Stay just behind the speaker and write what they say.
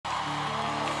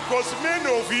Because many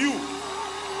of you,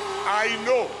 I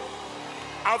know,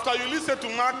 after you listen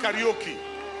to Mark Karaoke,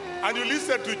 and you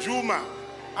listen to Juma,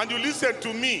 and you listen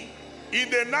to me, in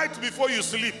the night before you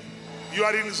sleep, you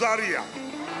are in Zaria.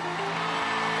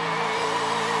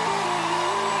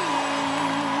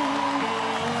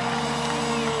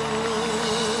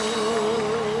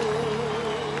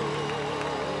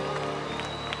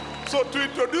 So to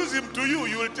introduce him to you,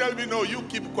 you will tell me, no, you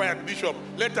keep quiet, Bishop.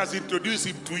 Let us introduce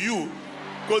him to you.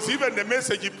 Because even the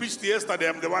message he preached yesterday,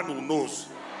 I'm the one who knows.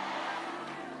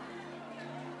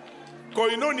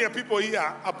 Koinonia people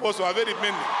here, Apostle, are very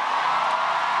many.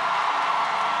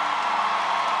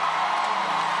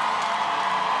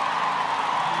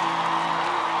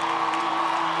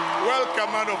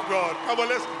 Welcome, man of God. Come on,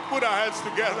 let's put our hands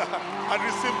together and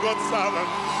receive God's servant,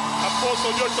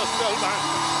 Apostle Joshua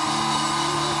Selman.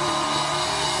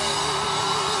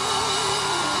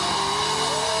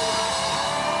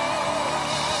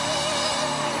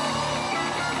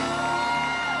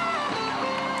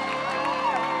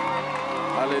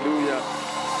 Hallelujah.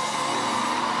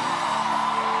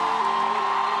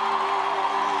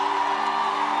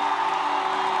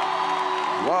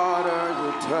 Water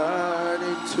you turn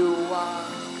into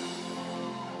wine.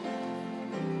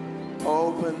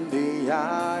 Open the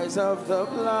eyes of the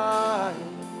blind.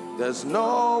 There's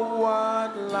no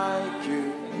one like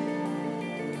you.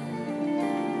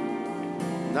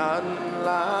 None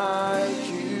like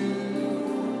you.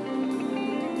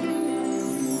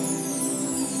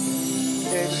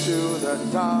 Into the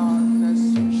darkness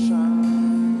you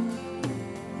shine.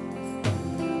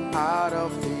 Out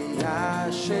of the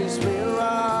ashes we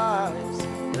rise.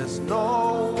 There's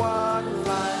no one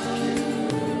like you.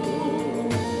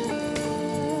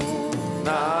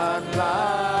 None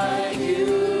like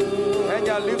you. Can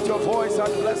you lift your voice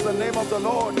and bless the name of the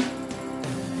Lord?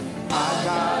 Our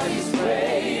God is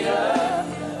greater.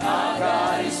 Our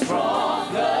God is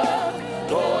stronger.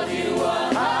 Lord, you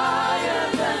are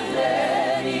higher than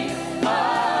any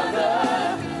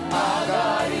other. Our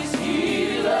God is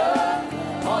healer,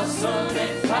 awesome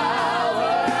in power.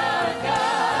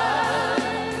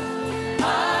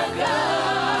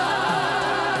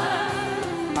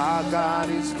 Our God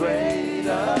is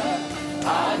greater.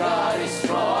 Our God is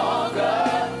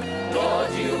stronger.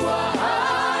 Lord, you are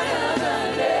higher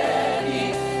than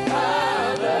any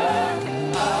other.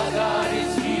 Our God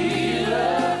is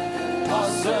healer,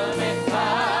 awesome in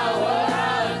power.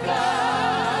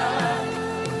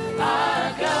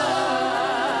 Our God.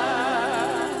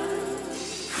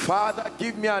 Father,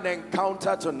 give me an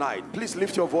encounter tonight. Please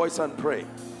lift your voice and pray.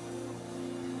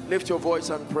 Lift your voice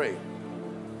and pray.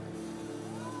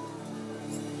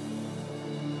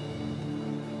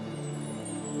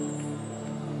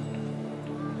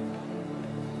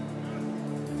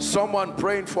 Someone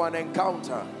praying for an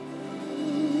encounter.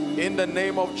 In the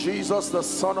name of Jesus, the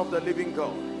Son of the living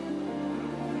God.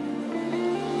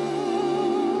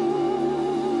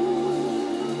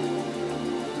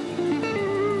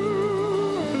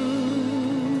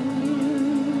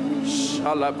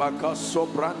 Shalabaka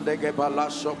sobrande gebala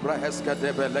sobra heska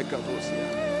debele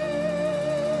kavusia.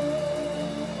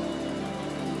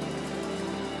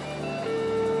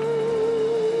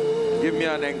 Give me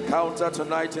an encounter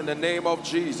tonight in the name of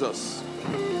Jesus.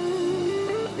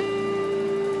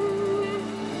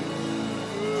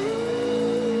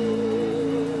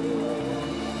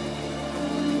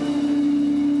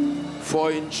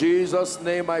 For in Jesus'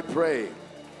 name I pray.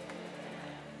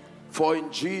 For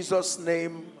in Jesus'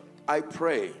 name I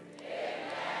pray. Amen.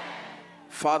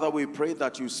 Father, we pray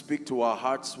that you speak to our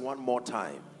hearts one more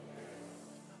time.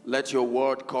 Let your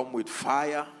word come with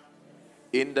fire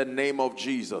in the name of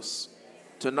Jesus.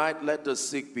 Tonight, let the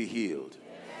sick be healed.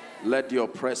 Let the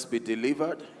oppressed be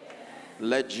delivered.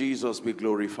 Let Jesus be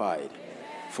glorified.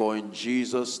 For in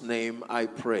Jesus' name I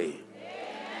pray.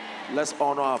 Let's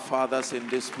honor our fathers in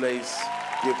this place.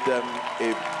 Give them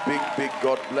a big, big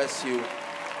God bless you.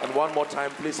 And one more time,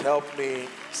 please help me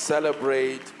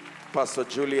celebrate Pastor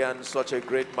Julian, such a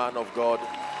great man of God.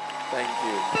 Thank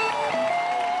you.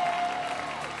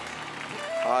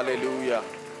 Hallelujah.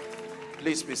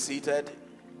 Please be seated.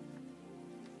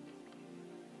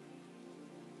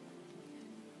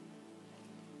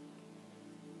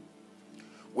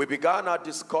 We began our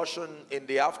discussion in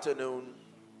the afternoon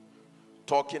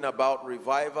talking about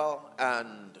revival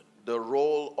and the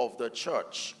role of the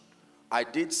church. I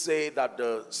did say that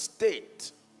the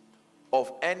state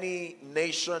of any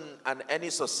nation and any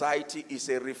society is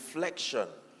a reflection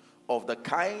of the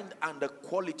kind and the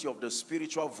quality of the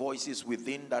spiritual voices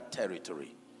within that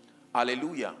territory.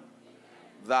 Hallelujah.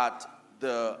 That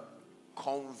the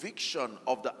conviction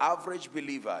of the average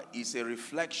believer is a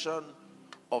reflection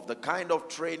of the kind of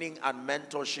training and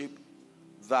mentorship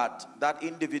that that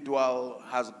individual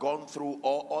has gone through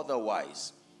or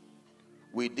otherwise.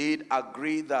 We did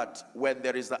agree that when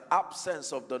there is the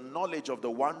absence of the knowledge of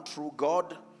the one true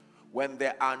God, when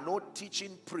there are no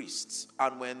teaching priests,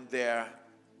 and when there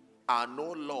are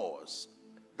no laws,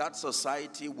 that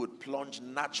society would plunge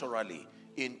naturally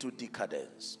into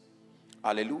decadence.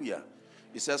 Hallelujah.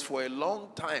 It says, for a long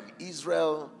time,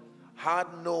 Israel had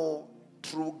no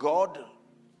true God,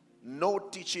 no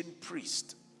teaching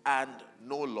priest, and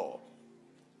no law.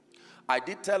 I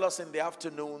did tell us in the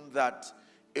afternoon that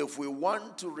if we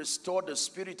want to restore the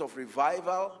spirit of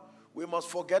revival, we must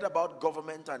forget about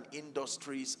government and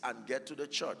industries and get to the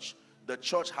church. The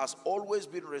church has always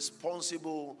been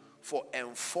responsible for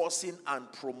enforcing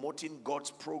and promoting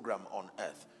God's program on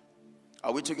earth.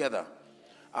 Are we together?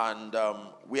 And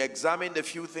we examined a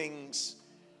few things.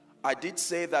 I did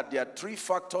say that there are three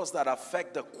factors that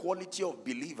affect the quality of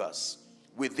believers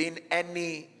within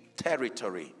any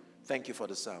territory. Thank you for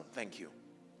the sound. Thank you.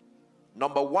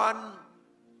 Number one,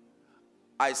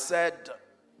 I said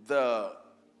the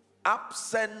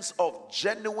absence of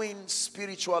genuine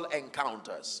spiritual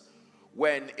encounters.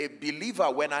 When a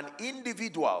believer, when an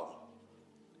individual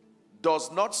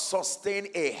does not sustain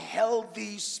a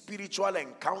healthy spiritual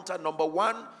encounter, number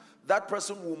one, that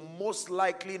person will most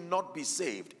likely not be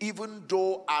saved, even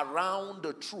though around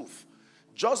the truth.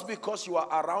 Just because you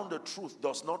are around the truth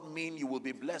does not mean you will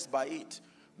be blessed by it.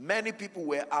 Many people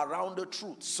were around the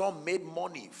truth. Some made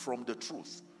money from the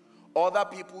truth. Other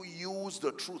people used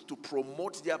the truth to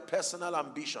promote their personal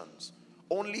ambitions.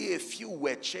 Only a few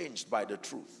were changed by the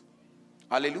truth.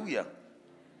 Hallelujah.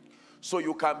 So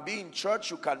you can be in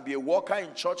church, you can be a worker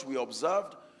in church, we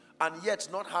observed, and yet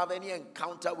not have any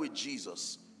encounter with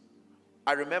Jesus.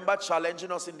 I remember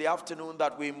challenging us in the afternoon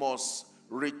that we must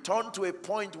return to a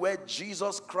point where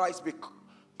Jesus Christ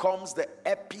becomes the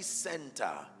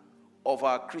epicenter of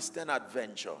our Christian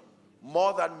adventure.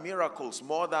 More than miracles,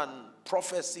 more than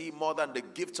prophecy, more than the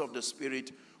gifts of the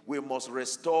Spirit, we must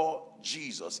restore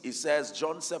Jesus. It says,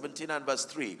 John 17 and verse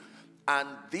 3, and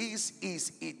this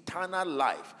is eternal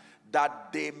life,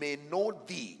 that they may know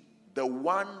thee, the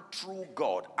one true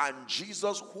God, and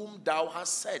Jesus whom thou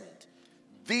hast sent.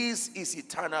 This is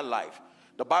eternal life.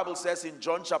 The Bible says in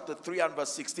John chapter 3 and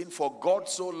verse 16, for God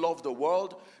so loved the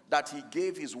world that he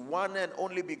gave his one and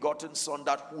only begotten Son,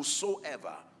 that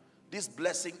whosoever, this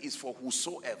blessing is for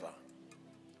whosoever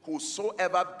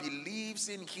believes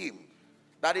in him,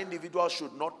 that individual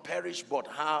should not perish but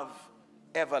have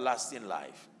everlasting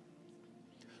life.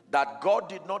 That God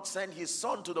did not send his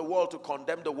Son to the world to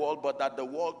condemn the world, but that the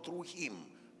world through him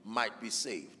might be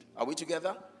saved. Are we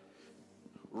together?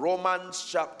 Romans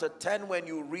chapter 10, when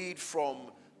you read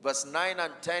from verse 9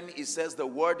 and 10, it says the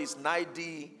word is nigh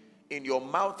thee, in your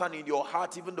mouth and in your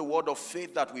heart, even the word of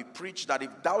faith that we preach, that if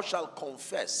thou shalt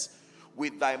confess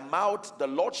with thy mouth the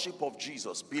lordship of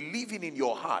Jesus, believing in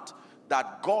your heart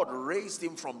that God raised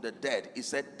him from the dead, he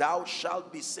said, thou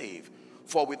shalt be saved.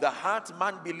 For with the heart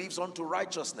man believes unto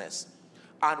righteousness,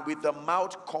 and with the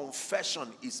mouth confession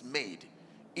is made,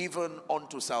 even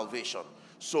unto salvation.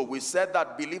 So we said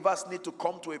that believers need to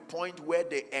come to a point where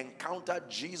they encounter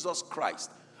Jesus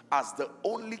Christ as the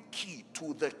only key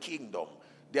to the kingdom.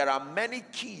 There are many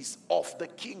keys of the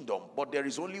kingdom, but there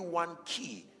is only one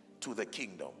key to the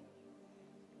kingdom.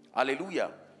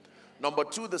 Hallelujah. Number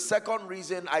two, the second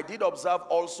reason, I did observe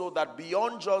also that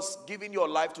beyond just giving your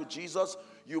life to Jesus,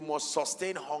 you must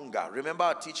sustain hunger. Remember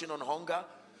our teaching on hunger?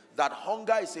 That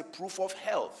hunger is a proof of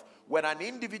health. When an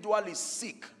individual is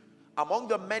sick, among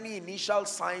the many initial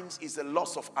signs is a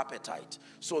loss of appetite.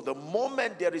 So the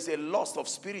moment there is a loss of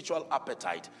spiritual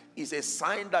appetite is a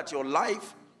sign that your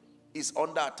life is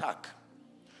under attack.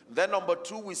 Then number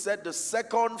two, we said the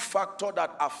second factor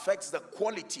that affects the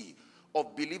quality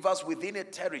of believers within a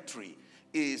territory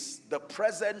is the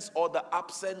presence or the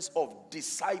absence of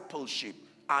discipleship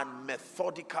and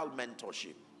methodical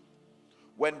mentorship.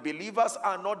 When believers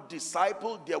are not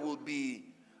discipled, there will be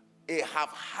a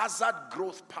haphazard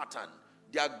growth pattern.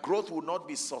 Their growth will not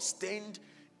be sustained.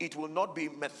 It will not be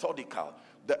methodical.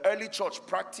 The early church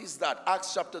practiced that.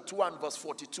 Acts chapter 2 and verse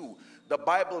 42. The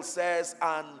Bible says,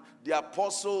 and the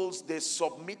apostles, they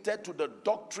submitted to the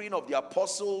doctrine of the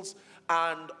apostles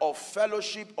and of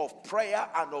fellowship, of prayer,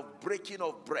 and of breaking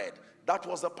of bread. That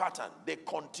was the pattern. They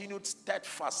continued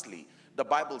steadfastly, the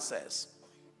Bible says.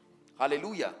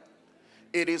 Hallelujah.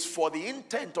 It is for the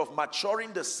intent of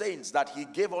maturing the saints that he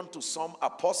gave unto some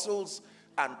apostles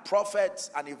and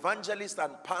prophets and evangelists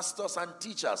and pastors and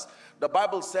teachers. The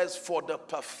Bible says for the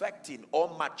perfecting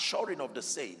or maturing of the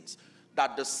saints.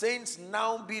 that the saints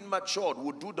now being matured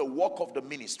will do the work of the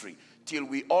ministry till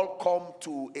we all come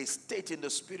to a state in the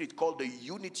spirit called the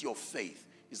unity of faith.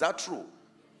 Is that true?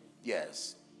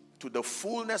 Yes. To the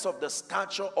fullness of the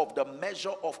stature of the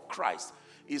measure of Christ.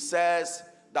 It says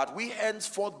that we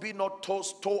henceforth be not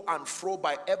tossed to and fro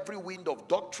by every wind of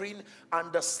doctrine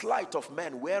and the sleight of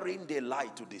men wherein they lie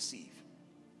to deceive.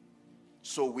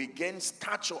 So we gain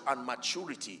stature and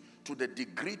maturity to the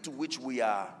degree to which we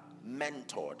are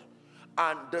mentored.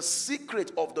 And the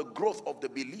secret of the growth of the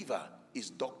believer is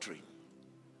doctrine.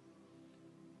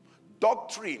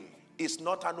 Doctrine is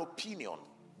not an opinion.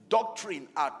 Doctrine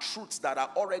are truths that are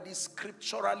already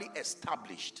scripturally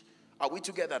established. Are we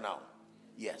together now?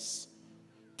 Yes.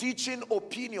 Teaching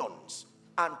opinions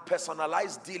and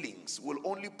personalized dealings will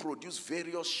only produce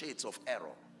various shades of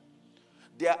error.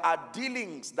 There are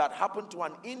dealings that happen to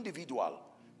an individual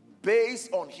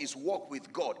based on his walk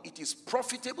with God. It is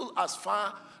profitable as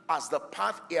far as the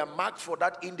path earmarked for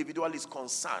that individual is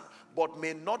concerned, but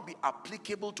may not be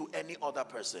applicable to any other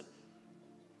person.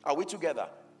 Are we together?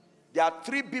 There are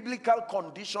three biblical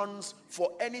conditions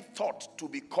for any thought to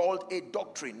be called a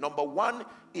doctrine. Number one,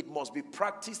 it must be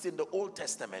practiced in the Old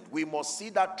Testament. We must see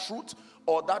that truth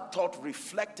or that thought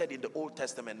reflected in the Old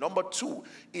Testament. Number two,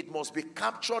 it must be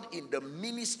captured in the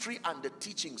ministry and the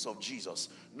teachings of Jesus.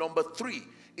 Number three,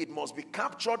 it must be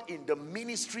captured in the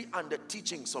ministry and the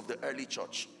teachings of the early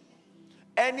church.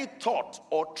 Any thought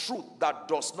or truth that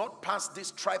does not pass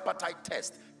this tripartite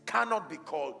test cannot be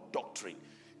called doctrine,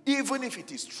 even if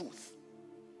it is truth.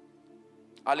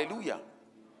 Hallelujah.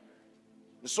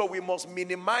 So we must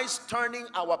minimize turning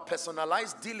our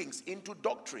personalized dealings into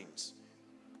doctrines.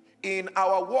 In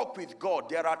our walk with God,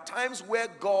 there are times where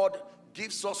God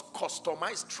gives us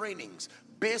customized trainings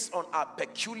based on our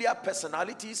peculiar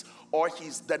personalities or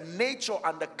the nature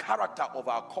and the character of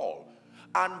our call.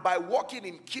 And by walking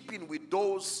in keeping with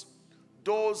those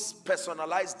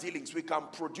personalized dealings, we can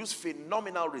produce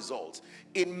phenomenal results.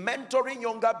 In mentoring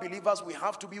younger believers, we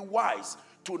have to be wise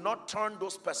to not turn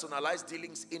those personalized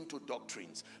dealings into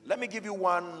doctrines. Let me give you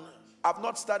one. I've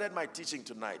not started my teaching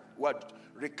tonight. We're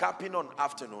recapping on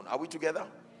afternoon. Are we together?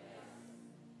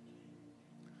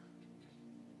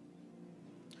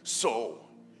 So,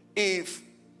 if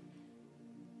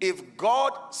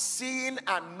God, seeing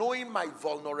and knowing my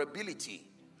vulnerability,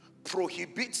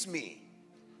 prohibits me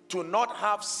to not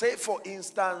have, say for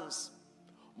instance,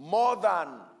 more than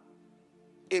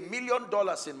 $1 million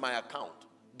in my account,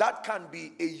 that can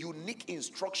be a unique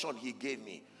instruction he gave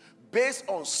me based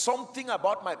on something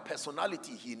about my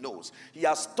personality he knows. He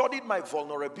has studied my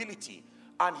vulnerability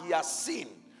and he has seen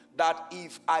that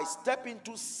if I step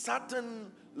into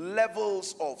certain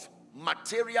levels of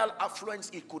material affluence,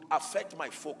 it could affect my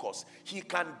focus. He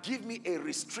can give me a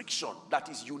restriction that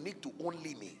is unique to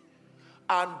only me.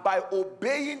 And by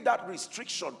obeying that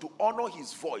restriction to honor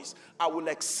his voice, I will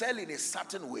excel in a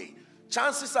certain way.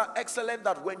 Chances are excellent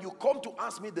that when you come to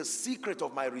ask me the secret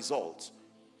of my results,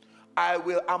 I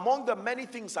will, among the many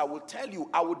things I will tell you,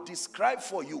 I will describe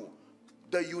for you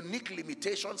the unique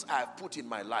limitations I have put in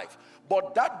my life.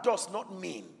 But that does not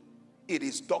mean it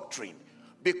is doctrine,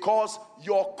 because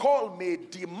your call may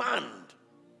demand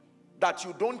that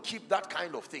you don't keep that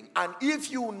kind of thing. And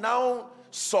if you now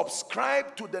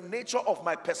subscribe to the nature of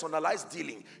my personalized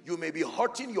dealing, you may be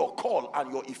hurting your call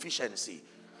and your efficiency.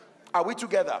 Are we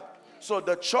together? So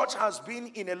the church has been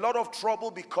in a lot of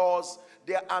trouble because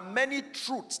there are many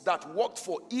truths that worked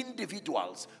for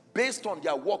individuals based on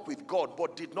their walk with God,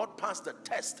 but did not pass the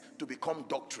test to become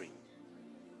doctrine.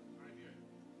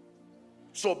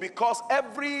 So because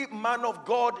every man of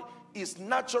God is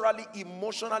naturally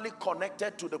emotionally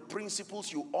connected to the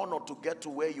principles you honor to get to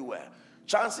where you were,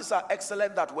 chances are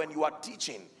excellent that when you are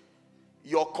teaching,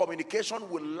 your communication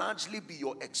will largely be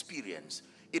your experience.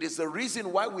 It is the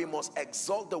reason why we must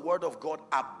exalt the word of God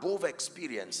above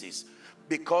experiences,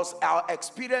 because our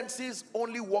experiences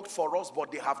only worked for us,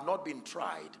 but they have not been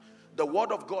tried. The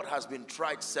word of God has been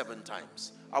tried 7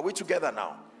 times. Are we together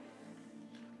now?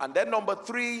 And then number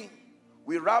 3,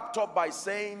 we wrapped up by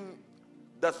saying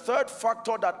the third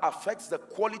factor that affects the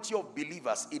quality of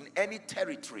believers in any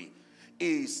territory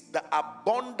is the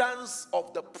abundance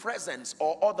of the presence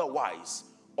or otherwise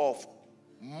of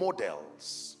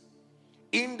models.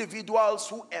 Individuals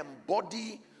who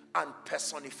embody and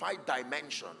personify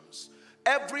dimensions.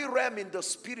 Every realm in the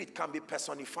spirit can be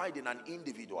personified in an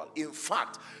individual. In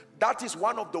fact, that is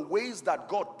one of the ways that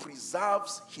God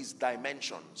preserves his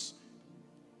dimensions.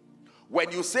 When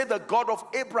you say the God of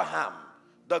Abraham,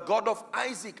 the God of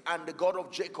Isaac, and the God of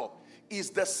Jacob is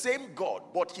the same God,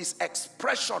 but his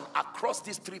expression across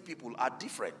these 3 people are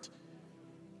different.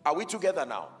 Are we together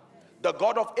now? The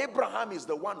God of Abraham is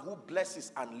the one who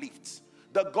blesses and lifts.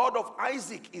 The God of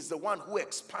Isaac is the one who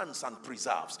expands and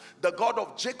preserves. The God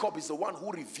of Jacob is the one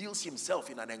who reveals himself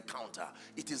in an encounter.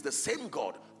 It is the same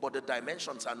God, but the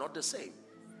dimensions are not the same.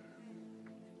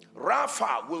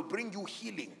 Rapha will bring you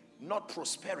healing, not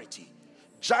prosperity.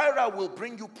 Jireh will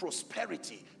bring you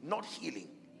prosperity, not healing.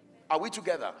 Are we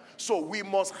together? So we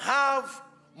must have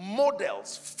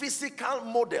models, physical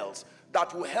models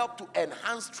that will help to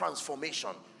enhance transformation.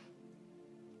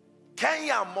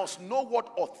 Kenya must know what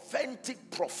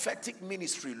authentic prophetic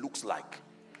ministry looks like.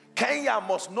 Kenya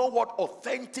must know what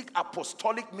authentic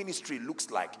apostolic ministry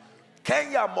looks like.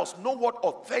 Kenya must know what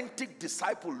authentic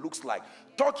disciple looks like.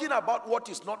 Talking about what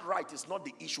is not right is not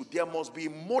the issue. There must be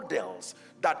models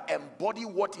that embody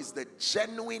what is the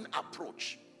genuine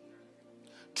approach.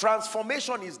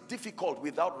 Transformation is difficult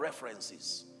without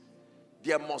references.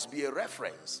 There must be a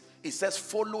reference. It says,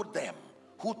 follow them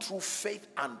who through faith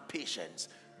and patience.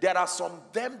 There are some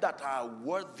them that are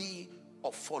worthy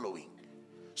of following.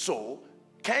 So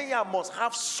Kenya must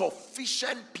have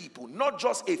sufficient people, not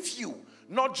just a few,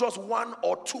 not just one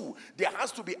or two. There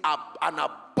has to be an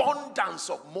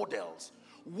abundance of models.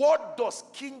 What does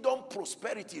kingdom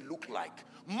prosperity look like?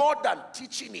 More than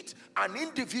teaching it, an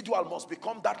individual must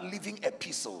become that living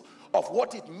epistle of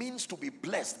what it means to be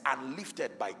blessed and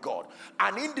lifted by God.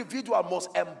 An individual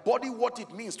must embody what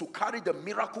it means to carry the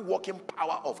miracle working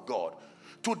power of God.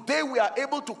 Today we are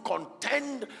able to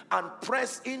contend and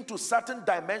press into certain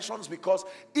dimensions because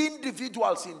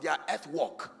individuals in their earth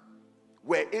walk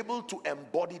were able to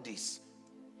embody this.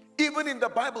 Even in the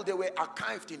Bible, they were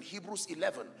archived in Hebrews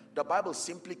 11. The Bible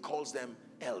simply calls them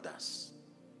elders.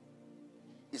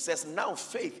 It says, now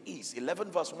faith is, 11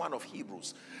 verse 1 of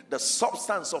Hebrews, the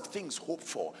substance of things hoped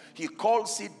for. He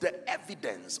calls it the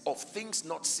evidence of things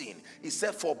not seen. He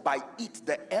said, for by it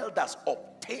the elders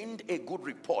obtained a good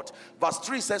report. Verse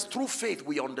 3 says, through faith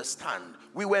we understand.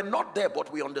 We were not there,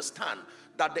 but we understand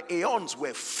that the aeons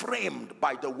were framed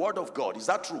by the word of God. Is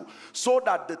that true? So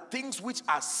that the things which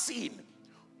are seen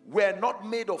were not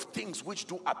made of things which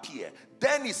do appear.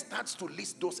 Then he starts to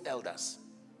list those elders.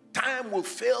 Time will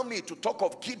fail me to talk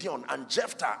of Gideon and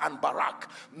Jephthah and Barak,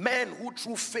 men who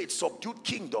through faith subdued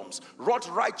kingdoms, wrought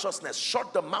righteousness,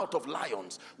 shut the mouth of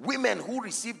lions, women who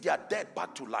received their dead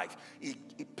back to life.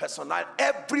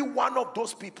 Every one of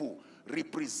those people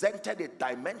represented a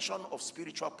dimension of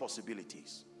spiritual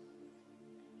possibilities.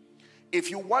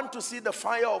 If you want to see the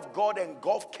fire of God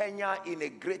engulf Kenya in a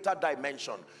greater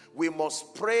dimension, we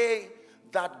must pray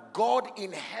that God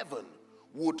in heaven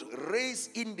would raise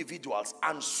individuals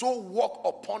and so work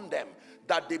upon them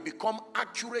that they become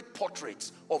accurate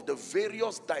portraits of the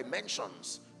various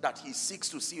dimensions that he seeks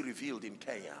to see revealed in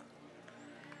Kenya.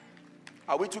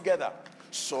 Are we together?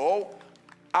 So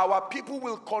our people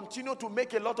will continue to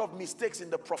make a lot of mistakes in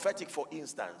the prophetic, for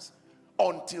instance,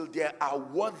 until there are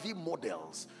worthy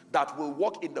models that will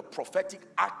walk in the prophetic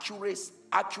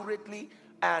accurately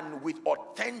and with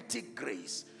authentic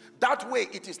grace. That way,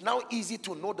 it is now easy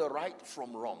to know the right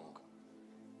from wrong.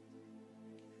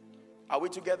 Are we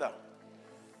together?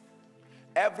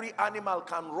 Every animal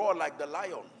can roar like the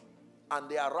lion, and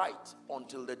they are right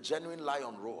until the genuine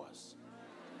lion roars.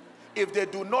 If they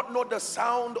do not know the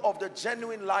sound of the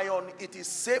genuine lion, it is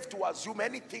safe to assume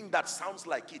anything that sounds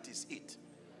like it is it.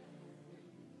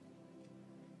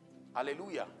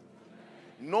 Hallelujah.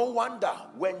 No wonder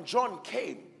when John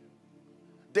came,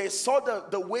 they saw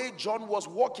the way John was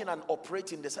walking and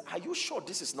operating. They said, are you sure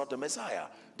this is not the Messiah?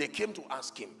 They came to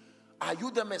ask him, are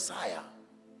you the Messiah?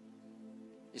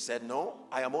 He said, no,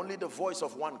 I am only the voice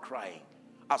of one crying.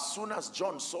 As soon as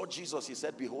John saw Jesus, he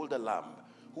said, behold the Lamb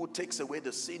who takes away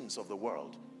the sins of the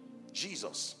world.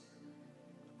 Jesus.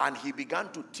 And he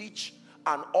began to teach,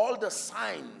 and all the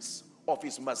signs of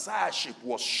his messiahship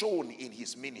was shown in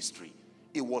his ministry.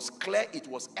 It was clear, it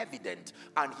was evident,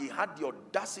 and he had the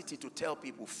audacity to tell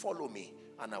people, follow me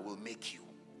and I will make you.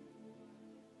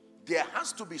 There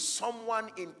has to be someone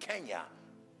in Kenya,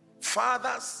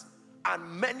 fathers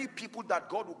and many people that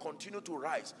God will continue to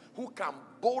rise, who can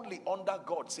boldly under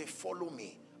God say, follow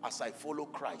me as I follow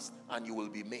Christ, and you will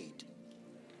be made.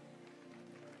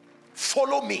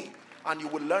 Follow me and you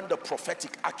will learn the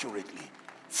prophetic accurately.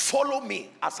 Follow me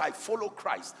as I follow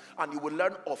Christ, and you will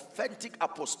learn authentic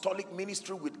apostolic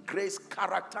ministry with grace,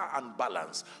 character, and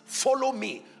balance. Follow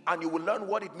me and you will learn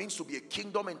what it means to be a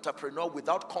kingdom entrepreneur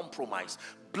without compromise,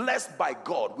 blessed by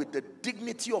God with the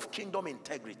dignity of kingdom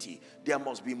integrity. There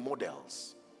must be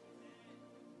models.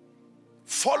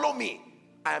 Follow me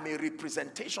I am a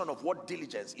representation of what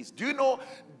diligence is. Do you know,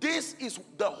 this is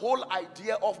the whole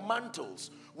idea of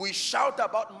mantles. We shout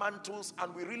about mantles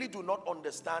and we really do not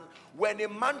understand. When a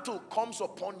mantle comes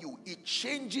upon you, it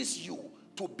changes you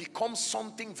to become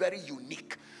something very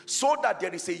unique, so that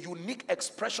there is a unique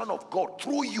expression of God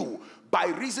through you by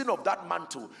reason of that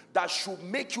mantle that should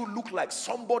make you look like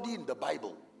somebody in the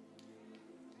Bible.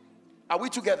 Are we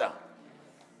together?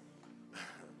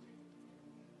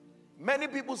 Many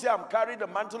people say, I'm carrying the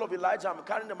mantle of Elijah, I'm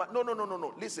carrying the mantle.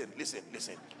 No. Listen.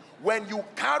 When you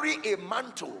carry a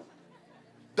mantle,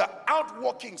 the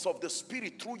outworkings of the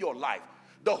Spirit through your life,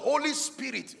 the Holy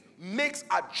Spirit makes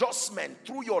adjustment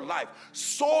through your life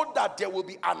so that there will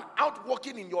be an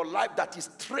outworking in your life that is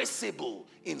traceable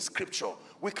in Scripture.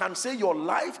 We can say your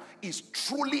life is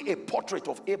truly a portrait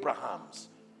of Abraham's.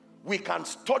 We can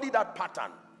study that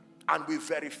pattern and we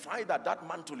verify that that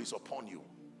mantle is upon you.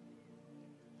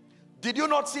 Did you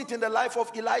not see it in the life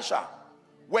of Elisha?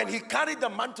 When he carried the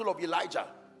mantle of Elijah,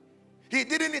 he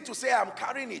didn't need to say, I'm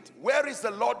carrying it. Where is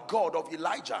the Lord God of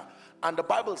Elijah? And the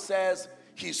Bible says,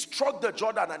 he struck the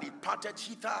Jordan and it parted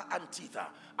hither and thither.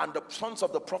 And the sons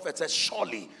of the prophet says,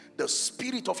 surely the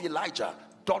spirit of Elijah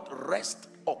doth rest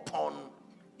upon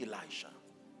Elisha.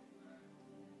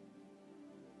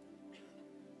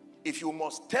 If you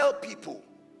must tell people,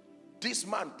 this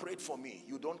man prayed for me,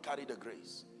 you don't carry the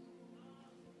grace.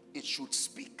 It should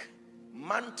speak.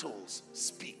 Mantles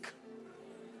speak.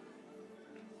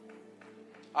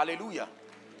 Hallelujah.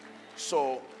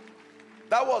 So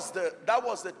that was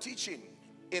the teaching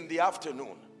in the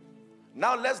afternoon.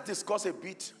 Now let's discuss a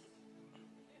bit.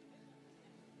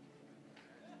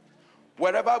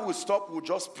 Wherever we stop, we'll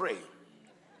just pray.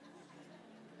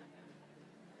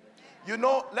 You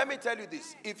know, let me tell you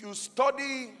this. If you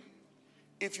study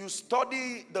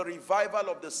the revival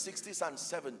of the 60s and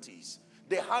 70s,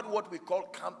 they had what we call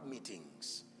camp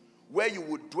meetings, where you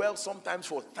would dwell sometimes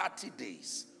for 30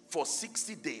 days, for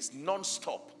 60 days,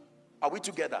 non-stop. Are we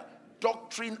together?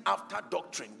 Doctrine after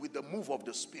doctrine with the move of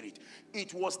the Spirit.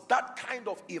 It was that kind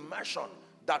of immersion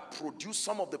that produced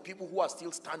some of the people who are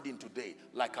still standing today,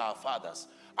 like our fathers.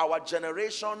 Our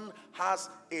generation has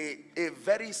a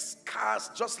very scarce,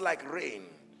 just like rain,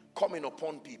 coming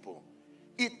upon people.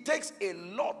 It takes a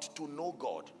lot to know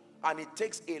God. And it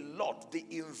takes a lot. The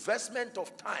investment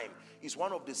of time is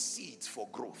one of the seeds for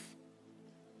growth.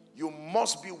 You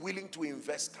must be willing to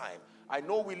invest time. I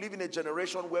know we live in a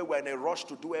generation where we're in a rush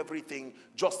to do everything,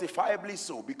 justifiably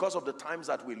so, because of the times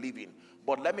that we live in.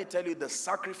 But let me tell you, the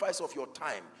sacrifice of your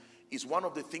time is one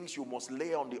of the things you must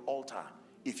lay on the altar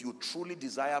if you truly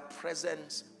desire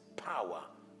presence, power,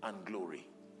 and glory.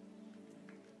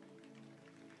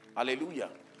 Hallelujah.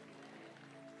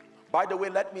 By the way,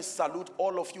 let me salute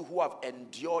all of you who have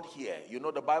endured here. You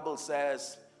know, the Bible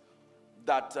says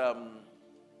that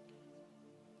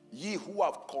ye who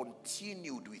have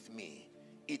continued with me,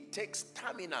 it takes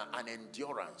stamina and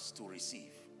endurance to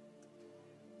receive.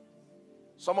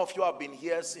 Some of you have been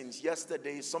here since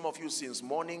yesterday, some of you since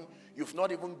morning. You've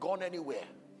not even gone anywhere.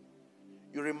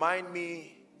 You remind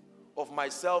me of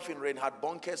myself in Reinhard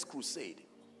Bonke's crusade,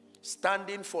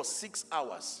 standing for 6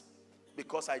 hours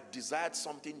because I desired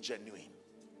something genuine.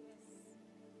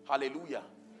 Hallelujah.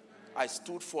 I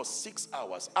stood for 6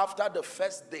 hours. After the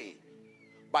first day,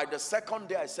 by the second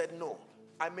day, I said, no,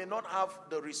 I may not have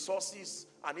the resources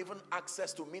and even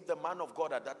access to meet the man of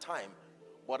God at that time.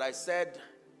 But I said,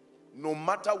 no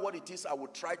matter what it is, I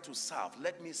would try to serve.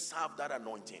 Let me serve that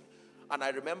anointing. And I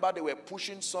remember they were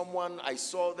pushing someone. I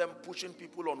saw them pushing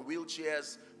people on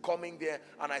wheelchairs coming there.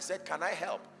 And I said, can I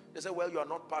help? They said, well, you are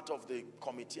not part of the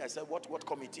committee. I said, what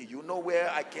committee? You know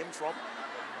where I came from?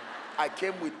 I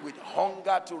came with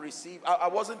hunger to receive. I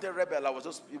wasn't a rebel.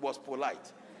 It was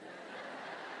polite.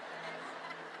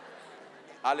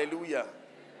 Hallelujah.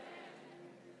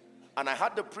 And I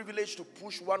had the privilege to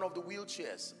push one of the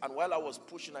wheelchairs. And while I was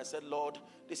pushing, I said, Lord,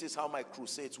 this is how my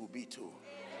crusades will be too.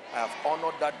 I have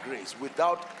honored that grace.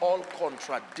 Without all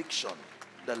contradiction,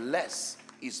 the less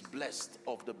is blessed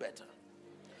of the better.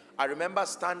 I remember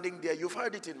standing there. You've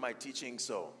heard it in my teaching,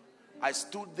 so I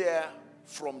stood there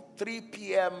from 3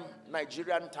 p.m.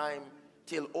 Nigerian time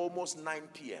till almost 9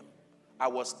 p.m. I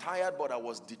was tired, but I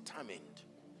was determined.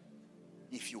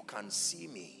 If you can see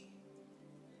me.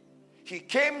 He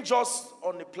came just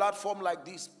on the platform like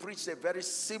this, preached a very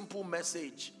simple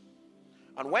message.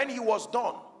 And when he was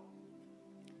done,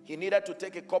 he needed to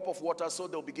take a cup of water so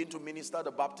they'll begin to minister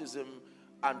the baptism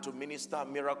and to minister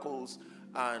miracles.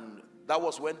 And that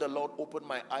was when the Lord opened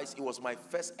my eyes. It was my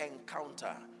first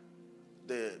encounter,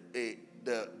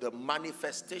 the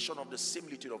manifestation of the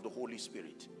similitude of the Holy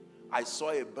Spirit. I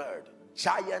saw a bird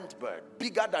giant bird,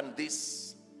 bigger than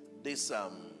this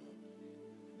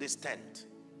tent,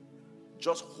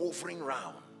 just hovering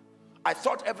around. I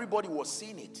thought everybody was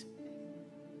seeing it.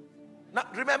 Now,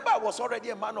 remember, I was already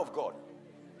a man of God.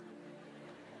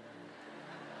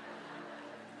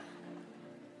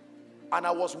 And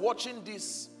I was watching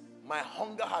this. My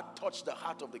hunger had touched the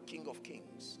heart of the King of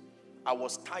Kings. I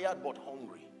was tired but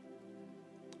hungry.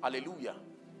 Hallelujah.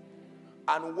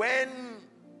 And when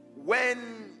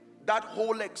that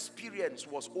whole experience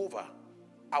was over,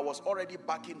 I was already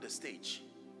back in the stage.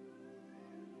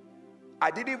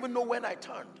 I didn't even know when I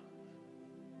turned.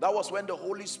 That was when the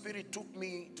Holy Spirit took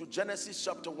me to Genesis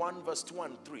chapter 1 verse 2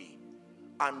 and 3.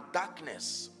 And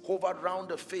darkness hovered round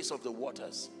the face of the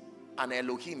waters. And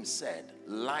Elohim said,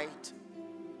 light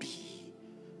be.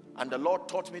 And the Lord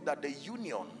taught me that the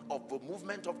union of the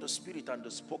movement of the Spirit and the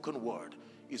spoken word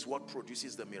is what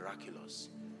produces the miraculous.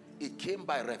 It came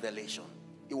by revelation.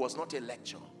 It was not a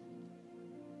lecture.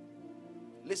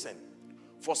 Listen,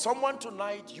 for someone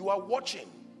tonight, you are watching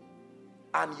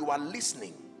and you are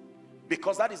listening,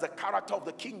 because that is the character of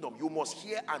the kingdom. You must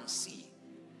hear and see.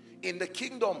 In the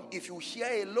kingdom, if you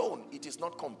hear alone, it is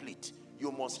not complete.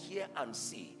 You must hear and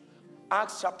see.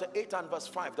 Acts chapter 8 and verse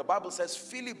 5, the Bible says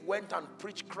Philip went and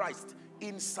preached Christ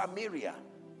in Samaria.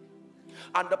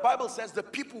 And the Bible says the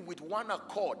people with one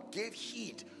accord gave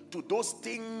heed to those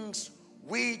things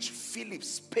which Philip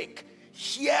spake,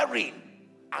 hearing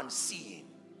and seeing.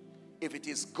 If it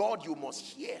is God, you must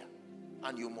hear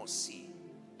and you must see.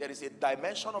 There is a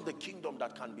dimension of the kingdom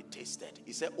that can be tasted.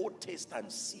 He said, oh, taste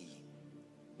and see.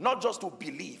 Not just to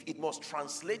believe, it must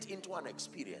translate into an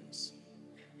experience.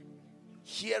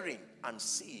 Hearing and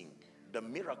seeing the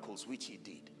miracles which he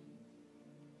did.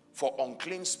 For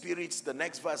unclean spirits, the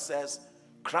next verse says,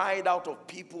 cried out of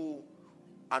people,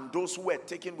 and those who were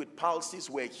taken with palsies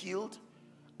were healed.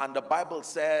 And the Bible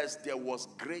says there was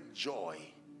great joy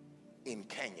in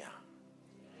Kenya.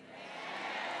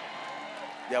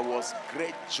 There was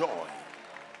great joy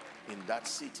in that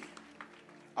city.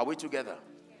 Are we together?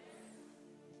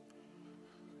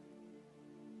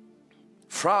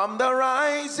 From the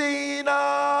rising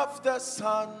of the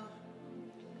sun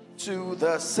to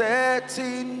the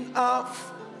setting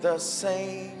of the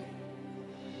same,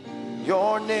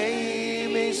 your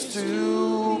name is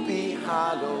to be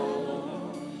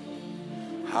hallowed,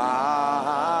 Adonai.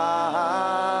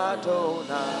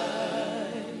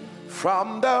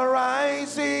 From the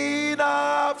rising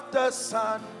of the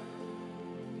sun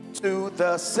to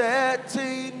the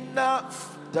setting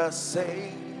of the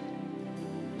same,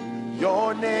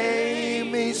 your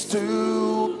name is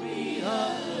to be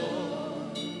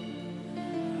hallowed,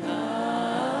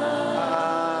 Adonai.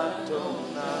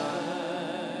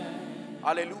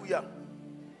 Hallelujah.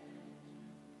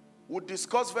 We'll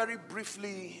discuss very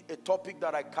briefly a topic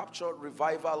that I captured,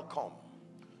 revival come.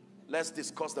 Let's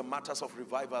discuss the matters of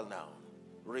revival now.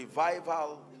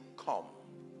 Revival come.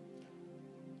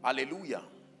 Hallelujah.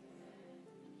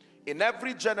 In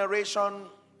every generation,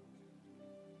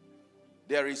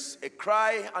 there is a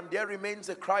cry, and there remains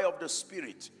a cry of the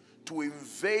Spirit to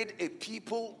invade a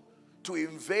people, to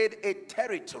invade a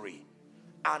territory,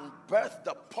 and birth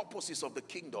the purposes of the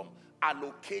kingdom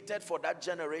allocated for that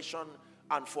generation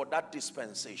and for that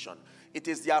dispensation. It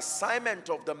is the assignment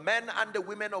of the men and the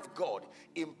women of God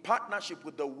in partnership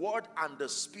with the Word and the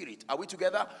Spirit. Are we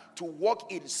together? To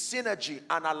work in synergy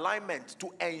and alignment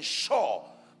to ensure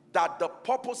that the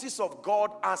purposes of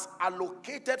God as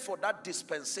allocated for that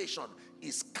dispensation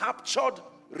is captured,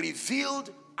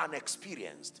 revealed, and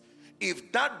experienced.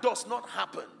 If that does not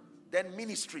happen, then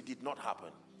ministry did not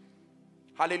happen.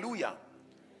 Hallelujah.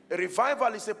 A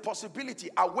revival is a possibility.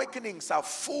 Awakenings are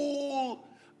full.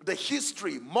 The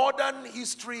history, modern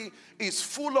history, is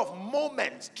full of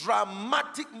moments,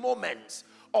 dramatic moments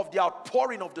of the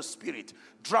outpouring of the Spirit,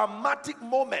 dramatic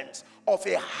moments of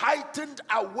a heightened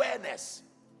awareness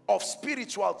of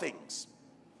spiritual things.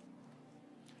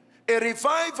 A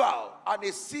revival and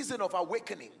a season of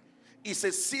awakening is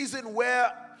a season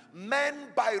where men,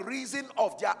 by reason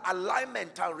of their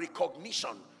alignment and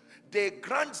recognition, they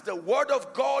grant the Word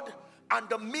of God and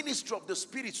the ministry of the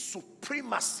Spirit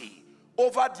supremacy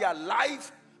over their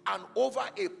life and over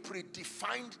a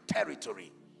predefined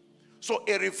territory. So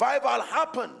a revival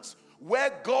happens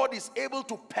where God is able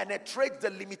to penetrate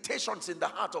the limitations in the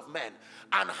heart of man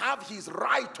and have his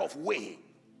right of way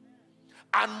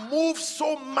and move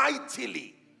so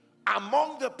mightily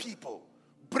among the people,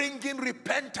 bringing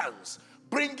repentance,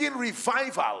 bringing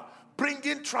revival,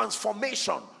 bringing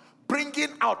transformation, bringing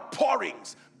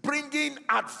outpourings, bringing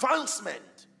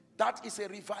advancement. That is a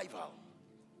revival.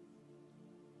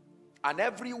 And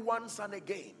every once and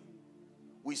again,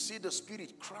 we see the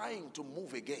Spirit crying to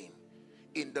move again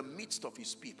in the midst of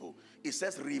his people. It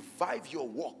says, revive your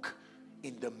work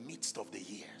in the midst of the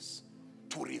years.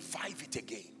 To revive it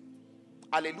again.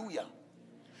 Hallelujah.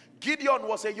 Gideon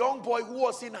was a young boy who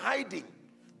was in hiding,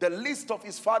 the least of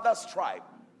his father's tribe,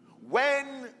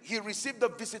 when he received the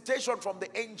visitation from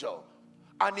the angel,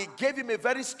 and he gave him a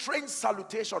very strange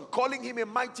salutation, calling him a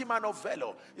mighty man of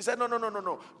valor. He said,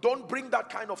 no, don't bring that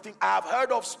kind of thing. I have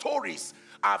heard of stories.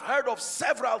 I've heard of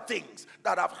several things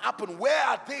that have happened. Where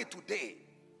are they today?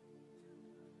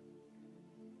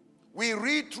 We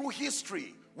read through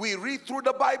history. We read through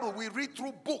the Bible. We read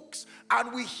through books.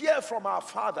 And we hear from our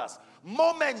fathers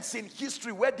moments in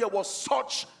history where there was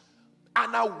such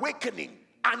an awakening,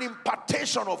 an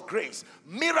impartation of grace,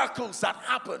 miracles that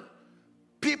happened.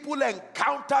 People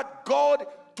encountered God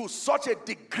to such a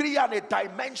degree and a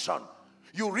dimension.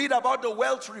 You read about the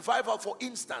Welsh revival, for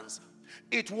instance.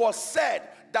 It was said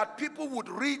that people would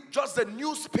read just the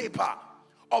newspaper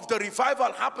of the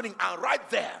revival happening, and right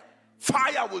there,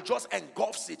 fire will just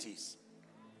engulf cities.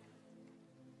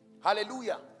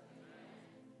 Hallelujah.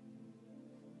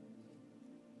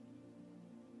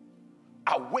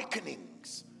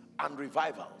 Awakenings and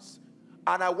revivals.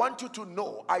 And I want you to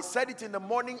know, I said it in the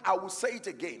morning, I will say it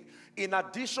again. In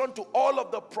addition to all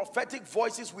of the prophetic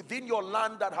voices within your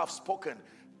land that have spoken,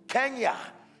 Kenya,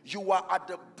 you are at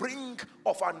the brink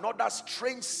of another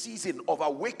strange season of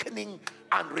awakening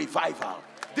and revival.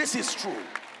 This is true.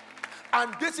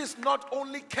 And this is not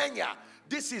only Kenya.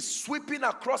 This is sweeping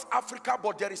across Africa,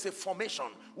 but there is a formation.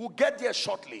 We'll get there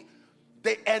shortly.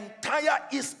 The entire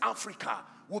East Africa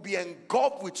will be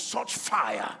engulfed with such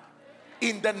fire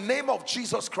in the name of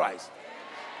Jesus Christ.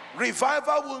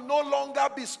 Revival will no longer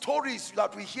be stories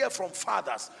that we hear from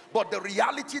fathers, but the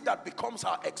reality that becomes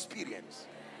our experience.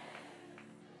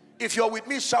 If you're with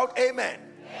me, shout amen.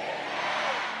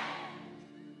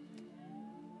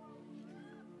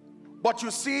 But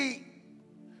you see,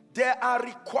 there are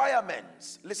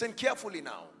requirements. Listen carefully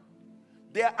now.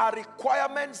 There are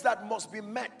requirements that must be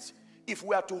met if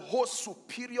we are to host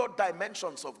superior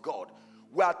dimensions of God.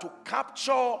 We are to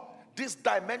capture these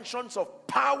dimensions of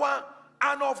power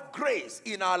and of grace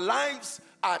in our lives,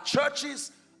 our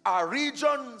churches, our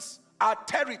regions, our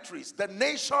territories, the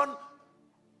nation.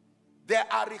 There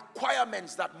are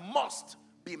requirements that must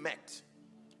be met.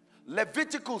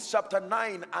 Leviticus chapter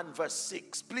 9 and verse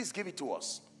 6. Please give it to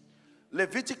us.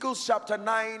 Leviticus chapter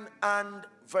 9 and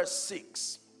verse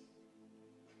 6.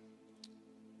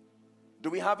 Do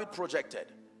we have it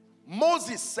projected?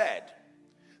 Moses said,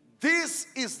 this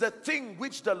is the thing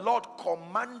which the Lord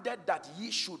commanded that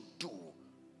ye should do.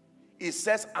 It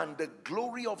says, and the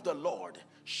glory of the Lord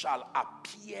shall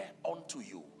appear unto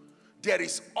you. There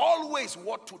is always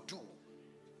what to do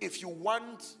if you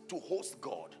want to host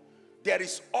God. There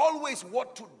is always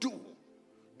what to do.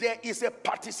 There is a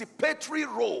participatory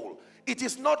role. It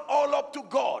is not all up to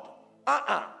God.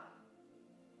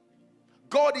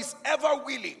 God is ever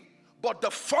willing, but the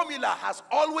formula has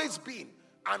always been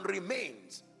and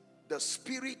remains, the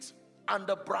Spirit and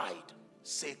the bride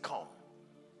say come.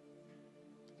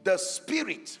 The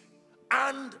Spirit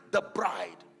and the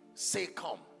bride say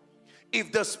come.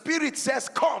 If the Spirit says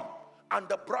come and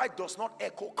the bride does not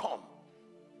echo come,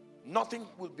 nothing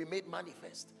will be made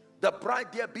manifest. The bride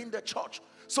there being the church.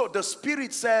 So the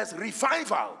Spirit says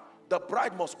revival. The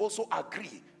bride must also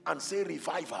agree and say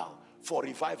revival for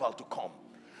revival to come.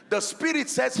 The Spirit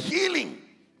says healing.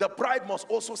 The bride must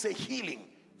also say healing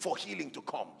for healing to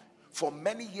come. For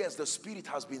many years the Spirit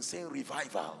has been saying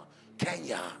revival.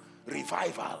 Kenya,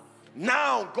 revival.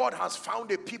 Now God has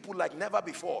found a people like never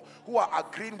before who are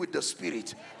agreeing with the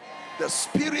Spirit. The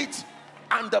Spirit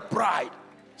and the bride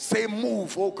say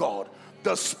move, oh God.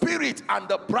 The Spirit and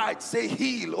the bride say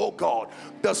heal, oh God.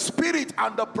 The Spirit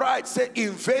and the bride say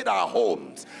invade our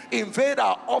homes, invade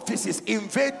our offices,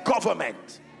 invade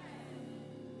government.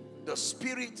 The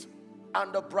Spirit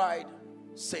and the bride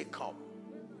say come.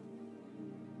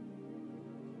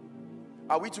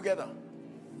 Are we together?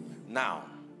 Now,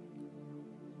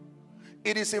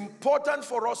 it is important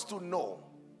for us to know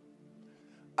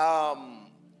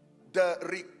the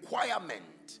requirement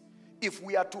if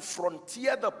we are to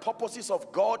frontier the purposes of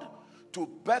God to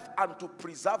birth and to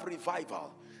preserve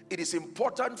revival. It is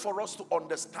important for us to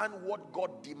understand what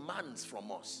God demands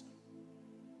from us.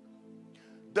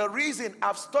 The reason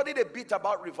I've studied a bit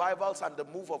about revivals and the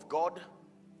move of God,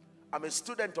 I'm a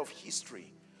student of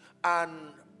history, and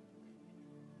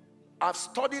I've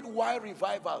studied why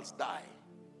revivals die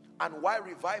and why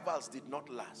revivals did not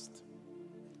last.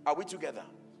 Are we together?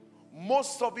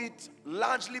 Most of it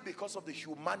largely because of the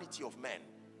humanity of men.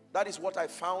 That is what I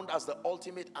found as the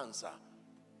ultimate answer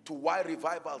to why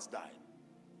revivals die.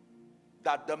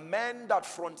 That the men that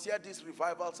frontier these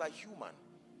revivals are human.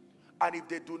 And if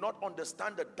they do not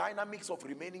understand the dynamics of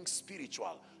remaining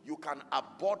spiritual, you can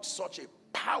abort such a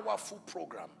powerful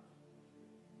program.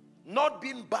 Not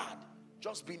being bad,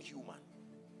 just being human.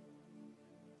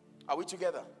 Are we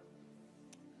together?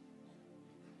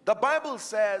 The Bible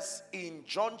says in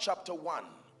John chapter 1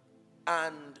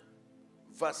 and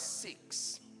verse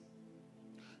 6.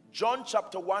 John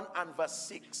chapter 1 and verse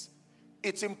 6.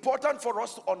 It's important for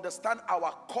us to understand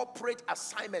our corporate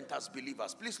assignment as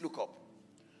believers. Please look up.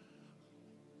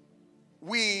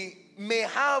 We may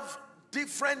have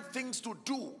different things to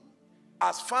do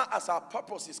as far as our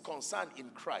purpose is concerned in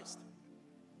Christ.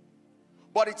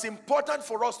 But it's important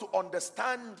for us to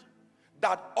understand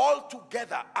that all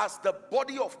together as the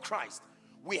body of Christ,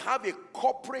 we have a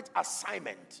corporate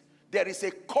assignment. There is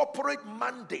a corporate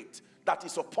mandate that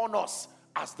is upon us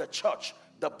as the church,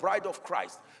 the bride of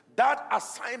Christ. That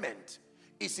assignment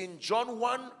is in John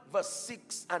 1 verse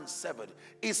 6 and 7.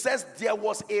 It says there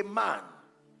was a man,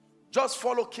 just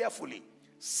follow carefully,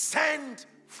 sent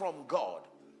from God.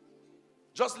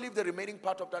 Just leave the remaining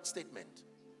part of that statement.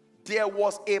 There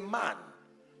was a man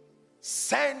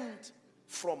sent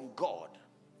from God.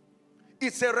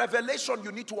 It's a revelation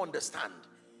you need to understand.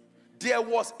 There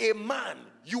was a man.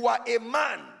 You are a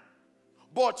man,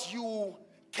 but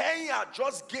Kenya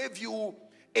just gave you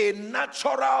a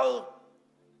natural,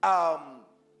 a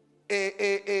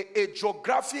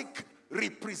geographic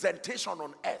representation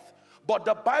on earth. But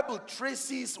the Bible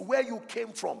traces where you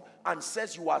came from and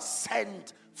says you are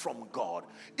sent from God.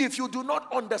 If you do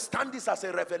not understand this as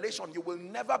a revelation, you will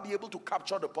never be able to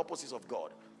capture the purposes of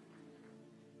God.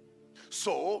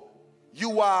 So,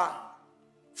 you are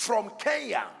from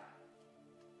Kenya.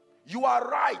 You are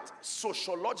right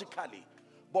sociologically,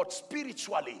 but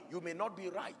spiritually, you may not be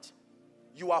right.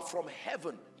 You are from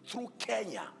heaven through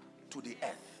Kenya to the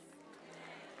earth.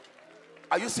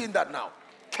 Are you seeing that now?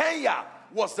 Kenya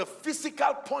was the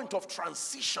physical point of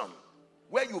transition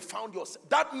where you found yourself.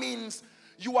 That means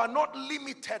you are not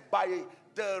limited by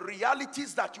the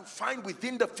realities that you find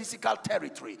within the physical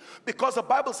territory, because the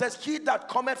Bible says he that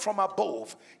cometh from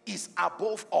above is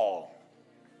above all.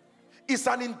 It's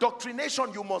an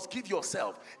indoctrination you must give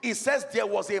yourself. It says there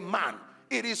was a man.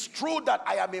 It is true that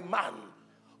I am a man,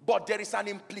 but there is an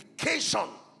implication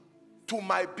to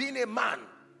my being a man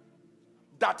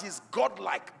that is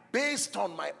godlike based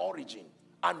on my origin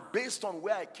and based on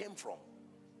where I came from.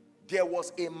 There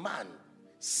was a man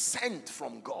sent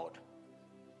from God.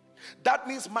 That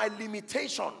means my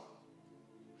limitation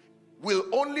will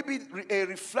only be a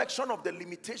reflection of the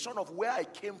limitation of where I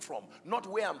came from, not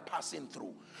where I'm passing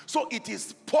through. So it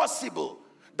is possible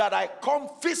that I come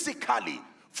physically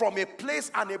from a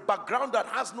place and a background that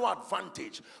has no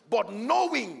advantage, but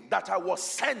knowing that I was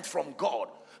sent from God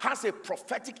has a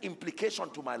prophetic implication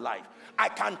to my life. I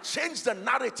can change the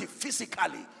narrative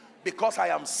physically because I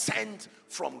am sent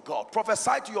from God.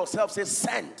 Prophesy to yourself, say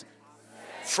sent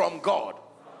from God.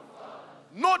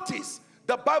 Notice,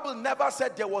 the Bible never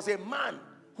said there was a man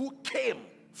who came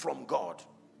from God.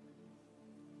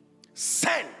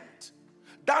 Sent.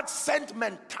 That sent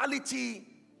mentality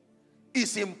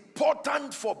is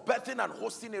important for birthing and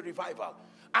hosting a revival.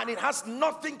 And it has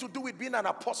nothing to do with being an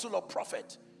apostle or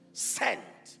prophet. Sent.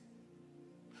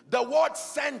 The word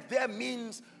sent there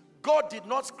means God did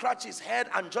not scratch his head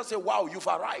and just say, wow, you've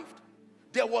arrived.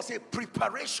 There was a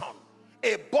preparation.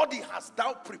 A body hast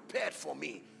thou prepared for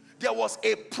me. There was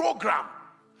a program.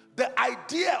 The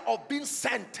idea of being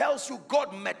sent tells you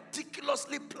God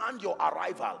meticulously planned your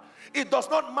arrival. It does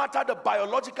not matter the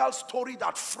biological story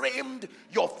that framed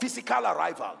your physical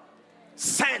arrival.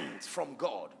 Sent from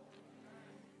God.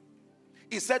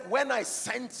 He said, when I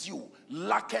sent you,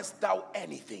 lackest thou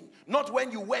anything? Not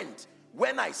when you went,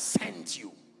 when I sent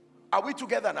you. Are we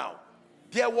together now?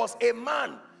 There was a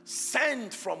man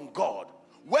sent from God.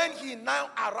 When he now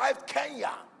arrived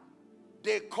Kenya,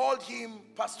 they called him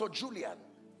Pastor Julian.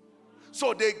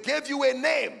 So they gave you a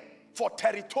name for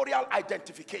territorial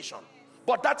identification.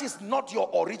 But that is not your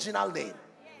original name.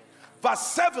 Verse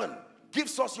 7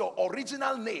 gives us your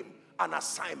original name and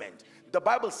assignment. The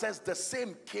Bible says the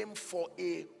same came for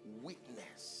a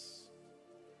witness.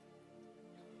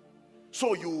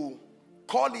 So you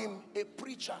call him a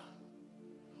preacher,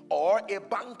 or a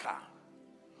banker,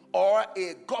 or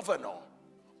a governor,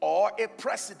 or a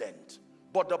president.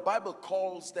 But the Bible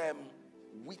calls them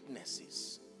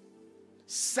witnesses.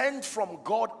 Sent from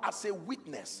God as a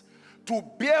witness to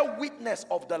bear witness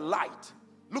of the light.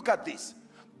 Look at this.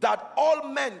 That all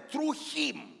men through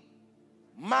him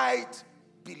might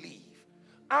believe.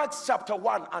 Acts chapter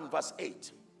 1 and verse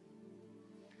 8.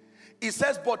 It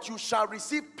says, but you shall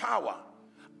receive power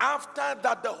after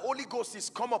that the Holy Ghost is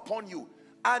come upon you,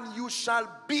 and you shall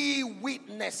be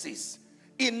witnesses.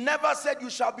 It never said you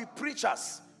shall be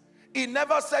preachers. It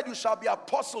never said you shall be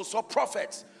apostles or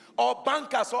prophets or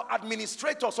bankers or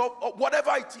administrators or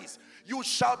whatever it is. You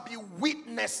shall be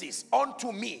witnesses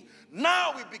unto me.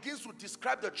 Now it begins to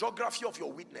describe the geography of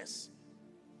your witness.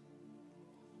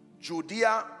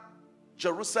 Judea,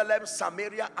 Jerusalem,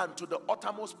 Samaria, and to the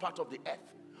uttermost part of the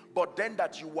earth. But then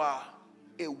that you are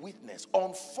a witness.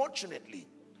 Unfortunately,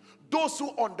 those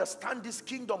who understand this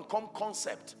kingdom come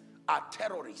concept are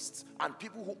terrorists and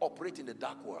people who operate in the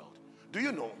dark world. Do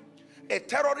you know, a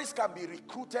terrorist can be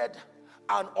recruited,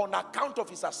 and on account of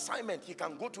his assignment, he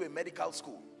can go to a medical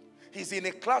school. He's in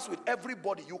a class with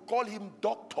everybody. You call him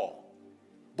doctor,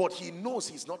 but he knows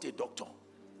he's not a doctor.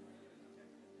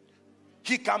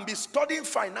 He can be studying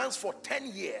finance for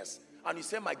 10 years, and you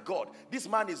say, my God, this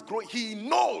man is growing. He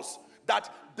knows that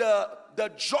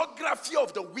the geography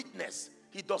of the witness,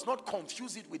 he does not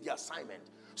confuse it with the assignment.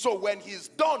 So when he's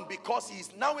done, because he's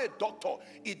now a doctor,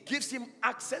 it gives him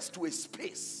access to a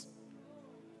space.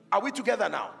 Are we together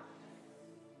now?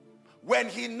 When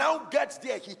he now gets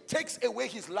there, he takes away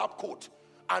his lab coat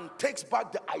and takes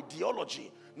back the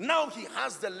ideology. Now he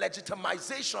has the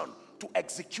legitimization to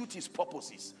execute his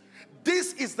purposes.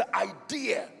 This is the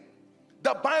idea.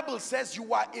 The Bible says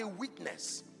you are a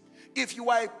witness. If you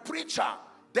are a preacher,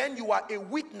 then you are a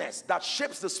witness that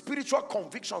shapes the spiritual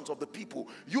convictions of the people,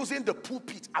 using the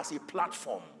pulpit as a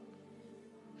platform.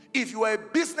 If you are a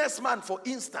businessman, for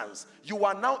instance, you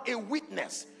are now a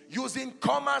witness using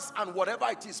commerce and whatever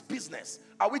it is, business.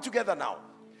 Are we together now?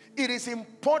 It is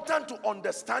important to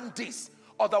understand this.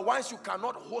 Otherwise, you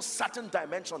cannot host certain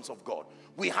dimensions of God.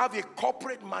 We have a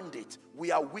corporate mandate.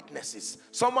 We are witnesses.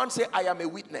 Someone say, I am a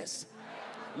witness.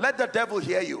 Let the devil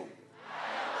hear you.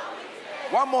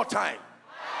 One more time.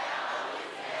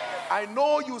 I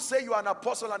know you say you are an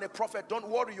apostle and a prophet. Don't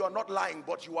worry, you are not lying,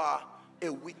 but you are a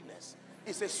witness.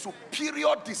 It's a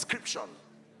superior description.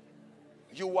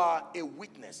 You are a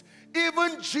witness.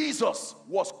 Even Jesus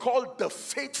was called the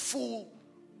faithful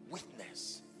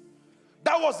witness.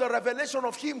 That was the revelation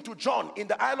of him to John in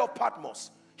the Isle of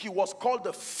Patmos. He was called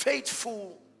the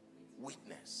faithful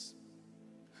witness.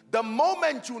 The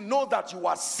moment you know that you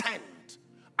are sent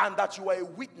and that you are a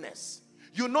witness,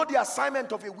 you know the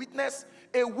assignment of a witness.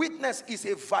 A witness is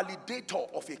a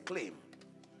validator of a claim.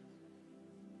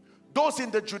 Those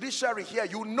in the judiciary here,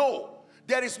 you know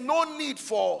there is no need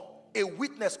for a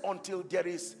witness until there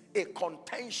is a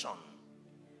contention.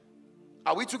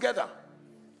 Are we together?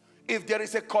 If there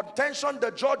is a contention,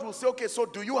 the judge will say, okay, so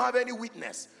do you have any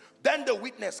witness? Then the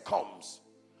witness comes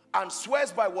and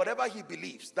swears by whatever he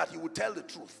believes that he will tell the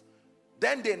truth.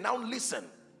 Then they now listen.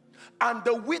 And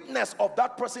the witness of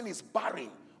that person is barren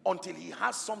until he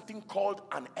has something called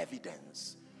an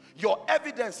evidence. Your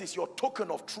evidence is your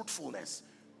token of truthfulness.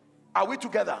 Are we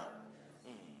together?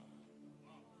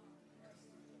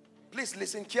 Please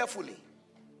listen carefully.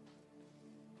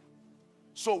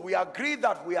 So we agree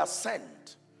that we are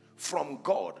sent from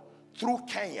God through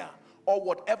Kenya or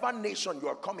whatever nation you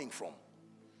are coming from.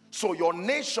 So your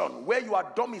nation where you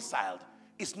are domiciled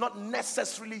is not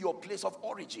necessarily your place of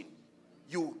origin.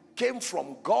 You came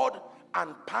from God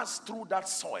and passed through that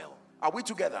soil. Are we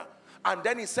together? And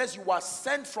then it says you are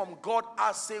sent from God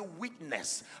as a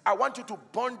witness. I want you to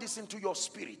burn this into your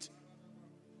spirit.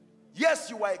 Yes,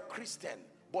 you are a Christian,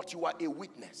 but you are a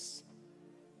witness.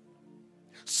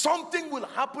 Something will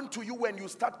happen to you when you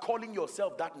start calling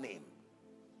yourself that name.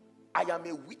 I am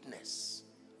a witness.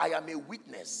 I am a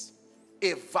witness.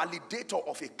 A validator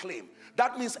of a claim.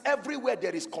 That means everywhere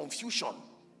there is confusion,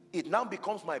 it now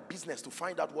becomes my business to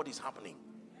find out what is happening.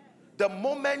 The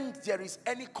moment there is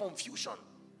any confusion,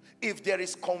 if there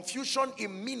is confusion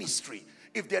in ministry,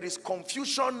 if there is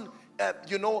confusion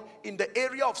in the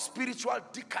area of spiritual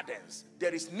decadence,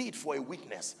 there is need for a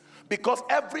witness. Because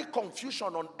every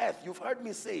confusion on earth, you've heard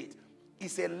me say it,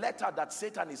 is a letter that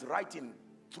Satan is writing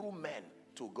through men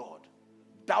to God,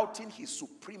 doubting his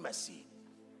supremacy.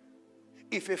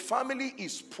 If a family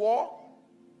is poor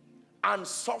and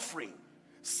suffering,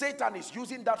 Satan is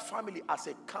using that family as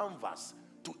a canvas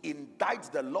to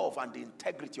indict the love and the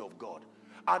integrity of God.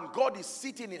 And God is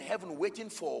sitting in heaven waiting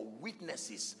for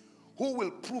witnesses who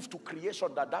will prove to creation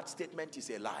that that statement is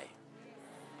a lie.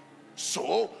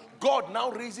 So God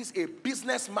now raises a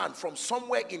businessman from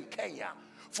somewhere in Kenya.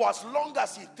 For as long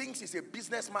as he thinks he's a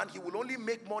businessman, he will only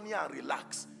make money and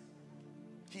relax.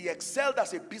 He excelled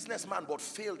as a businessman but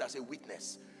failed as a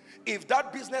witness. If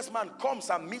that businessman comes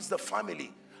and meets the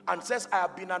family and says, I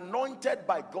have been anointed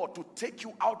by God to take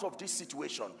you out of this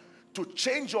situation, to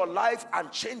change your life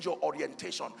and change your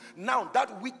orientation. Now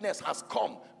that witness has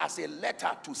come as a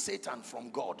letter to Satan from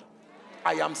God.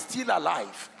 I am still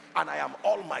alive and I am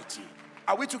almighty.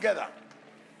 Are we together?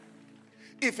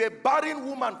 If a barren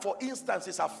woman, for instance,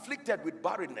 is afflicted with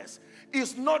barrenness,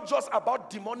 it's not just about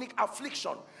demonic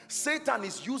affliction. Satan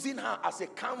is using her as a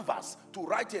canvas to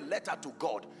write a letter to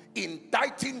God,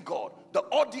 indicting God, the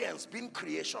audience being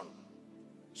creation.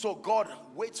 So God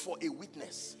waits for a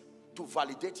witness to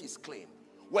validate his claim.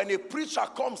 When a preacher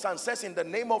comes and says, in the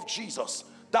name of Jesus,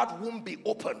 that womb be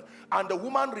open, and the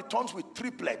woman returns with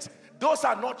triplets, those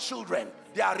are not children,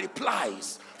 they are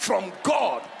replies from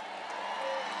God.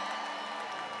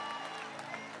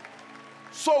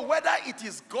 So whether it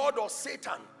is God or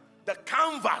Satan, the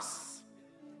canvas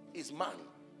is man.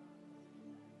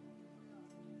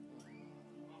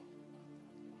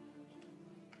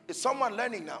 Is someone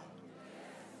learning now?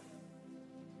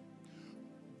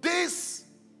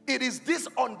 It is this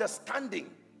understanding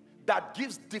that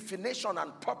gives definition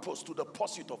and purpose to the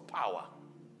pursuit of power.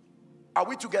 Are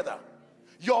we together?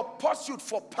 Your pursuit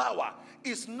for power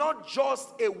is not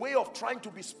just a way of trying to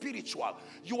be spiritual.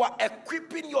 You are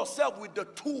equipping yourself with the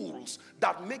tools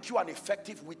that make you an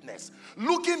effective witness.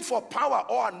 Looking for power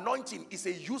or anointing is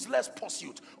a useless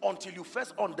pursuit until you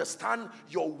first understand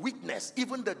your witness,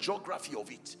 even the geography of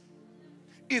it.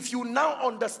 If you now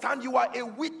understand you are a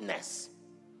witness,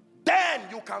 then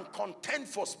you can contend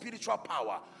for spiritual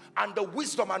power and the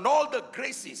wisdom and all the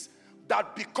graces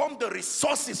that become the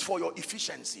resources for your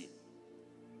efficiency.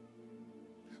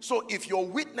 So if your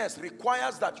witness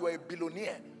requires that you are a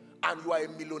billionaire and you are a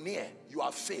millionaire, you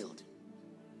have failed.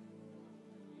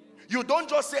 You don't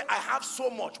just say, I have so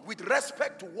much. With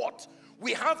respect to what?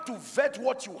 We have to vet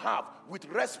what you have with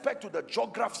respect to the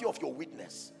geography of your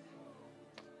witness.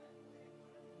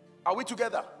 Are we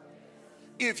together?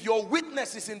 If your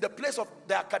witness is in the place of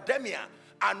the academia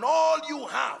and all you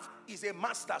have is a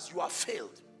master's, you have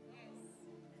failed.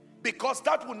 Because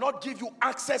that will not give you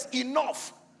access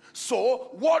enough. So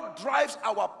what drives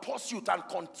our pursuit and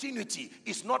continuity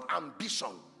is not ambition.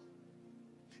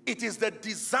 It is the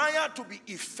desire to be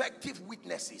effective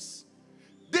witnesses.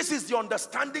 This is the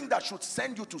understanding that should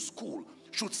send you to school,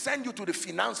 should send you to the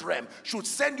finance realm, should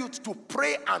send you to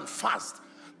pray and fast.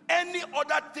 Any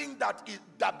other thing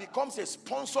that becomes a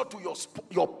sponsor to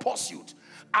your pursuit,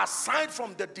 aside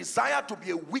from the desire to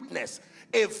be a witness,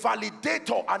 a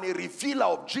validator and a revealer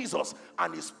of Jesus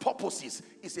and his purposes,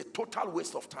 is a total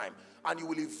waste of time. And you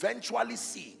will eventually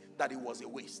see that it was a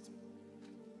waste.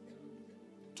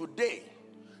 Today,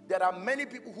 there are many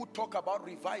people who talk about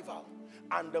revival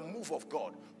and the move of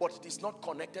God, but it is not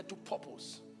connected to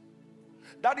purpose.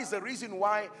 That is the reason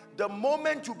why the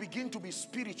moment you begin to be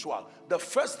spiritual, the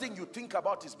first thing you think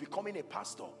about is becoming a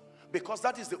pastor, because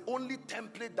that is the only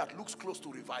template that looks close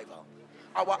to revival.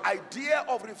 Our idea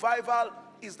of revival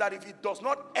is that if it does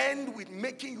not end with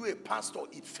making you a pastor,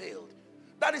 it failed.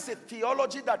 That is a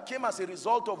theology that came as a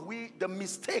result of the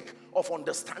mistake of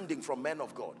understanding from men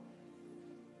of God.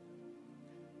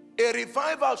 A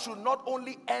revival should not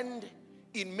only end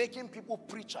in making people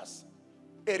preachers.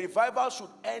 A revival should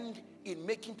end in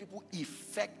making people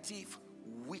effective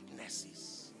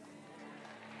witnesses.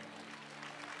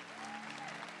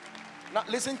 Now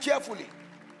listen carefully.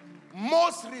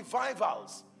 Most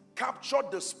revivals captured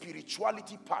the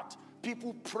spirituality part.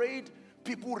 People prayed,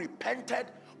 people repented,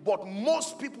 but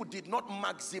most people did not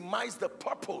maximize the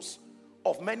purpose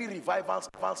of many revivals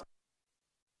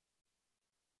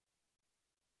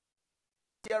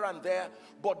here and there,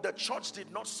 but the church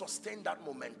did not sustain that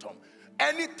momentum.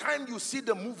 Anytime you see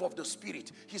the move of the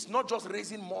Spirit, he's not just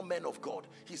raising more men of God,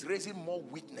 he's raising more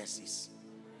witnesses.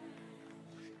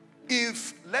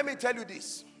 Let me tell you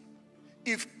this,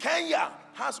 if Kenya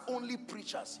has only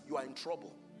preachers, you are in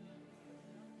trouble.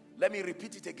 Let me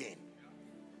repeat it again.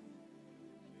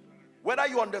 Whether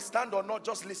you understand or not,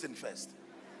 just listen first.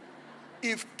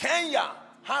 If Kenya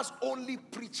has only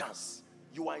preachers,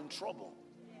 you are in trouble.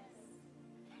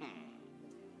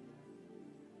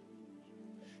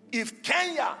 If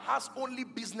Kenya has only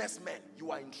businessmen,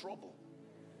 you are in trouble.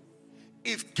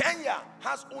 If Kenya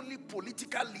has only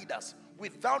political leaders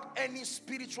without any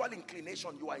spiritual inclination,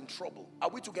 you are in trouble. Are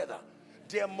we together?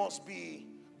 There must be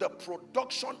the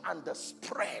production and the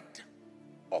spread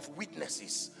of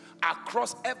witnesses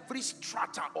across every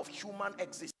strata of human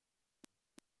existence.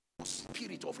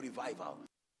 Spirit of revival.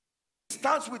 It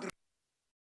starts with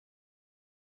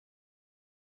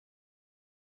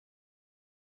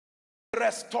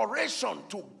restoration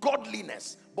to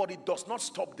godliness, but it does not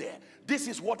stop there. This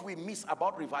is what we miss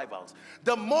about revivals.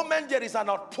 The moment there is an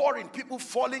outpouring, people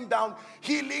falling down,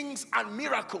 healings and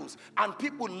miracles, and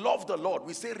people love the Lord,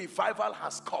 we say revival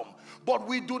has come. But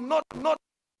we do not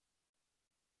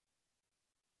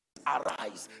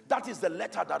arise. That is the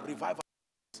letter that revival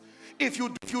is. If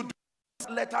you do this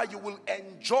letter, you will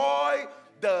enjoy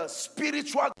the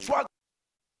spiritual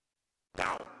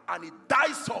down, and it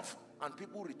dies off, and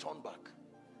people return back.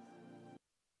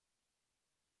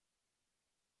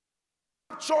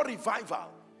 Capture revival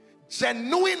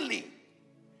genuinely,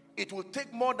 it will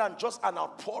take more than just an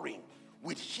outpouring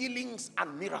with healings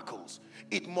and miracles.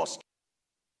 It must.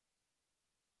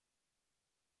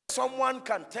 Someone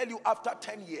can tell you after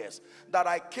 10 years that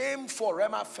I came for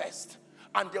Rhema Fest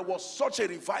and there was such a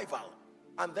revival,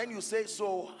 and then you say,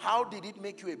 so how did it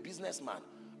make you a businessman?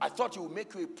 I thought it would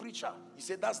make you a preacher. You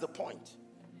say, that's the point.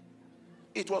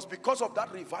 It was because of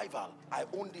that revival I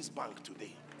own this bank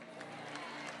today.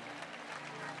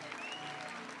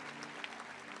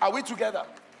 Are we together?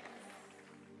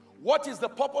 What is the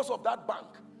purpose of that bank?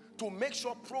 To make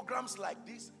sure programs like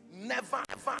this never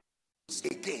ever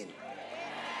again.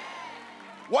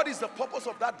 What is the purpose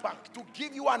of that bank? To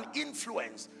give you an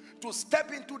influence, to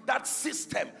step into that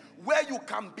system where you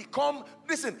can become,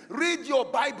 listen, read your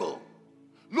Bible.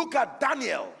 Look at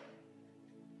Daniel.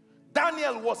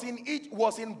 Daniel was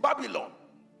in Babylon.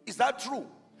 Is that true?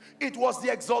 It was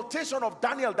the exaltation of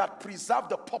Daniel that preserved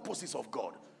the purposes of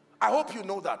God. I hope you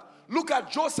know that. Look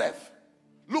at Joseph.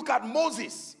 Look at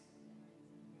Moses.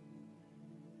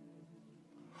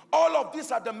 All of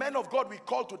these are the men of God we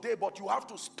call today, but you have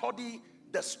to study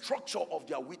the structure of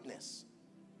their witness.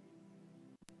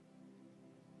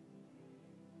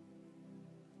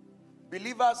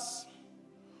 Believers,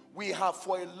 we have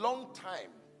for a long time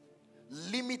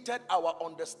limited our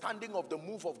understanding of the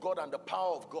move of God and the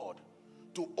power of God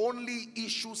to only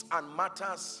issues and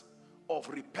matters of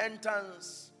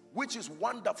repentance, which is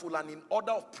wonderful, and in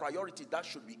order of priority, that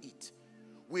should be it.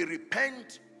 We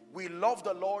repent, we love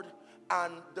the Lord,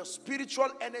 and the spiritual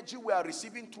energy we are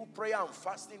receiving through prayer and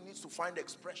fasting needs to find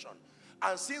expression.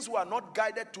 And since we are not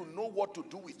guided to know what to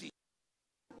do with it,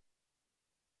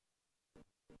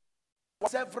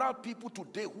 several people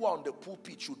today who are on the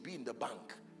pulpit should be in the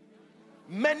bank.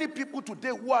 Many people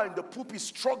today who are in the pulpit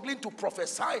struggling to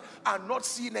prophesy and not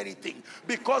seeing anything,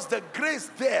 because the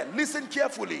grace there, listen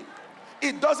carefully,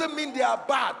 it doesn't mean they are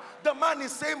bad. The man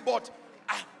is saying, but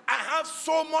I have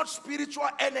so much spiritual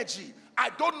energy, I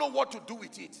don't know what to do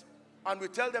with it. And we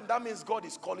tell them that means God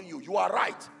is calling you. You are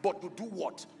right, but to do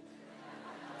what?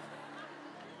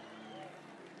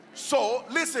 So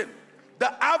listen,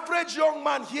 the average young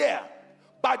man here,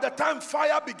 by the time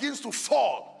fire begins to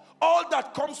fall, all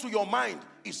that comes to your mind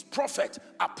is prophet,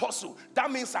 apostle.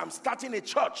 That means I'm starting a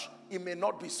church. It may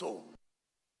not be so.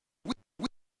 We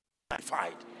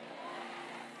fight.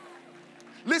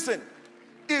 Listen,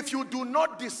 if you do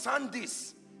not discern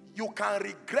this, you can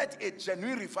regret a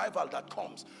genuine revival that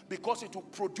comes, because it will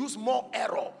produce more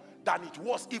error than it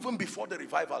was even before the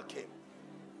revival came.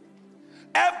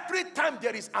 Every time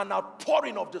there is an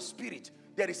outpouring of the Spirit,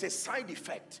 there is a side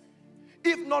effect.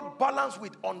 If not balanced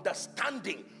with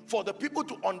understanding, for the people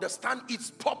to understand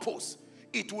its purpose,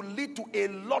 it will lead to a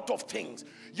lot of things.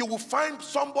 You will find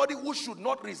somebody who should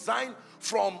not resign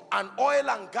from an oil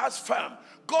and gas firm.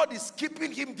 God is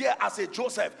keeping him there as a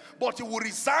Joseph, but he will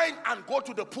resign and go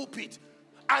to the pulpit.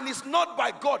 And it's not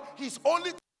by God. He's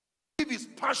only to give his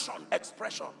passion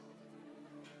expression.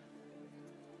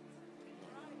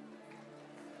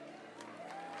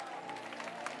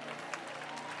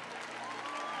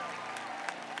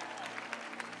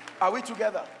 Are we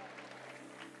together?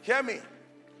 Hear me.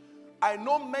 I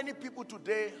know many people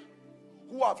today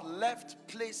who have left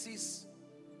places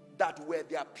that were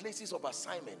their places of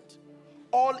assignment,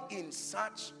 all in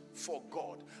search for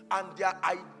God. And their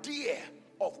idea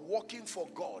of working for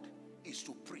God is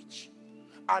to preach.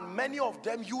 And many of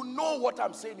them, you know what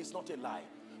I'm saying is not a lie.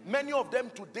 Many of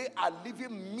them today are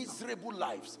living miserable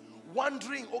lives,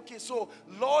 wondering, okay, so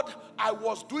Lord, I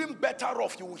was doing better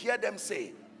off, you will hear them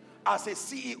say, as a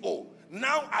CEO.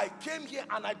 Now I came here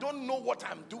and I don't know what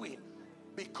I'm doing,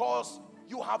 because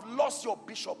you have lost your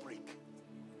bishopric.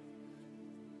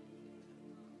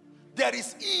 There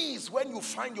is ease when you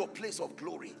find your place of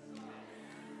glory.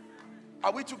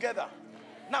 Are we together?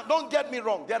 Now don't get me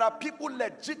wrong, there are people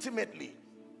legitimately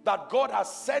that God has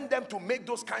sent them to make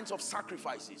those kinds of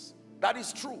sacrifices. That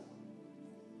is true.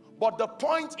 But the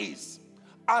point is,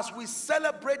 as we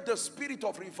celebrate the spirit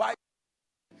of revival,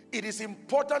 it is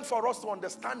important for us to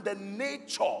understand the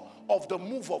nature of the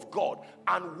move of God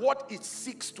and what it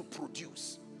seeks to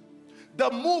produce. The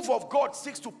move of God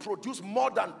seeks to produce more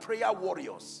than prayer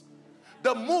warriors.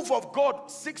 The move of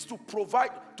God seeks to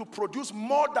produce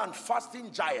more than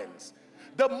fasting giants.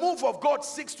 The move of God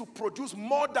seeks to produce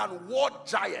more than war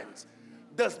giants.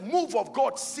 The move of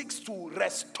God seeks to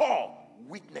restore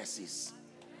weaknesses.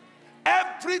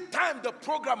 Every time the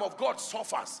program of God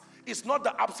suffers, it's not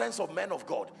the absence of men of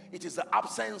God, it is the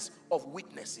absence of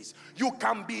witnesses. You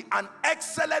can be an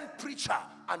excellent preacher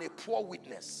and a poor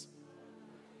witness.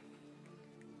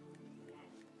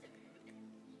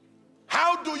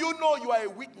 How do you know you are a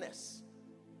witness?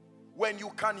 When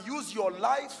you can use your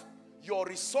life, your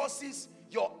resources,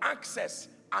 your access,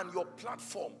 and your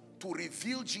platform to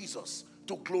reveal Jesus,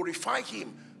 to glorify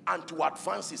him, and to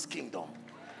advance his kingdom.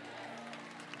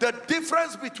 The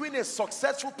difference between a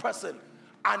successful person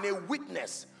and a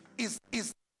witness is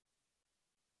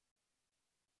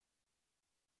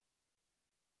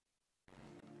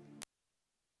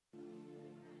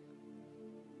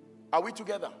are we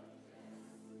together?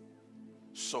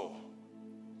 So,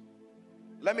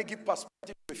 let me give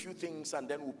perspective to a few things and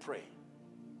then we'll pray.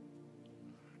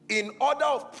 In order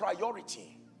of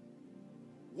priority,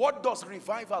 what does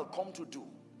revival come to do?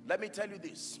 Let me tell you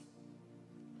this.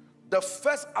 The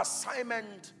first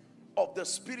assignment of the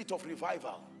spirit of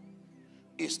revival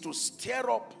is to stir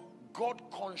up God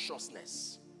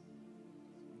consciousness.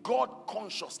 God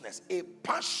consciousness, a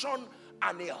passion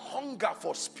and a hunger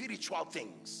for spiritual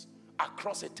things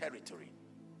across a territory.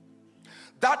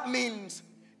 That means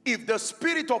if the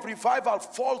spirit of revival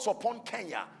falls upon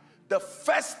Kenya, the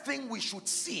first thing we should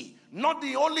see, not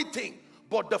the only thing,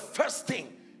 but the first thing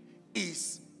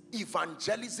is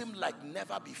evangelism like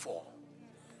never before.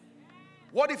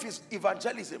 What if it's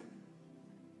evangelism?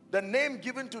 The name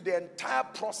given to the entire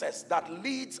process that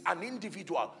leads an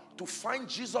individual to find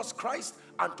Jesus Christ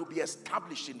and to be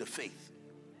established in the faith.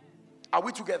 Are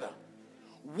we together?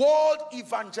 World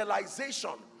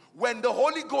evangelization. When the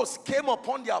Holy Ghost came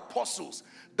upon the apostles,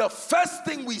 the first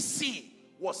thing we see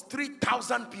was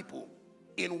 3,000 people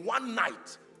in one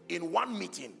night, in one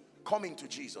meeting, coming to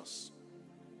Jesus.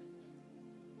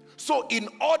 So in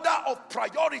order of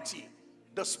priority,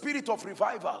 the spirit of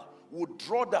revival would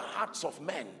draw the hearts of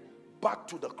men back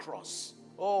to the cross.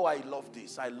 Oh, I love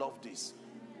this. I love this.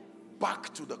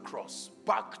 Back to the cross.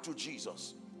 Back to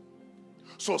Jesus.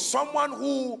 So someone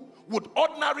who would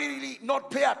ordinarily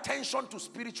not pay attention to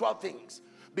spiritual things,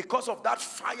 because of that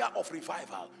fire of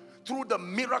revival, through the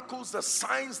miracles, the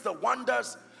signs, the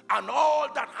wonders, and all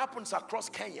that happens across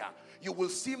Kenya, you will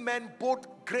see men both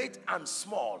great and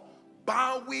small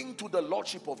bowing to the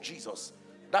lordship of Jesus.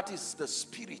 That is the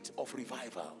spirit of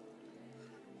revival.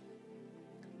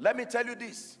 Let me tell you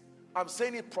this. I'm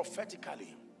saying it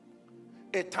prophetically.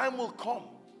 A time will come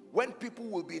when people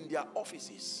will be in their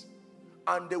offices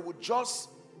and they would just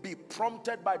be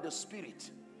prompted by the Spirit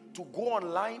to go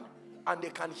online, and they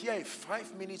can hear a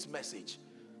 5-minute message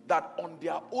that on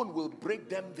their own will break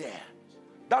them there.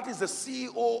 That is the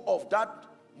CEO of that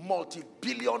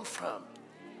multi-billion firm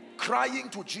crying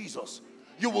to Jesus.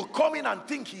 You will come in and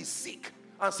think he's sick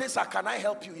and say, "Sir, can I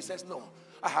help you?" He says, "No,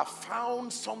 I have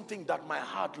found something that my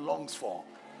heart longs for,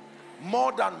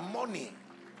 more than money."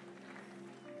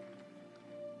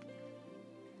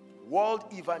 World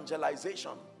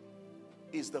evangelization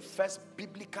is the first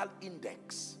biblical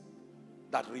index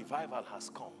that revival has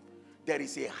come. There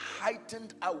is a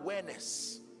heightened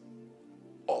awareness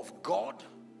of God.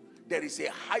 There is a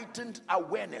heightened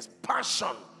awareness,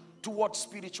 passion towards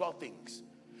spiritual things.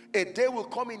 A day will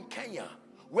come in Kenya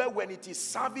where when it is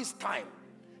service time,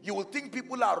 you will think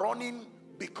people are running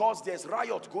because there's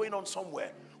riot going on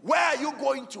somewhere. Where are you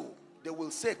going to? They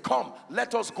will say, "Come,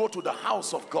 let us go to the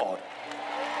house of God."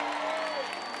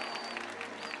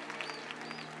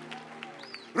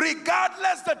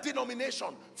 Regardless the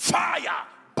denomination, fire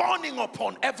burning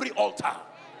upon every altar.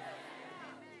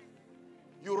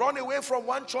 You run away from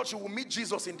one church, you will meet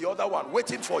Jesus in the other one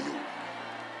waiting for you.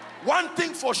 One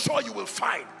thing for sure you will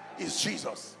find is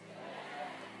Jesus.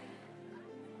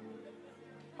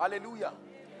 Hallelujah.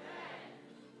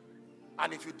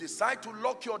 And if you decide to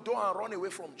lock your door and run away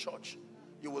from church,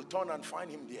 you will turn and find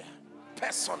him there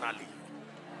personally.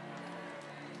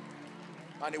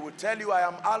 And he will tell you, "I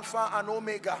am Alpha and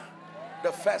Omega,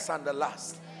 the first and the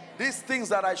last." These things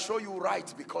that I show you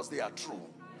right because they are true.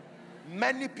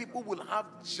 Many people will have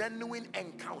genuine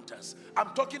encounters.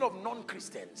 I'm talking of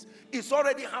non-Christians. It's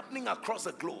already happening across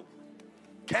the globe.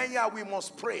 Kenya, we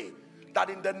must pray that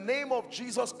in the name of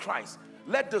Jesus Christ,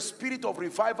 let the spirit of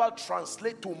revival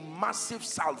translate to massive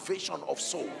salvation of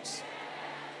souls.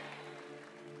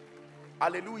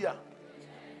 Hallelujah.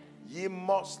 Ye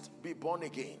must be born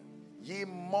again. Ye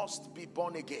must be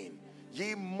born again.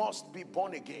 Ye must be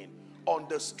born again. On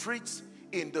the streets,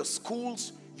 in the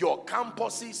schools, your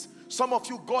campuses. Some of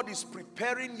you, God is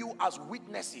preparing you as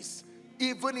witnesses,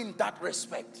 even in that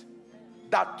respect,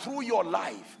 that through your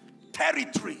life,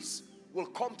 territories will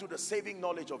come to the saving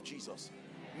knowledge of Jesus.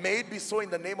 May it be so in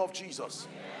the name of Jesus.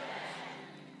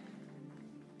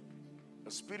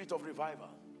 The spirit of revival,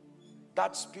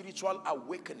 that spiritual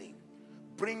awakening,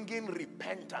 bringing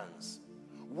repentance,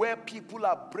 where people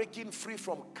are breaking free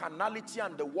from carnality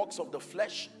and the works of the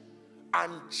flesh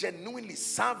and genuinely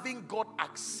serving God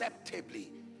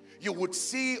acceptably. You would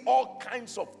see all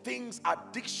kinds of things,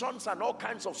 addictions and all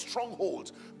kinds of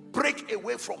strongholds break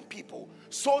away from people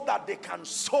so that they can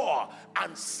soar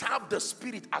and serve the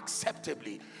Spirit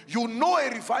acceptably. You know a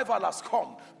revival has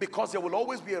come because there will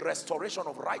always be a restoration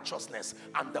of righteousness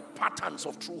and the patterns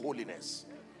of true holiness.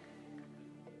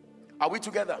 Are we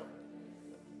together?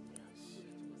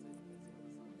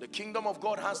 The kingdom of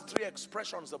God has three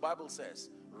expressions, the Bible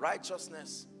says: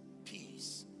 righteousness,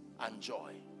 peace, and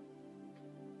joy.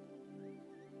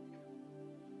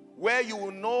 Where you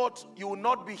will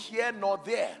not be here nor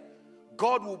there.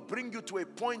 God will bring you to a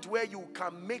point where you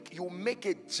make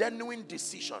a genuine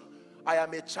decision. I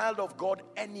am a child of God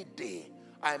any day.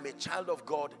 I am a child of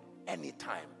God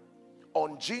anytime.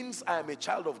 On jeans, I am a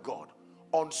child of God.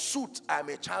 On suit, I am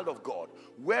a child of God.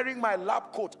 Wearing my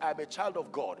lab coat, I am a child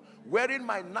of God. Wearing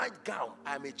my nightgown,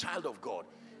 I am a child of God.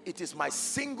 It is my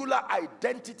singular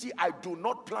identity. I do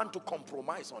not plan to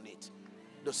compromise on it.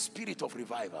 The spirit of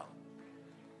revival.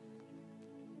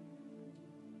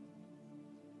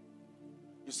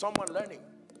 Is someone learning?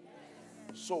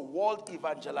 So world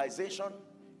evangelization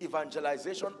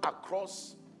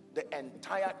across the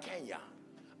entire Kenya.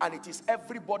 And it is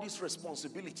everybody's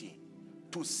responsibility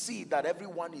to see that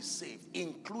everyone is saved,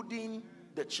 including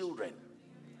the children.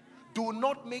 Do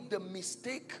not make the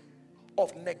mistake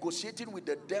of negotiating with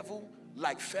the devil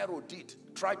like Pharaoh did,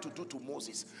 tried to do to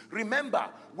Moses. Remember,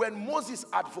 when Moses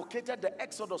advocated the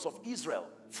exodus of Israel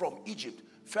from Egypt,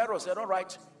 Pharaoh said, all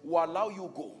right, we'll allow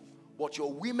you go, but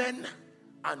your women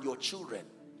and your children,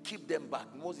 keep them back.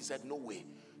 Moses said, no way.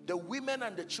 The women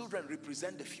and the children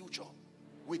represent the future.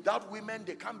 Without women,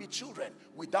 there can't be children.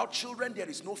 Without children, there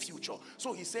is no future.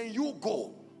 So he's saying, you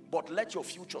go, but let your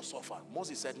future suffer.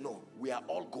 Moses said, no, we are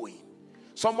all going.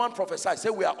 Someone prophesied, say,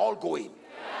 we are all going.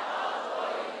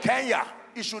 Kenya,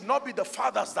 it should not be the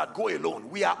fathers that go alone.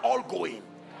 We are all going.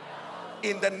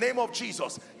 In the name of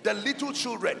Jesus, the little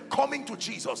children coming to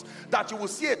Jesus, that you will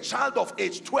see a child of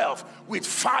age 12 with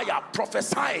fire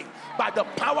prophesying by the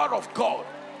power of God,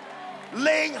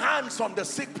 laying hands on the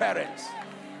sick parents.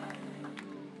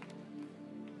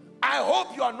 I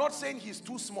hope you are not saying he's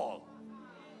too small.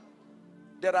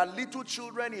 There are little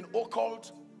children in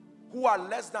occult who are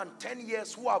less than 10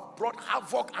 years who have brought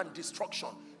havoc and destruction.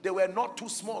 They were not too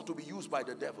small to be used by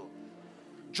the devil.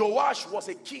 Joash was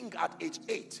a king at age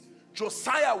 8.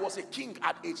 Josiah was a king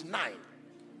at age 9.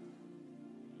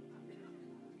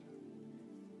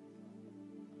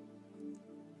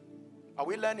 Are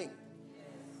we learning?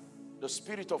 The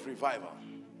spirit of revival.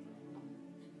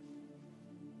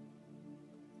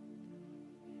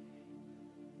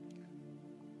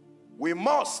 We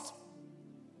must,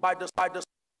 by the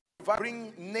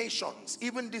bring nations,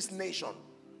 even this nation,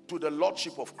 to the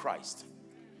lordship of Christ.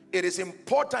 It is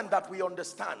important that we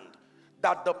understand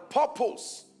that the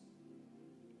purpose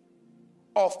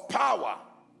of power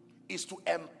is to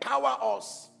empower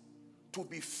us to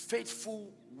be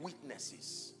faithful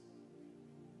witnesses.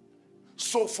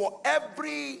 So for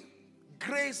every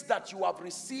grace that you have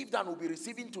received and will be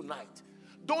receiving tonight,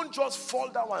 don't just fall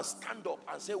down and stand up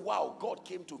and say, wow, God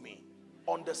came to me.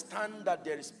 Understand that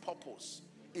there is purpose.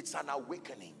 It's an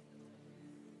awakening.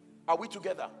 Are we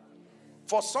together?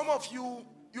 For some of you,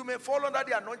 you may fall under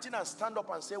the anointing and stand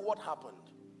up and say, what happened?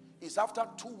 It's after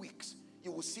 2 weeks,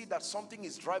 you will see that something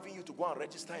is driving you to go and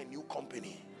register a new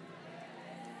company.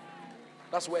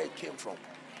 That's where it came from.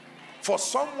 For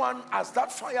someone, as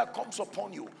that fire comes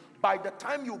upon you, by the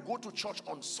time you go to church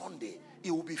on Sunday, it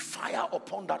will be fire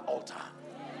upon that altar.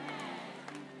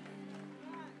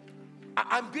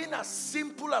 I'm being as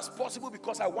simple as possible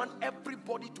because I want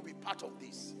everybody to be part of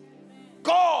this.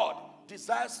 God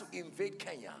desires to invade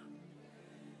Kenya.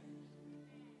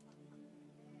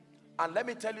 And let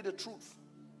me tell you the truth.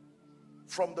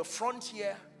 From the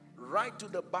frontier right to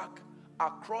the back,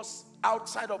 across,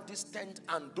 outside of this tent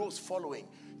and those following,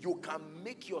 you can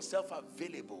make yourself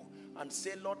available and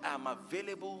say, Lord, I am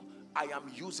available, I am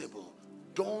usable.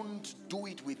 Don't do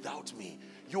it without me.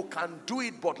 You can do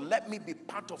it, but let me be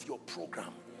part of your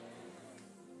program.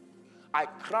 I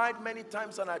cried many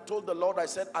times and I told the Lord, I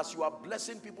said, as you are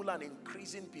blessing people and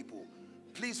increasing people,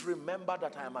 please remember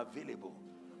that I am available.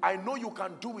 I know you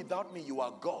can do without me, you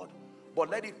are God, but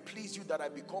let it please you that I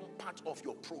become part of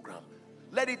your program.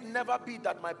 Let it never be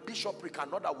that my bishopric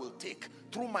another will take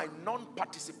through my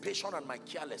non-participation and my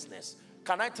carelessness.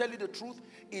 Can I tell you the truth?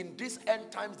 In these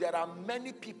end times, there are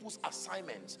many people's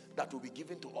assignments that will be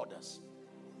given to others.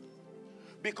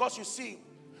 Because you see,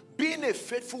 being a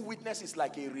faithful witness is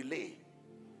like a relay.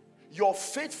 Your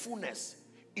faithfulness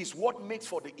is what makes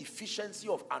for the efficiency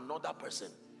of another person.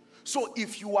 So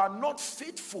if you are not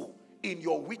faithful in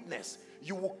your witness,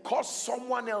 you will cost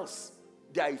someone else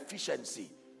their efficiency.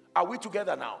 Are we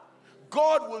together now?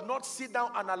 God will not sit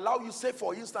down and allow you, say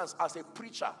for instance, as a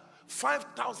preacher,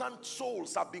 5,000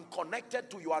 souls have been connected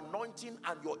to your anointing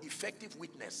and your effective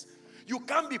witness. You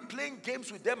can't be playing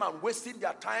games with them and wasting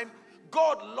their time.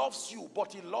 God loves you,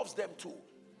 but he loves them too.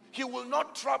 He will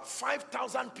not trap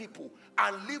 5,000 people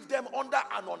and leave them under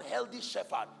an unhealthy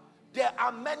shepherd. There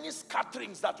are many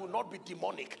scatterings that will not be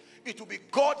demonic. It will be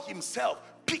God himself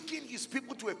picking his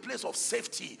people to a place of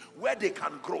safety where they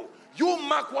can grow. You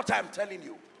mark what I am telling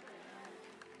you.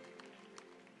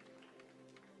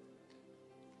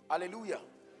 Hallelujah.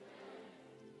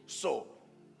 So,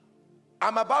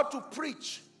 I'm about to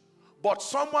preach, but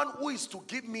someone who is to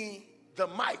give me the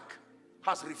mic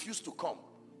has refused to come.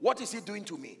 What is he doing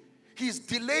to me? He's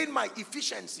delaying my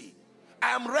efficiency. I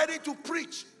am ready to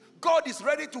preach. God is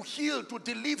ready to heal, to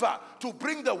deliver, to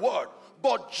bring the word.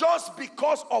 But just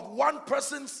because of one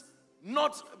person's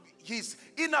his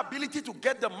inability to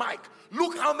get the mic,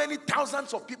 look how many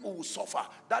thousands of people will suffer.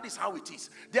 That is how it is.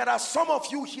 There are some of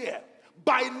you here.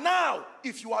 By now,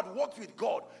 if you had walked with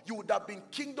God, you would have been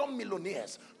kingdom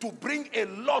millionaires to bring a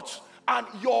lot. And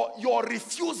your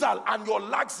refusal and your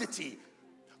laxity,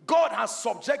 God has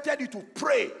subjected you to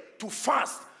pray, to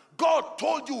fast. God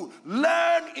told you,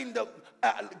 learn in the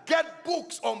get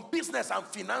books on business and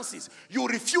finances. You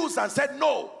refused and said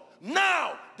no.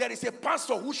 Now there is a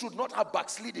pastor who should not have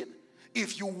backslidden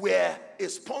if you were a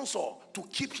sponsor to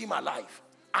keep him alive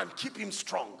and keep him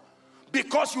strong.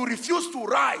 Because you refused to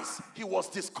rise, he was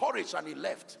discouraged and he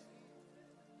left.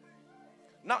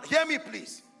 Now hear me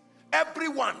please.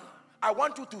 Everyone, I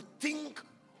want you to think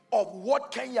of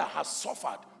what Kenya has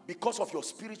suffered because of your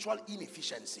spiritual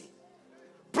inefficiency.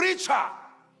 Preacher,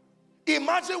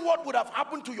 imagine what would have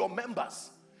happened to your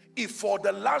members if for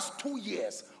the last 2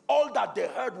 years, all that they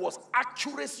heard was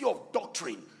accuracy of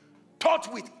doctrine,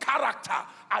 taught with character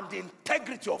and the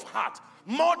integrity of heart,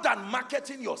 more than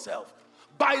marketing yourself.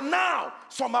 By now,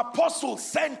 some apostles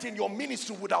sent in your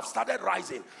ministry would have started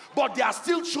rising, but they are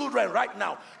still children right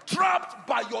now, trapped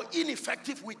by your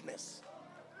ineffective witness.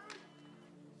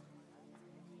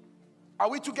 Are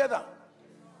we together?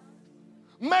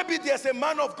 Maybe there's a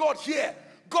man of God here.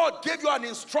 God gave you an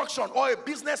instruction, or a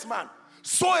businessman.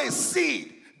 Sow a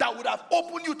seed that would have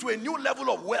opened you to a new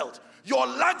level of wealth. Your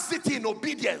laxity in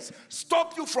obedience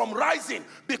stopped you from rising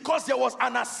because there was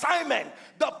an assignment.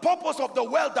 The purpose of the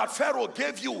wealth that Pharaoh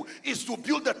gave you is to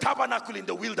build the tabernacle in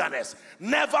the wilderness.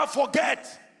 Never forget.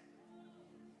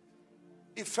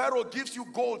 If Pharaoh gives you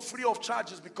gold free of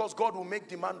charge, it's because God will make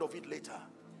demand of it later.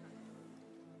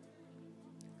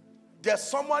 There's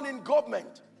someone in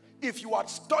government, if you had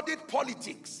studied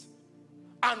politics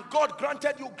and God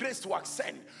granted you grace to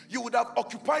ascend, you would have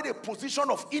occupied a position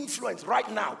of influence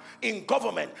right now in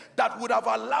government that would have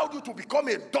allowed you to become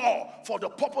a door for the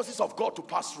purposes of God to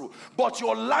pass through. But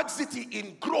your laxity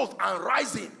in growth and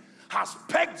rising has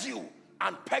pegged you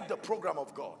and pegged the program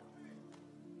of God.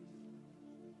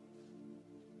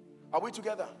 Are we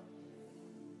together?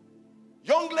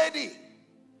 Young lady,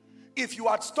 if you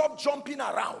had stopped jumping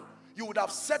around, you would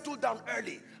have settled down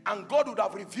early, and God would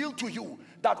have revealed to you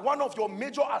that one of your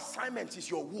major assignments is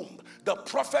your womb, the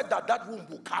prophet that womb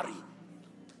will carry.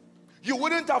 You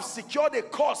wouldn't have secured a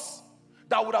course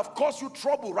that would have caused you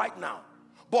trouble right now.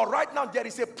 But right now there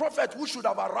is a prophet who should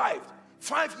have arrived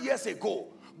 5 years ago,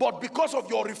 but because of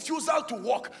your refusal to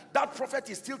walk, that prophet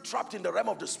is still trapped in the realm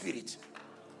of the spirit.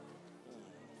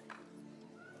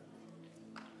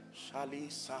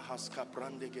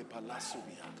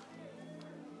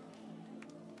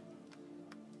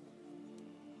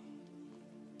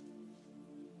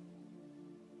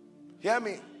 Hear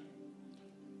me.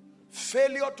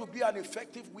 Failure to be an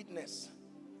effective witness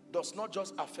does not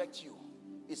just affect you.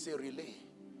 It's a relay.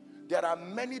 There are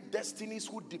many destinies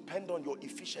who depend on your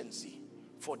efficiency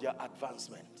for their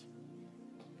advancement.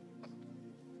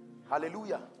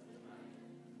 Hallelujah.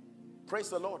 Praise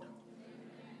the Lord.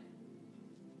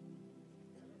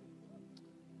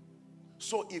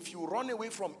 So if you run away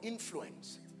from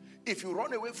influence, if you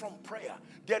run away from prayer,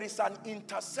 there is an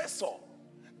intercessor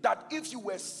that if you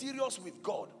were serious with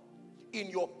God, in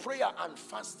your prayer and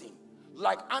fasting,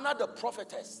 like Anna the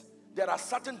prophetess, there are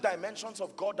certain dimensions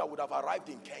of God that would have arrived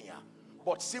in Kenya,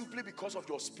 but simply because of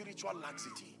your spiritual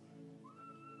laxity,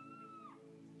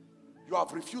 you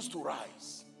have refused to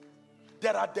rise.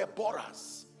 There are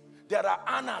Deborahs, there are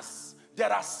Annas,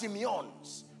 there are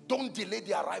Simeons. Don't delay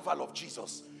the arrival of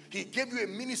Jesus. He gave you a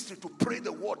ministry to pray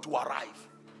the word to arrive.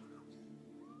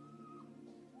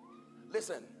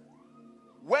 Listen,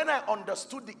 when I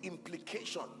understood the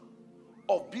implication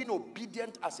of being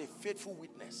obedient as a faithful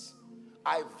witness,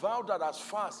 I vowed that as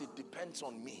far as it depends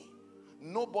on me,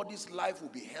 nobody's life will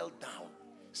be held down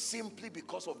simply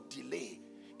because of delay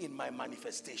in my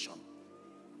manifestation.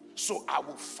 So I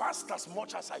will fast as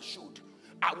much as I should.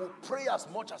 I will pray as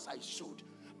much as I should.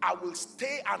 I will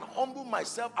stay and humble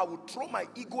myself. I will throw my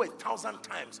ego 1,000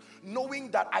 times,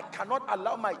 knowing that I cannot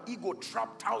allow my ego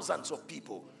trap thousands of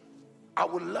people. I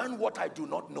will learn what I do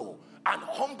not know and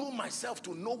humble myself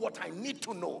to know what I need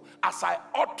to know as I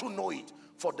ought to know it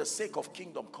for the sake of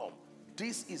kingdom come.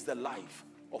 This is the life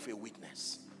of a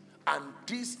witness. And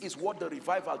this is what the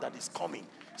revival that is coming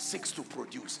seeks to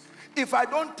produce. If I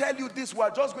don't tell you this, we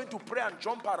are just going to pray and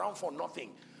jump around for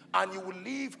nothing. And you will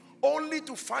leave only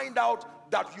to find out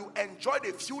that you enjoyed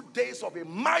a few days of a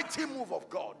mighty move of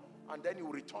God. And then you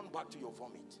will return back to your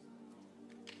vomit.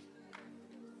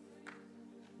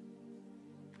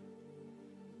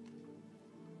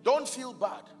 Don't feel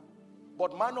bad.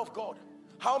 But man of God,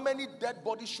 how many dead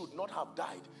bodies should not have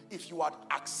died if you had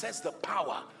accessed the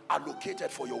power allocated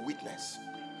for your witness?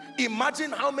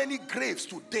 Imagine how many graves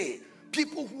today,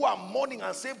 people who are mourning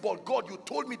and say, but God, you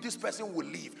told me this person will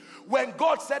leave. When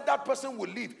God said that person will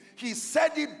leave, he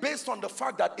said it based on the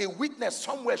fact that a witness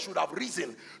somewhere should have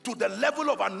risen to the level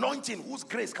of anointing whose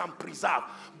grace can preserve.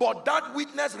 But that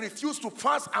witness refused to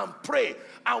fast and pray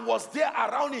and was there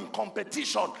around in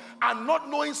competition and not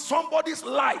knowing somebody's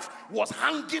life was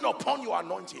hanging upon your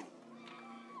anointing.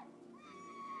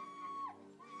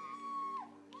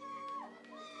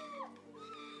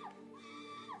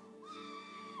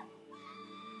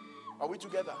 Are we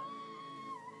together?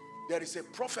 There is a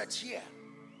prophet here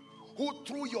who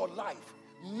through your life,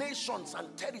 nations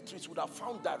and territories would have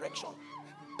found direction.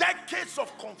 Decades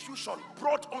of confusion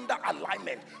brought under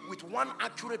alignment with one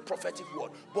accurate prophetic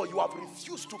word. But you have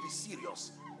refused to be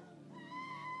serious.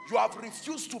 You have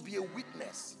refused to be a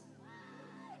witness.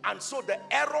 And so the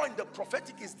error in the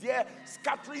prophetic is there,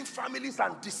 scattering families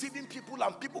and deceiving people,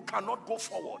 and people cannot go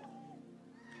forward.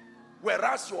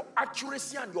 Whereas your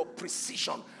accuracy and your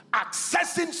precision,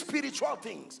 accessing spiritual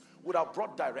things, would have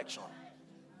brought direction.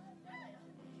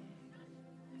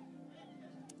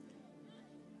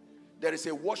 There is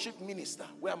a worship minister.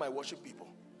 Where are my worship people?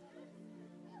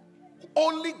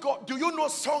 Only God. Do you know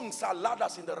songs are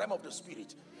ladders in the realm of the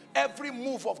spirit? Every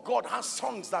move of God has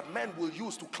songs that men will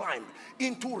use to climb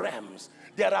into realms.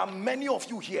 There are many of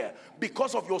you here,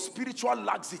 because of your spiritual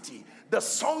laxity, the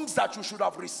songs that you should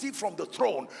have received from the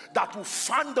throne that will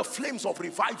fan the flames of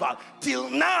revival, till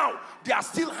now, they are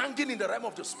still hanging in the realm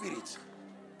of the spirit.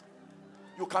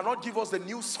 You cannot give us the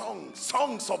new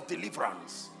songs of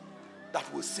deliverance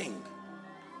that will sing.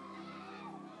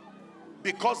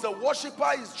 Because the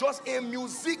worshiper is just a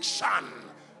musician,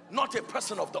 not a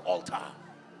person of the altar.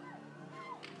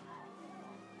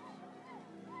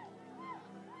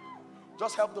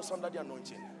 Just help those under the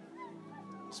anointing.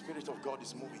 The Spirit of God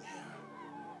is moving here.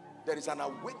 There is an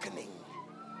awakening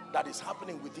that is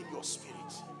happening within your spirit.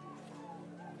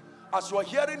 As you are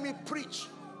hearing me preach,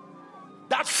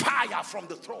 that fire from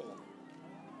the throne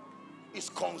is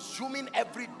consuming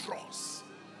every dross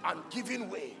and giving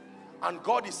way. And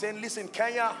God is saying, listen,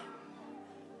 Kenya,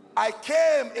 I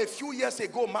came a few years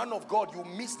ago, man of God, you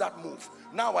missed that move.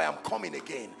 Now I am coming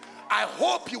again. I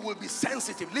hope you will be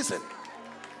sensitive. Listen.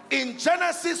 In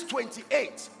Genesis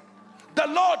 28, the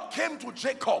Lord came to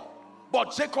Jacob,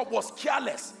 but Jacob was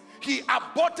careless. He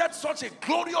aborted such a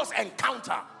glorious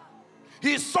encounter.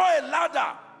 He saw a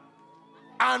ladder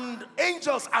and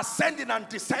angels ascending and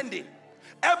descending.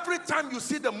 Every time you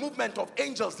see the movement of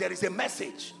angels, there is a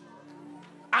message.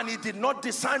 And he did not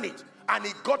discern it. And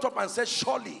he got up and said,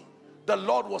 surely the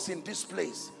Lord was in this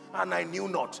place, and I knew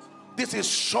not. This is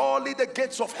surely the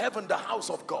gates of heaven, the house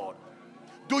of God.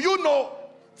 Do you know,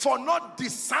 for not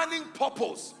discerning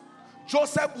purpose,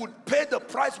 Joseph would pay the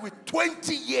price with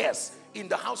 20 years in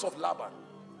the house of Laban.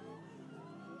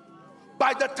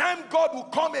 By the time God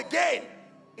would come again,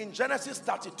 in Genesis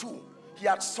 32, he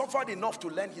had suffered enough to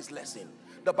learn his lesson.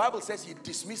 The Bible says he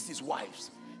dismissed his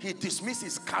wives. He dismissed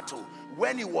his cattle.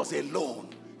 When he was alone,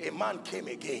 a man came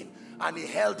again and he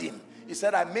held him. He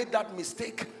said, I made that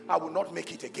mistake. I will not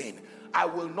make it again. I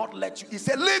will not let you. He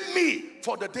said, leave me,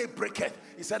 for the day breaketh.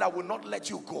 He said, I will not let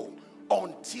you go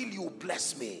until you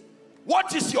bless me.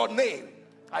 What is your name?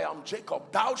 I am Jacob.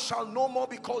 Thou shalt no more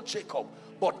be called Jacob,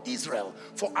 but Israel.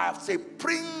 For I have said,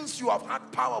 Prince, you have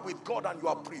had power with God and you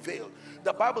have prevailed.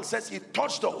 The Bible says he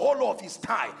touched the whole of his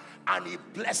thigh and he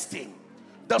blessed him.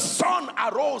 The sun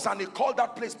arose and he called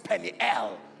that place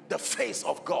Peniel, the face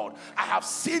of God. I have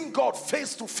seen God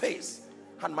face to face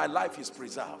and my life is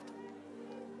preserved.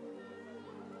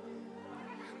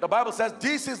 The Bible says,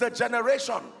 this is the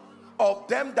generation of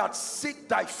them that seek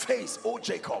thy face, O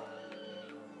Jacob.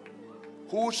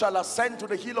 Who shall ascend to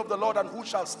the hill of the Lord, and who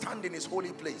shall stand in his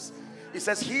holy place? It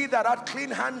says, he that hath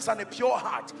clean hands and a pure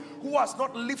heart, who has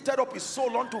not lifted up his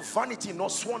soul unto vanity, nor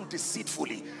sworn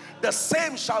deceitfully, the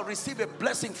same shall receive a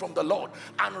blessing from the Lord,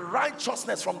 and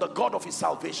righteousness from the God of his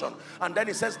salvation. And then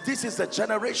it says, this is the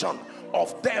generation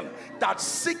of them that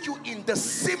seek you in the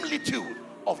similitude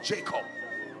of Jacob.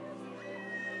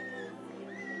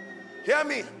 Hear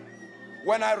me.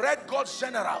 When I read God's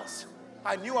generals,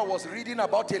 I knew I was reading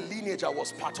about a lineage I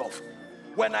was part of.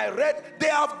 When I read, they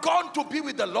have gone to be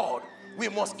with the Lord, we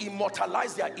must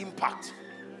immortalize their impact.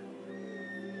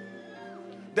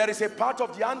 There is a part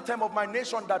of the anthem of my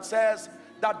nation that says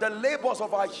that the labors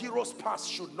of our heroes past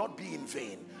should not be in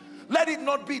vain. Let it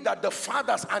not be that the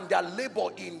fathers and their labor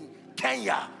in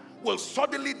Kenya will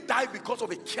suddenly die because of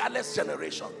a careless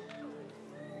generation.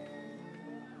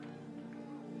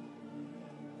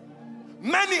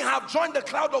 Many have joined the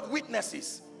cloud of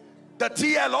witnesses. The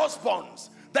T.L. Osborns,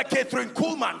 the Catherine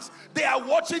Kuhlmans, they are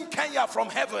watching Kenya from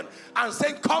heaven and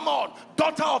saying, come on,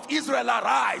 daughter of Israel,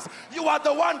 arise. You are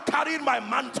the one carrying my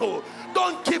mantle.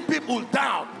 Don't keep people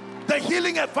down. The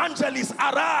healing evangelist,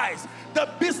 arise. The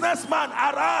businessman,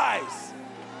 arise.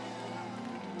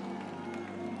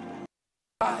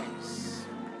 Arise.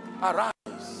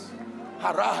 Arise.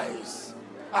 Arise.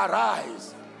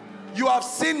 Arise. You have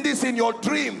seen this in your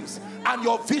dreams and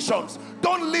your visions.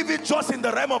 Don't leave it just in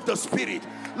the realm of the spirit.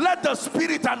 Let the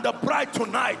spirit and the bride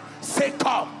tonight say,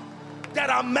 come. There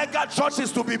are mega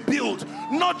churches to be built,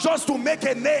 not just to make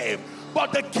a name,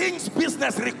 but the king's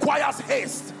business requires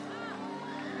haste.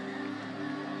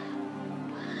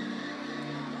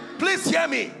 Please hear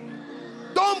me.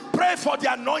 Don't pray for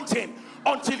the anointing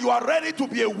until you are ready to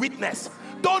be a witness.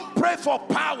 Don't pray for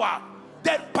power.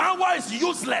 That power is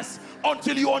useless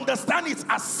until you understand its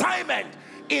assignment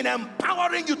in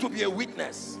empowering you to be a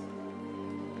witness.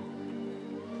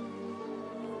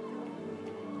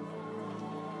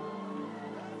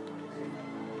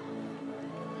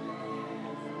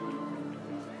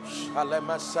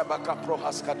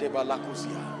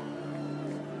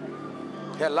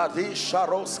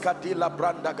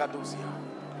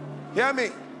 Hear me.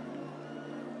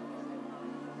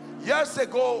 Years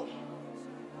ago,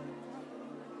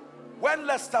 when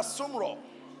Lester Sumrall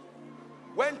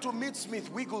went to meet Smith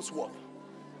Wigglesworth,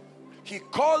 he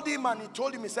called him and he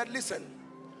told him, he said, listen,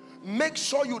 make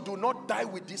sure you do not die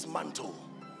with this mantle.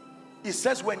 He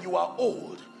says, when you are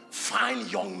old, find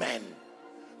young men.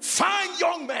 Find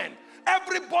young men.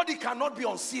 Everybody cannot be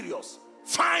unserious.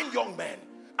 Find young men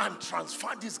and transfer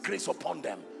this grace upon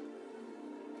them.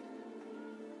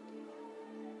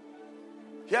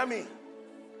 Hear me.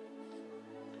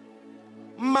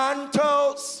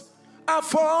 Mantles are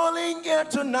falling here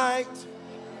tonight.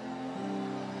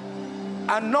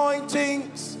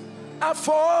 Anointings are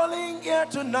falling here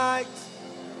tonight.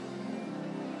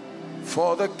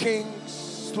 For the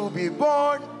kings to be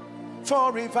born,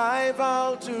 for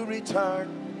revival to return,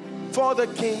 for the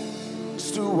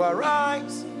kings to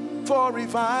arise, for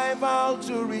revival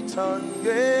to return.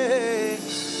 Yeah.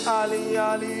 Ali,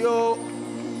 ali, oh.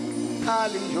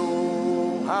 Ali,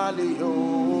 oh. Ali,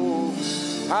 oh.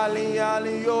 Ali,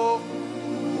 ali, oh.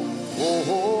 Oh,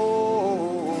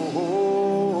 oh,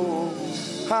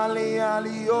 oh. Ali,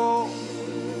 ali, oh.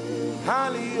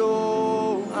 Ali,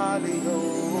 oh. Ali,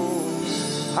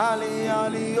 oh. Ali,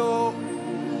 ali, oh.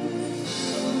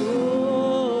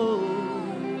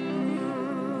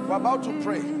 We're about to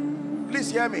pray.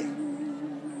 Please hear me.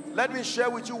 Let me share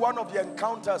with you one of the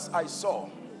encounters I saw.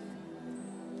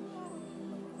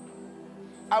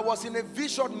 I was in a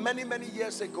vision many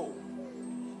years ago,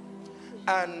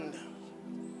 and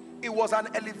it was an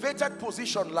elevated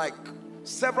position, like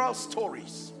several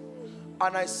stories,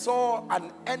 and I saw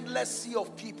an endless sea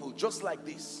of people just like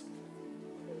this,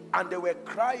 and they were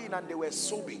crying and they were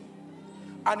sobbing.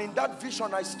 And in that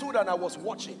vision, I stood and I was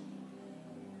watching.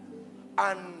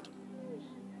 And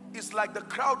it's like the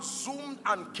crowd zoomed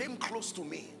and came close to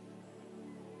me.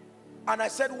 And I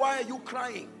said, why are you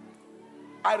crying?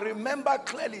 I remember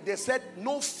clearly they said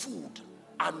no food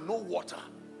and no water.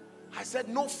 I said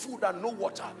no food and no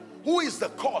water. Who is the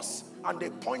cause? And they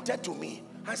pointed to me.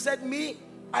 I said, me,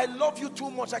 I love you too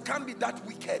much. I can't be that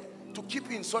wicked to keep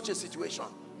you in such a situation.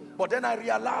 But then I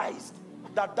realized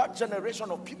that that generation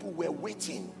of people were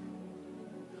waiting.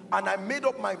 And I made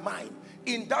up my mind.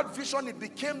 In that vision, it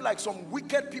became like some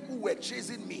wicked people were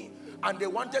chasing me and they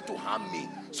wanted to harm me.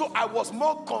 So I was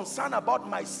more concerned about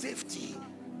my safety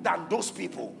than those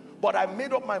people. But I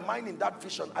made up my mind in that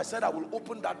vision. I said, I will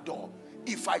open that door.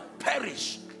 If I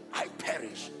perish, I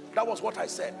perish. That was what I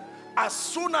said. As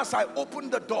soon as I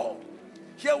opened the door,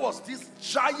 here was this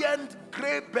giant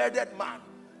gray-bearded man.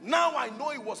 Now I know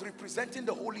he was representing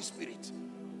the Holy Spirit.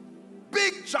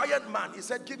 Big giant man. He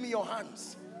said, give me your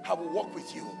hands. I will walk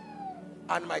with you.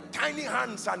 And my tiny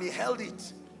hands, and he held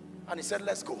it. And he said,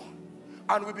 let's go.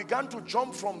 And we began to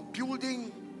jump from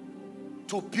building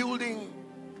to building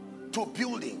to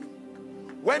building.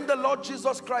 When the Lord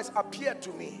Jesus Christ appeared to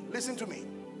me, listen to me.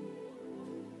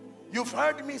 You've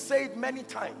heard me say it many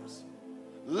times.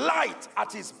 Light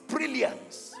at his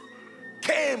brilliance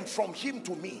came from him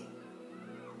to me.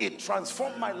 It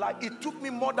transformed my life. It took me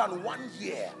more than 1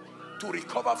 year to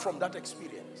recover from that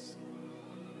experience.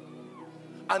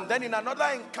 And then in another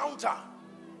encounter,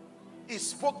 he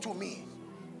spoke to me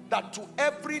that to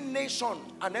every nation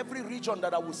and every region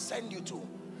that I will send you to,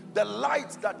 the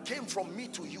light that came from me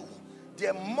to you,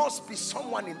 there must be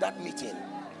someone in that meeting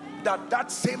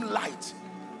that same light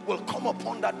will come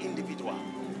upon that individual.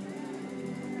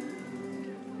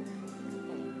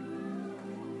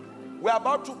 We're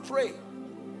about to pray.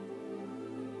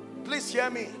 Please hear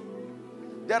me.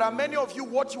 There are many of you,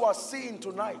 what you are seeing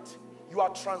tonight, you are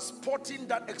transporting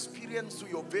that experience to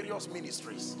your various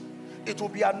ministries. It will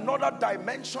be another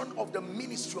dimension of the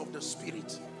ministry of the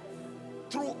Spirit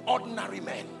through ordinary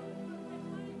men,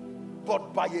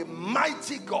 but by a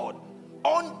mighty God,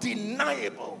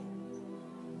 undeniable.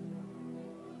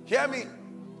 Hear me.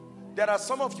 There are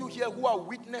some of you here who are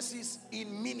witnesses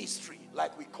in ministry,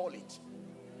 like we call it.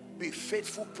 Be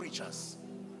faithful preachers.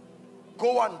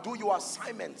 Go and do your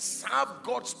assignment. Serve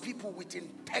God's people with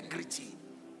integrity.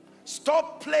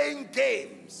 Stop playing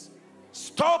games.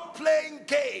 Stop playing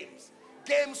games.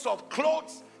 Games of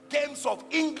clothes, games of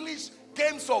English,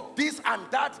 games of this and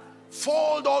that.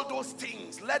 Fold all those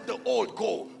things. Let the old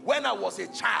go. When I was a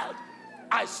child,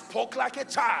 I spoke like a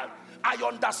child. I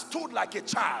understood like a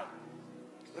child.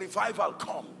 Revival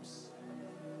comes.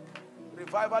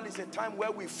 Revival is a time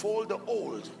where we fold the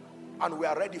old and we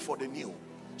are ready for the new.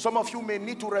 Some of you may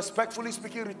need to, respectfully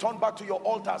speaking, return back to your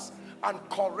altars and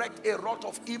correct a lot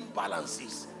of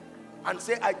imbalances and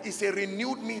say, it's a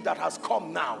renewed me that has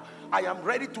come now. I am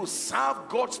ready to serve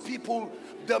God's people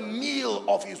the meal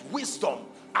of his wisdom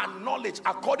and knowledge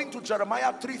according to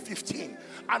Jeremiah 3:15.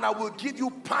 And I will give you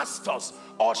pastors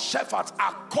or shepherds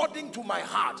according to my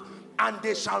heart, and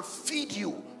they shall feed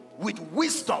you with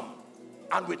wisdom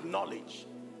and with knowledge.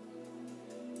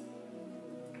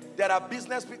 There are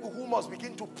business people who must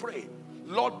begin to pray,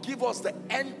 Lord, give us the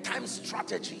end time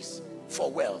strategies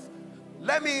for wealth.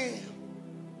 Let me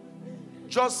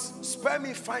just spare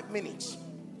me 5 minutes.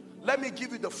 Let me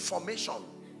give you the formation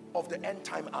of the end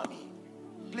time army.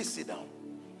 Please sit down.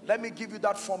 Let me give you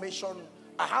that formation.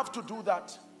 I have to do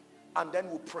that, and then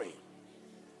we'll pray.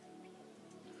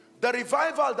 The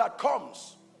revival that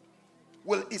comes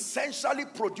will essentially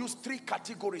produce 3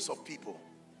 categories of people.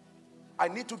 I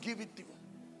need to give it to you.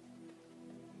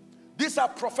 These are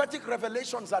prophetic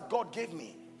revelations that God gave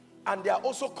me, and they are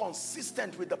also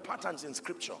consistent with the patterns in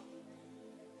scripture.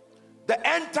 The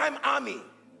end time army,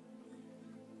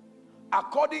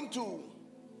 according to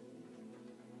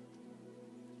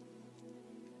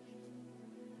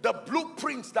the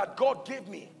blueprints that God gave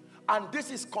me, and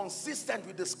this is consistent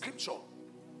with the scripture,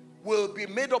 will be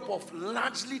made up of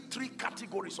largely 3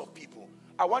 categories of people.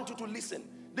 I want you to listen.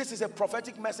 This is a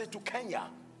prophetic message to Kenya,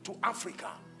 to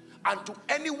Africa, and to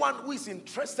anyone who is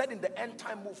interested in the end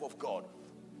time move of God.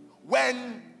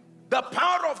 When the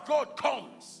power of God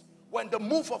comes, when the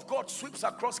move of God sweeps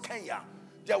across Kenya,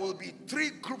 there will be 3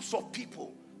 groups of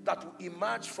people that will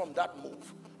emerge from that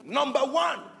move. Number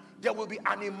 1, there will be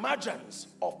an emergence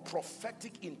of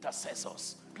prophetic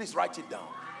intercessors. Please write it down.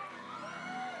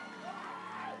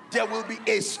 There will be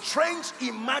a strange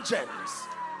emergence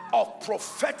of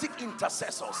prophetic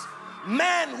intercessors.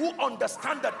 Men who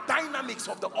understand the dynamics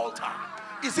of the altar.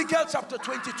 Ezekiel chapter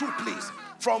 22, please,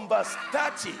 from verse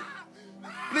 30.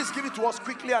 Please give it to us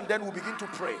quickly, and then we'll begin to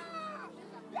pray.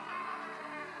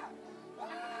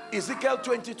 Ezekiel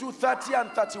 22, 30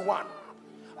 and 31.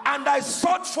 And I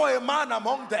sought for a man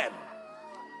among them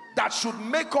that should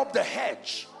make up the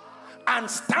hedge and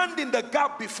stand in the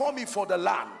gap before me for the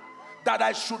land, that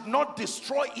I should not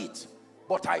destroy it,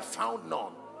 but I found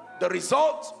none. The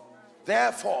result,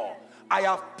 therefore, I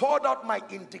have poured out my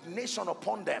indignation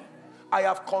upon them. I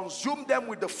have consumed them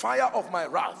with the fire of my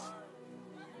wrath.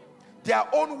 Their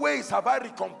own ways have I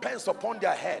recompensed upon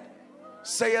their head,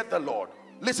 saith the Lord.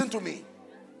 Listen to me.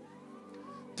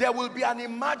 There will be an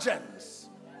emergence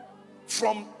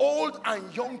from old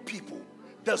and young people,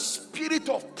 the spirit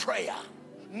of prayer,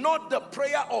 not the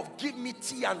prayer of give me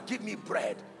tea and give me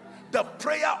bread, the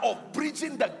prayer of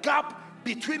bridging the gap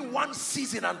between one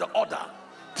season and the other.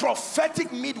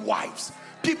 Prophetic midwives,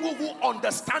 people who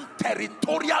understand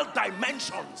territorial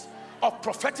dimensions of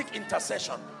prophetic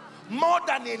intercession, more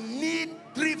than a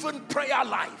need-driven prayer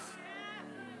life.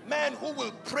 Men who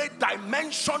will pray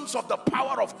dimensions of the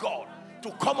power of God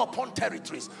to come upon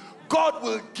territories. God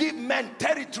will give men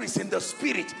territories in the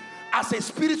spirit as a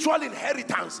spiritual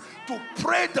inheritance to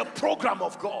pray the program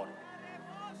of God.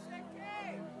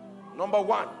 Number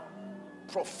one,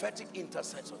 prophetic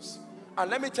intercessors. And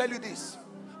let me tell you this,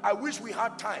 I wish we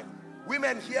had time.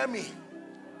 Women, hear me.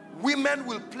 Women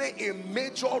will play a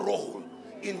major role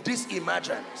in this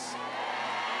emergence.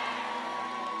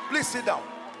 Please sit down.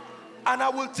 And I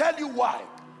will tell you why.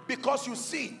 Because you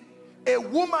see, a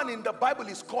woman in the Bible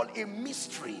is called a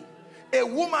mystery. A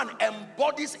woman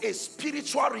embodies a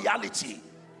spiritual reality.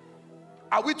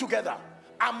 Are we together?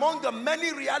 Among the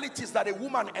many realities that a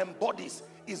woman embodies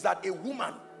is that a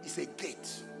woman is a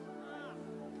gate.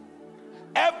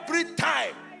 Every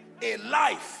time a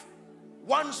life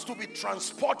wants to be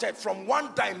transported from one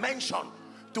dimension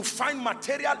to find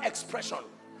material expression,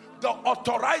 the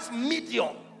authorized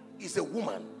medium is a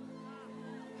woman.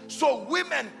 So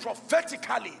women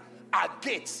prophetically are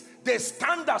gates. They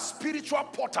stand as spiritual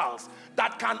portals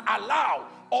that can allow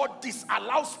or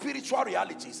disallow spiritual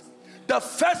realities. The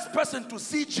first person to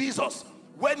see Jesus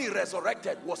when he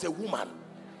resurrected was a woman.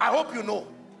 I hope you know.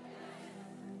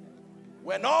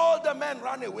 When all the men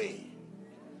ran away,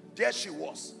 there she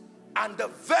was. And the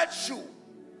virtue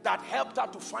that helped her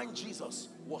to find Jesus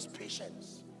was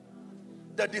patience.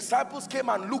 The disciples came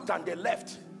and looked and they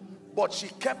left. But she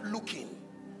kept looking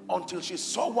until she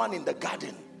saw one in the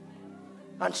garden.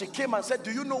 And she came and said,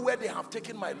 do you know where they have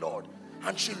taken my Lord?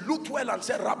 And she looked well and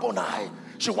said, Rabboni.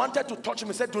 She wanted to touch him.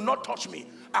 He said, do not touch me.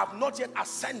 I have not yet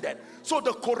ascended. So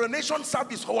the coronation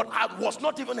service was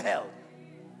not even held.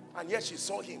 And yet she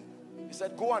saw him. He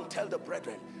said, go and tell the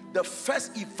brethren. The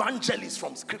first evangelist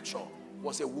from scripture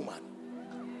was a woman.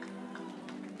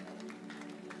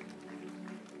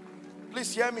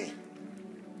 Please hear me.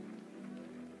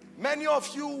 Many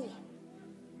of you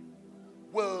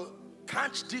will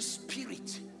catch this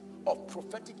spirit of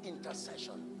prophetic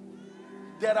intercession.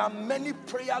 There are many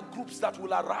prayer groups that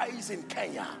will arise in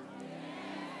Kenya.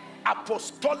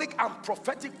 Apostolic and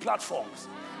prophetic platforms.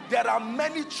 There are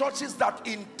many churches that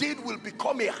indeed will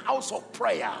become a house of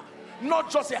prayer, not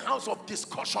just a house of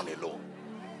discussion alone.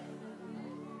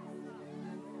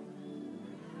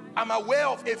 I'm aware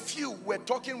of a few. We're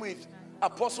talking with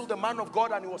Apostle, the man of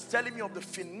God, and he was telling me of the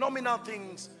phenomenal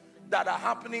things that are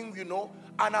happening, you know.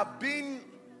 And I've been,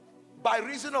 by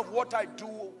reason of what I do,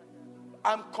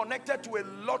 I'm connected to a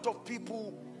lot of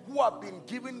people who have been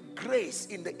given grace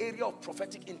in the area of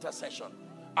prophetic intercession.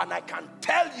 And I can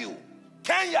tell you,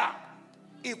 Kenya,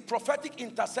 if prophetic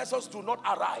intercessors do not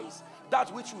arise,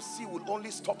 that which you see will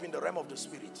only stop in the realm of the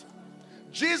spirit.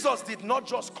 Jesus did not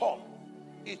just come.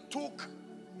 It took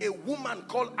a woman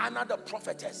called Anna the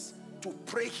prophetess to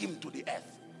pray him to the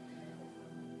earth.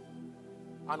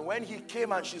 And when he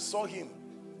came and she saw him,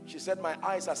 she said, my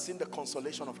eyes have seen the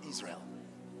consolation of Israel.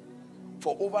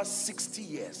 For over 60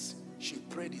 years, she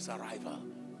prayed his arrival.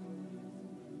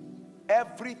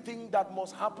 Everything that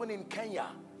must happen in Kenya,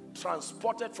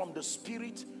 transported from the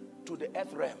spirit to the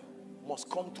earth realm, must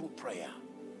come through prayer.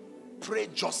 Pray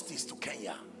justice to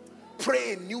Kenya.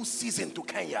 Pray a new season to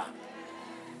Kenya.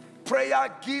 Prayer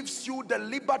gives you the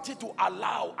liberty to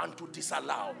allow and to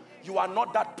disallow. You are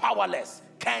not that powerless.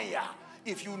 Kenya,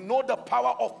 if you know the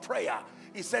power of prayer,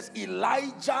 it says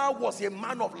Elijah was a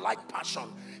man of like passion.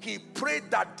 He prayed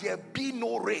that there be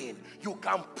no rain. You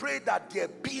can pray that there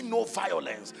be no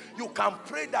violence. You can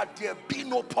pray that there be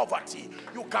no poverty.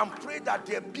 You can pray that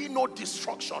there be no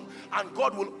destruction. And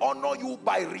God will honor you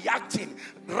by reacting,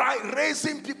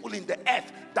 raising people in the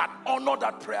earth that honor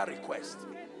that prayer request.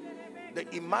 The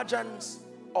emergence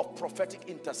of prophetic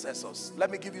intercessors.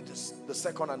 Let me give you this, the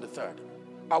second and the third.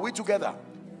 Are we together?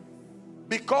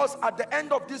 Because at the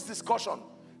end of this discussion,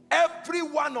 every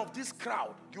one of this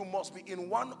crowd, you must be in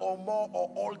one or more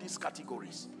or all these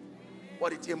categories.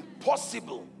 But it's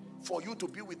impossible for you to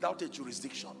be without a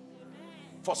jurisdiction.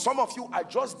 For some of you, I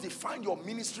just defined your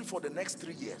ministry for the next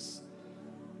 3 years.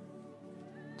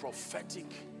 Prophetic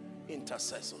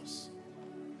intercessors.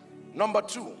 Number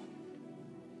 2,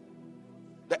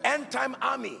 the end time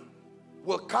army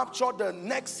will capture the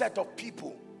next set of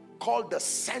people called the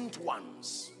sent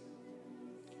ones.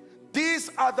 These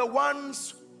are the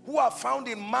ones who are found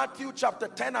in Matthew chapter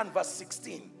 10 and verse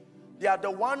 16. They are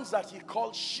the ones that he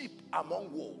called sheep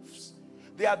among wolves.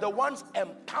 They are the ones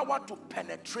empowered to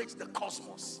penetrate the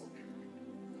cosmos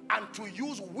and to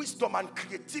use wisdom and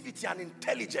creativity and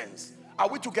intelligence. Are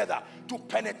we together? To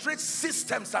penetrate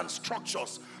systems and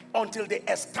structures until they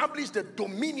establish the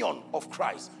dominion of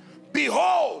Christ.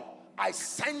 Behold, I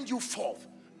send you forth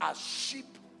as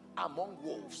sheep among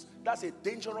wolves. That's a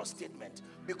dangerous statement,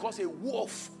 because a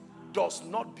wolf does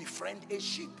not befriend a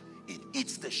sheep. It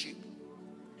eats the sheep.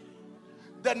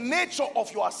 The nature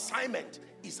of your assignment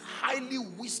is highly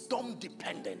wisdom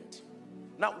dependent.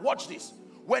 Now watch this.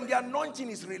 When the anointing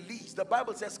is released, the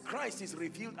Bible says Christ is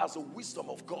revealed as the wisdom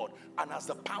of God and as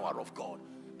the power of God.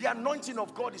 The anointing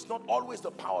of God is not always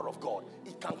the power of God.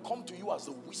 It can come to you as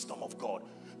the wisdom of God,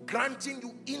 granting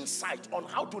you insight on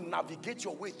how to navigate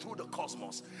your way through the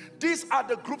cosmos. These are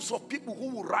the groups of people who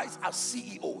will rise as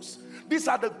CEOs. These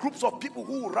are the groups of people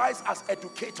who will rise as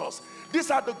educators.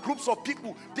 These are the groups of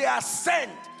people, they are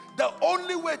sent. The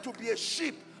only way to be a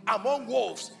sheep among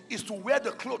wolves is to wear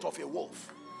the cloth of a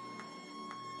wolf.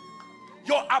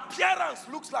 Your appearance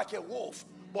looks like a wolf,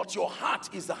 but your heart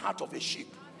is the heart of a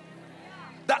sheep.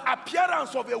 The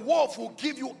appearance of a wolf will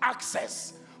give you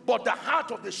access, but the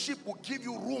heart of the sheep will give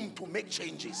you room to make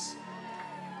changes.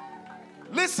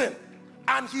 Listen,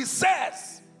 and he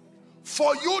says,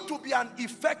 for you to be an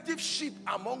effective sheep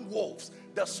among wolves,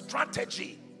 the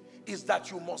strategy is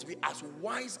that you must be as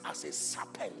wise as a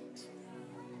serpent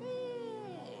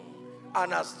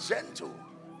and as gentle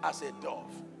as a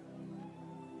dove.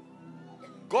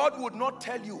 God would not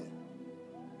tell you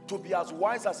to be as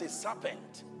wise as a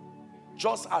serpent,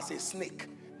 just as a snake.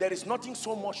 There is nothing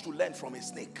so much to learn from a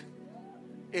snake.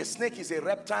 A snake is a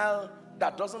reptile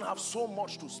that doesn't have so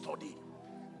much to study.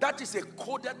 That is a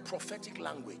coded prophetic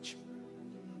language.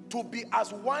 To be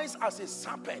as wise as a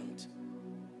serpent,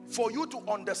 for you to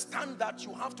understand that,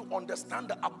 you have to understand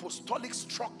the apostolic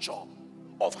structure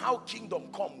of how kingdom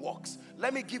come works.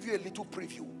 Let me give you a little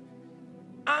preview.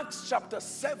 Acts chapter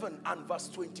 7 and verse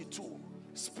 22,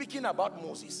 speaking about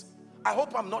Moses. I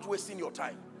hope I'm not wasting your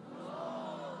time.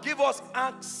 Give us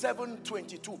Acts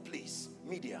 7:22, please,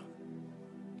 media.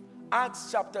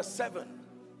 Acts chapter 7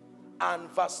 and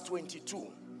verse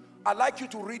 22. I'd like you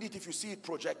to read it if you see it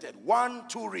projected. 1,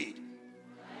 2, read.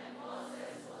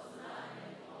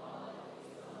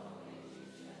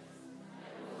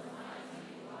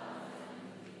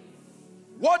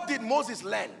 What did Moses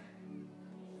learn?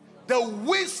 The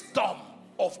wisdom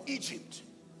of Egypt.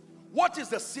 What is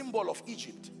the symbol of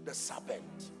Egypt? The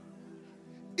serpent.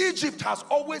 Egypt has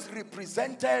always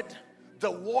represented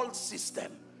the world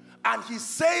system. And he's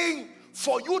saying,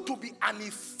 for you to be an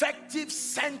effective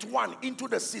sent one into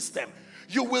the system,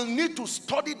 you will need to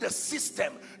study the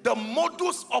system, the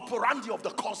modus operandi of the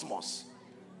cosmos.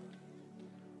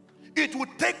 It would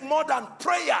take more than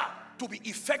prayer to be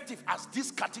effective as this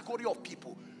category of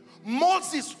people.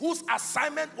 Moses, whose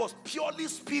assignment was purely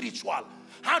spiritual,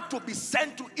 had to be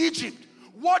sent to Egypt.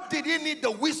 What did he need the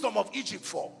wisdom of Egypt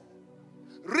for?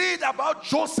 Read about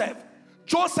Joseph.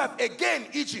 Joseph, again,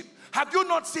 Egypt. Have you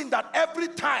not seen that every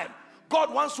time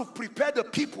God wants to prepare the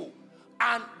people,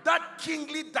 and that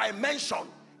kingly dimension,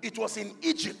 it was in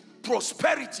Egypt?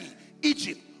 Prosperity,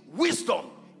 Egypt. Wisdom,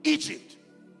 Egypt.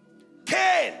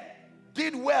 Cain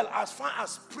did well as far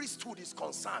as priesthood is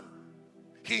concerned.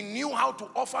 He knew how to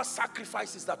offer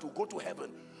sacrifices that will go to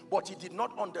heaven, but he did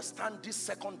not understand this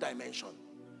second dimension.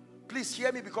 Please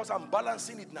hear me, because I'm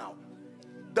balancing it now.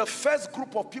 The first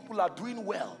group of people are doing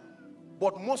well,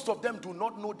 but most of them do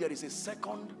not know there is a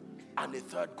second and a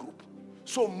third group.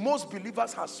 So most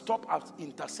believers have stopped as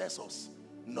intercessors.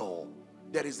 No,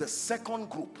 there is a second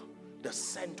group, the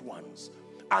sent ones.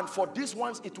 And for these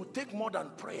ones, it will take more than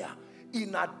prayer.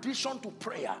 In addition to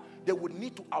prayer, they would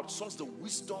need to outsource the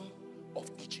wisdom of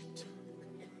Egypt.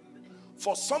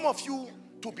 For some of you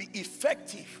to be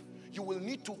effective, you will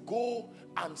need to go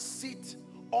and sit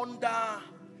under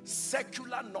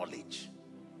secular knowledge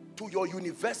to your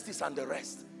universities and the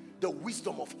rest, the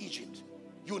wisdom of Egypt.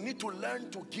 You need to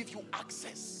learn to give you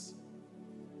access.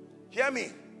 Hear me.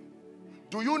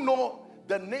 Do you know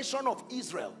the nation of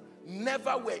Israel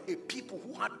never were a people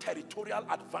who had territorial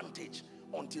advantage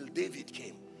until David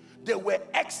came? They were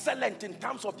excellent in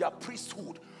terms of their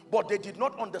priesthood, but they did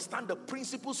not understand the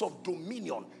principles of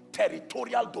dominion,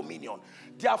 territorial dominion.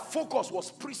 Their focus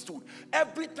was priesthood.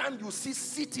 Every time you see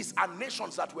cities and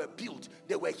nations that were built,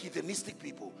 they were heathenistic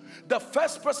people. The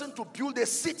first person to build a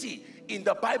city in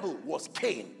the Bible was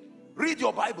Cain. Read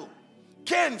your Bible.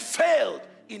 Cain failed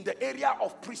in the area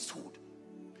of priesthood.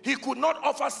 He could not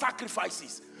offer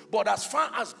sacrifices, but as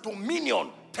far as dominion,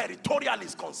 territorial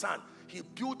is concerned, he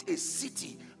built a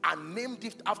city and named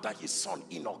it after his son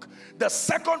Enoch. The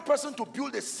second person to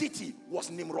build a city was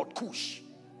Nimrod Cush.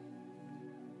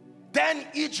 Then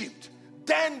Egypt,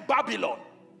 then Babylon.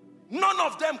 None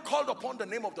of them called upon the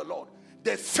name of the Lord.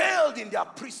 They failed in their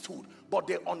priesthood, but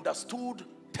they understood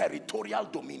territorial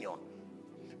dominion.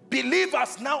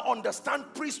 Believers now understand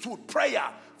priesthood, prayer,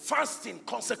 fasting,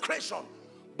 consecration,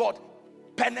 but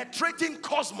penetrating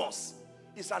cosmos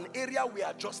is an area we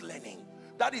are just learning.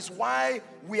 That is why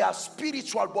we are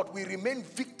spiritual, but we remain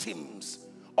victims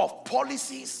of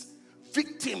policies,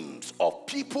 victims of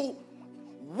people.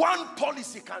 One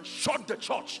policy can shut the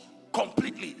church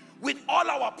completely with all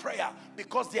our prayer,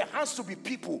 because there has to be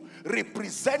people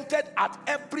represented at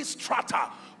every strata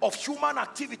of human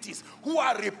activities who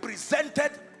are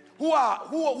represented,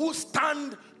 who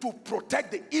stand to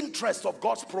protect the interests of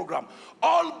God's program,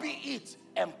 albeit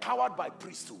empowered by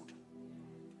priesthood.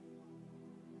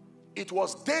 It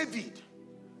was David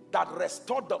that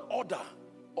restored the order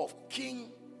of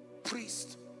king,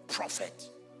 priest, prophet,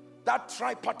 that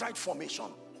tripartite formation,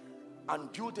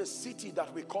 and built a city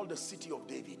that we call the city of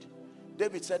David.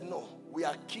 David said, no, we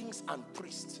are kings and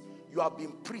priests. You have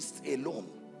been priests alone.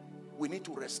 We need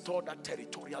to restore that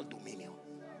territorial dominion.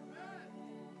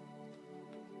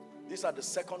 These are the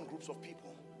second groups of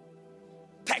people: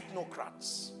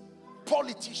 technocrats,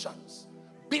 politicians,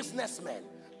 businessmen,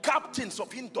 captains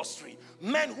of industry,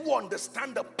 men who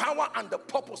understand the power and the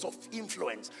purpose of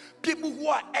influence, people who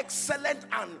are excellent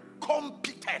and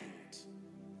competent.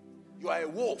 You are a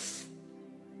wolf,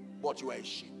 but you are a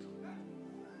sheep.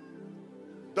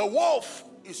 The wolf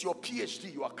is your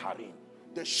PhD you are carrying.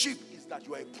 The sheep is that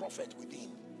you are a prophet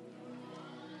within.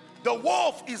 The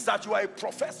wolf is that you are a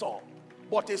professor,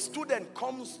 but a student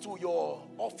comes to your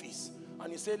office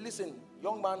and you say, listen,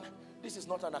 young man, this is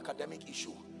not an academic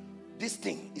issue. This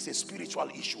thing is a spiritual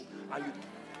issue. And you,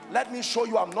 let me show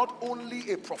you, I'm not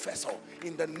only a professor.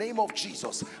 In the name of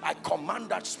Jesus, I command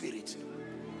that spirit.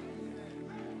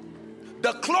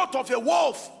 The cloth of a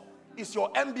wolf is your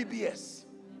MBBS.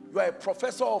 You are a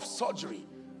professor of surgery,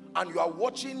 and you are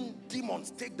watching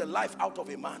demons take the life out of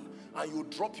a man, and you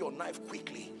drop your knife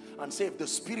quickly and say, if the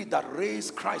spirit that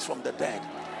raised Christ from the dead.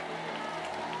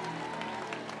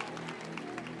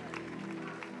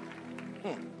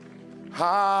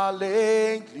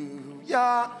 Hallelujah,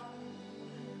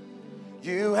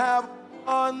 you have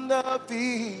won the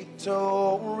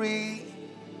victory.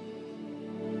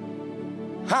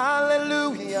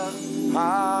 Hallelujah,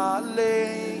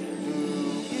 hallelujah,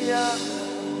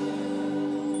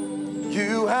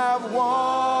 you have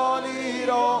won it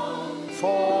all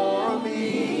for me.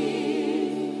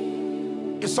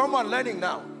 Is someone learning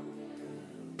now?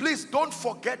 Please don't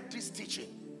forget this teaching,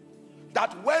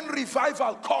 that when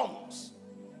revival comes,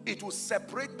 it will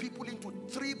separate people into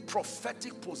three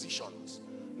prophetic positions.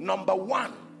 Number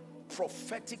one,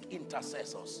 prophetic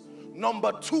intercessors.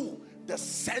 Number two, the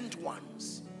sent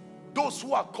ones, those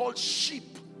who are called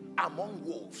sheep among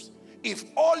wolves. If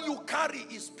all you carry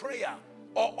is prayer,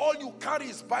 or all you carry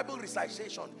is Bible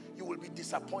recitation, you will be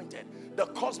disappointed. The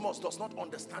cosmos does not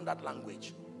understand that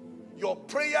language. Your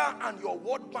prayer and your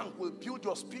word bank will build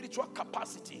your spiritual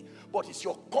capacity, but it's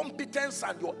your competence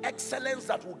and your excellence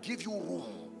that will give you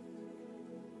room.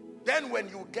 Then when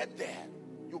you get there,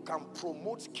 you can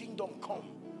promote kingdom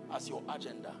come as your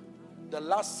agenda. The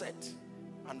last set,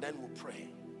 and then we'll pray.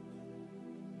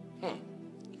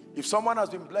 If someone has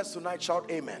been blessed tonight,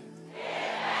 shout amen.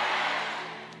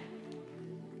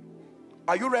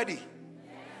 Are you ready?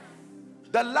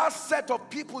 The last set of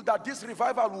people that this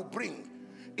revival will bring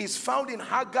is found in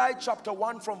Haggai chapter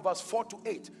 1 from verse 4 to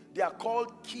 8. They are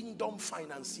called kingdom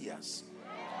financiers.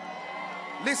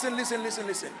 Listen, listen, listen,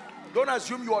 listen. Don't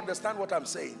assume you understand what I'm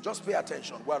saying. Just pay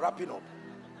attention. We're wrapping up.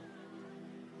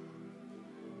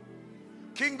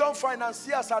 Kingdom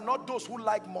financiers are not those who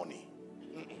like money.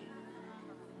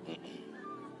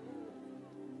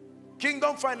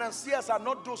 Kingdom financiers are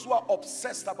not those who are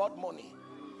obsessed about money.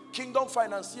 Kingdom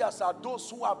financiers are those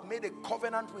who have made a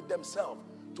covenant with themselves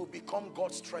to become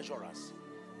God's treasurers.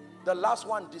 The last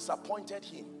one disappointed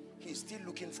him. He's still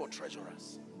looking for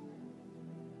treasurers.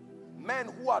 Men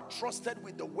who are trusted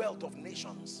with the wealth of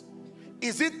nations.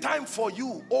 Is it time for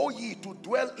you, O ye, to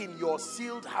dwell in your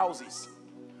sealed houses,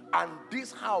 and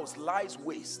this house lies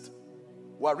waste?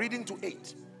 We're reading to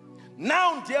 8.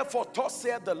 Now therefore, thus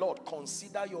saith the Lord,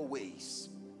 consider your ways.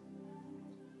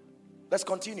 Let's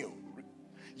continue.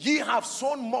 Ye have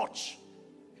sown much,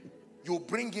 you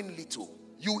bring in little.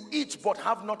 You eat but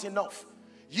have not enough.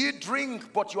 Ye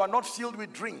drink, but you are not filled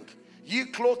with drink. Ye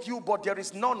clothe you, but there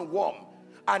is none warm.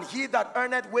 And he that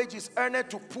earneth wages earneth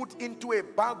to put into a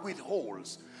bag with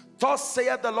holes. Thus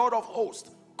saith the Lord of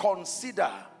hosts,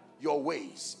 consider your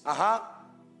ways.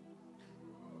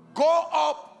 Go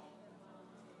up.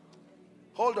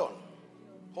 Hold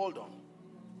on.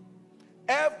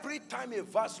 Every time a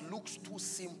verse looks too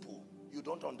simple, you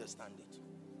don't understand it.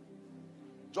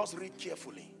 Just read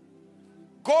carefully.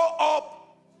 Go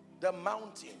up the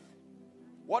mountain.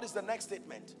 What is the next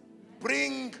statement?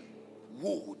 Bring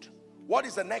wood. What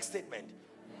is the next statement?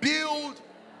 Build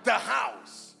the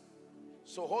house.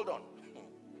 So hold on.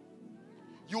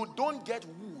 You don't get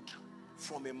wood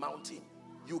from a mountain.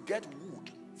 You get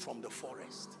wood from the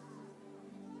forest.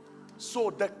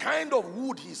 So the kind of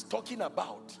wood he's talking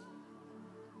about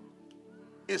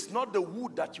is not the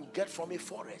wood that you get from a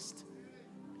forest.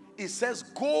 It says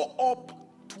go up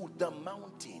to the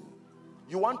mountain.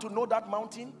 You want to know that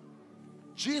mountain?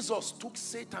 Jesus took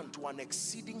Satan to an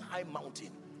exceeding high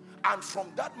mountain, and from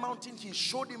that mountain he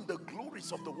showed him the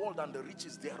glories of the world and the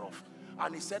riches thereof,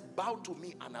 and he said, bow to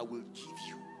me and I will give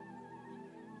you.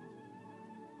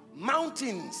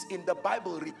 Mountains in the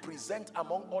Bible represent,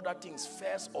 among other things,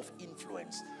 spheres of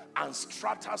influence and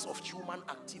stratas of human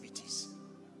activities.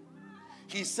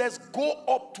 He says go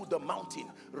up to the mountain,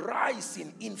 rise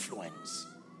in influence,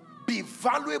 be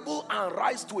valuable and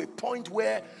rise to a point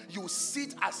where you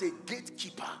sit as a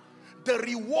gatekeeper. The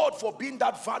reward for being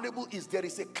that valuable is there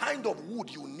is a kind of wood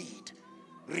you need,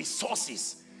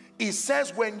 resources. It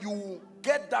says when you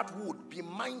get that wood, be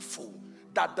mindful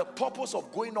that the purpose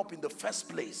of going up in the first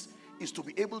place is to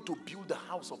be able to build the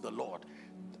house of the Lord,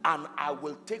 and I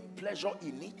will take pleasure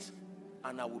in it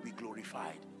and I will be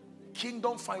glorified.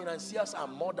 Kingdom financiers are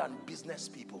more than business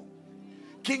people.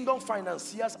 Kingdom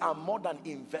financiers are more than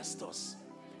investors.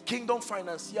 Kingdom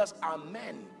financiers are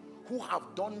men who have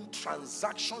done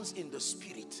transactions in the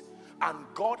spirit, and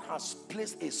God has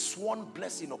placed a sworn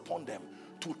blessing upon them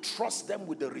to trust them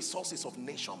with the resources of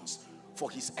nations for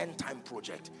his end time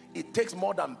project. It takes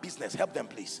more than business. Help them,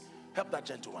 please. Help that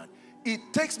gentleman. It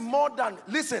takes more than,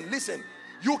 listen.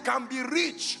 You can be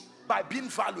rich by being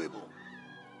valuable.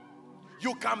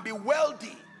 You can be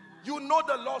wealthy. You know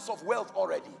the laws of wealth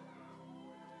already,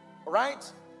 right?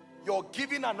 You're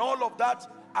giving and all of that,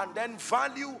 and then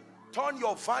value, turn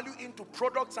your value into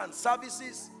products and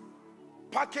services,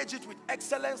 package it with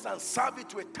excellence and serve it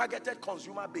to a targeted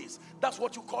consumer base. That's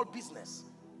what you call business.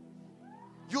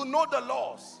 You know the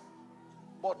laws,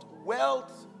 but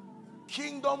wealth,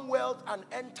 kingdom wealth and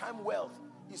end time wealth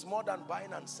is more than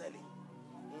buying and selling.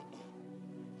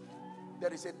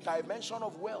 There is a dimension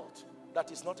of wealth that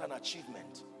is not an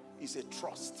achievement, it's a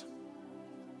trust.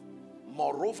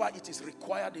 Moreover, it is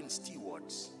required in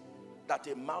stewards that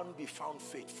a man be found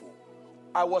faithful.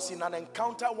 I was in an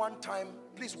encounter one time.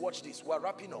 Please watch this. We're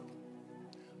wrapping up.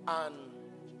 And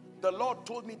the Lord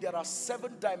told me there are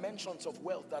 7 dimensions of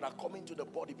wealth that are coming to the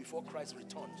body before Christ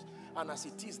returns. And as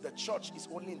it is, the church is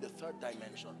only in the 3rd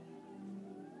dimension.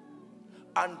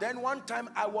 And then one time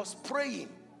I was praying,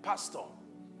 pastor,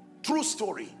 true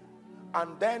story.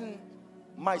 And then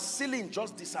my ceiling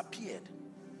just disappeared.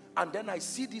 And then I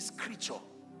see this creature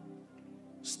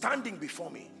standing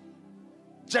before me.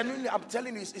 Genuinely, I'm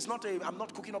telling you, I'm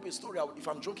not cooking up a story. If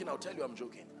I'm joking, I'll tell you I'm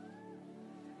joking.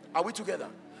 Are we together?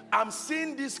 I'm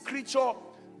seeing this creature.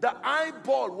 The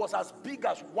eyeball was as big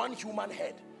as one human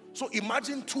head. So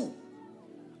imagine 2.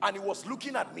 And it was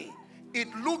looking at me.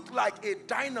 It looked like a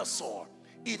dinosaur.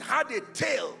 It had a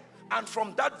tail. And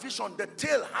from that vision, the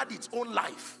tail had its own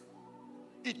life.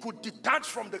 It could detach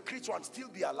from the creature and still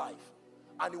be alive.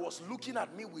 And he was looking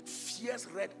at me with fierce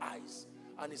red eyes.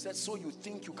 And he said, so you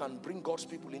think you can bring God's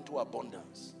people into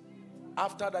abundance?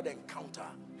 After that encounter,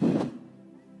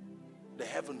 the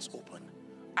heavens opened.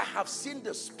 I have seen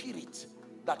the spirit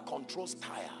that controls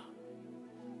Tyre.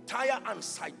 Tyre and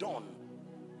Sidon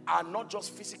are not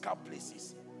just physical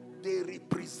places. They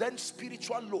represent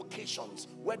spiritual locations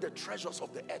where the treasures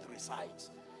of the earth resides.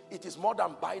 It is more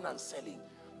than buying and selling.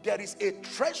 There is a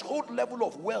threshold level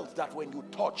of wealth that when you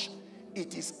touch,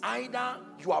 it is either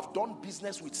you have done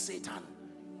business with Satan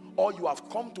or you have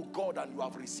come to God and you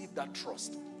have received that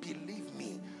trust. Believe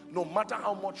me, no matter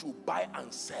how much you buy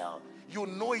and sell, you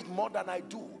know it more than I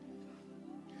do.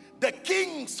 The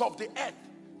kings of the earth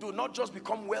do not just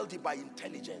become wealthy by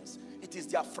intelligence. It is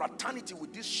their fraternity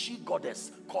with this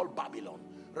she-goddess called Babylon.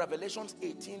 Revelations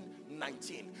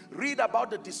 18:19. Read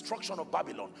about the destruction of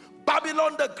Babylon.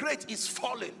 Babylon the Great is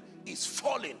falling, is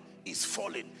falling, is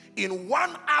falling. In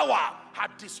 1 hour, her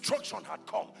destruction had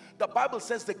come. The Bible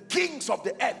says the kings of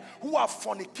the earth who have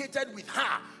fornicated with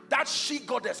her, that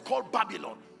she-goddess called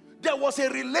Babylon, there was a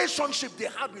relationship they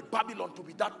had with Babylon to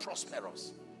be that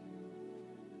prosperous.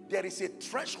 There is a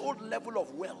threshold level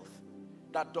of wealth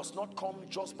that does not come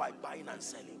just by buying and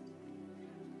selling.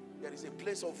 There is a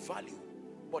place of value,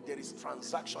 but there is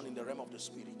transaction in the realm of the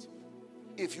spirit.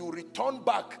 If you return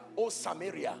back, O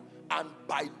Samaria, and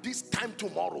by this time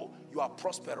tomorrow you are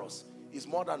prosperous, is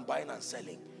more than buying and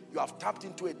selling. You have tapped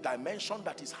into a dimension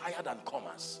that is higher than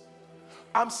commerce.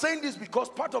 I'm saying this because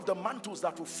part of the mantles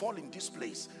that will fall in this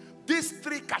place, these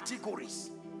three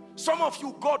categories, some of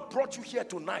you, God brought you here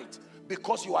tonight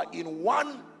because you are in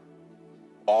one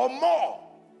or more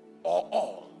or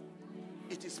all.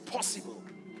 It is possible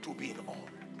to be in all.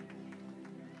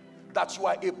 That you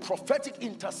are a prophetic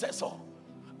intercessor.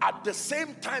 At the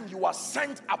same time, you are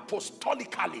sent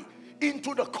apostolically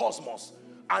into the cosmos.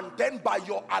 And then by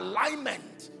your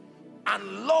alignment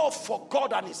and love for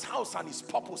God and his house and his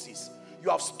purposes, you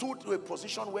have stood to a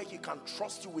position where he can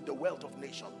trust you with the wealth of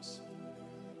nations.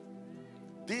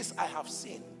 This I have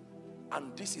seen,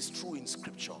 and this is true in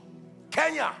scripture.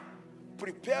 Kenya,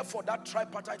 prepare for that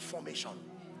tripartite formation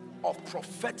of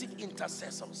prophetic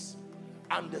intercessors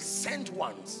and the sent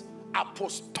ones,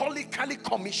 apostolically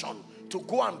commissioned to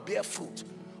go and bear fruit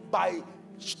by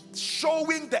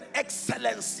showing the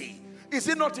excellency. Is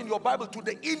it not in your Bible, to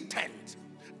the intent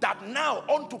that now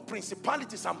unto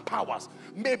principalities and powers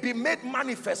may be made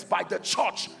manifest by the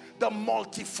church the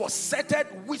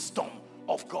multifaceted wisdom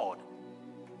of God?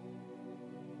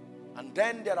 And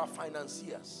then there are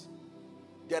financiers.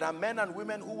 There are men and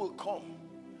women who will come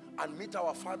and meet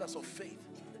our fathers of faith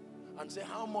and say,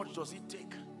 how much does it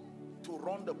take to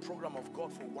run the program of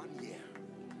God for 1 year?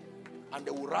 And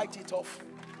they will write it off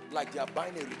like they are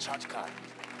buying a recharge card.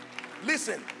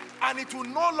 Listen, and it will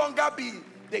no longer be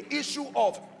the issue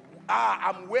of,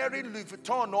 I'm wearing Louis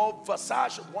Vuitton or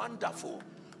Versace, wonderful.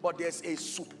 But there's a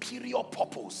superior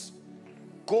purpose.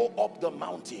 Go up the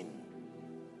mountain,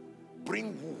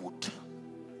 bring wood,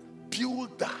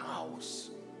 build the house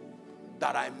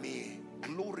that I may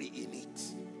glory in it.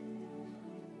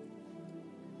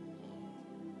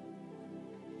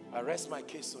 I rest my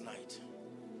case tonight.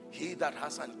 He that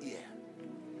has an ear,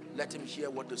 let him hear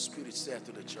what the Spirit said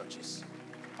to the churches.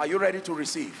 Are you ready to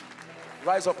receive?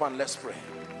 Rise up and let's pray.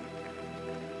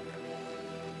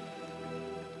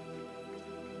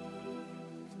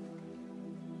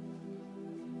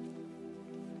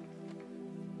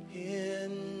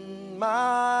 In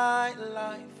my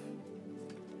life,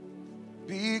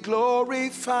 be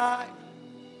glorified,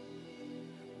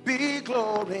 be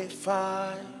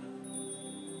glorified.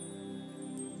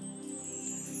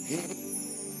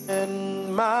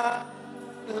 In my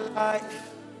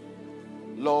life,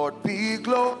 Lord, be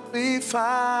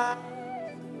glorified,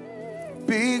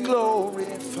 be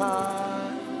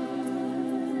glorified.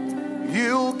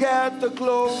 You get the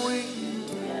glory,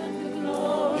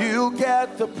 you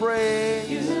get the praise,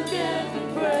 you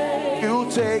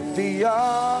take the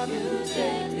honor.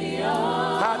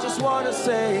 I just want to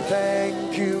say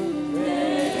thank you.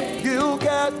 You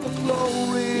get the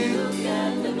glory, you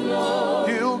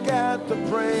get the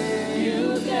praise,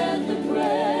 you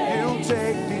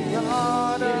take the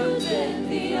honor.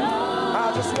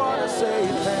 I just want to say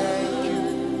thank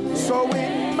you. So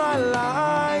in my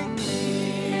life,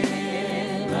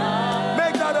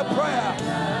 make that a prayer.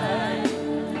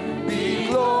 Be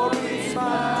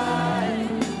glorified,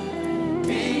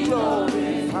 be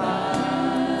glorified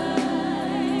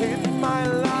in my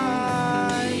life.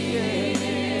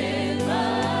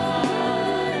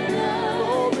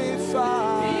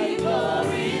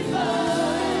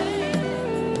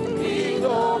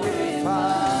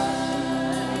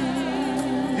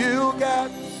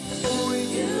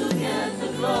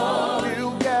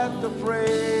 You get the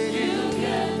praise,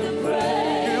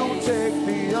 you take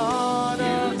the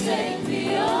honor.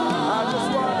 I just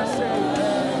want to say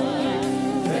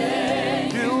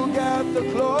thank you. You get the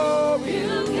glory,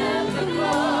 you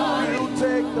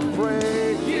take the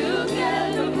praise, you take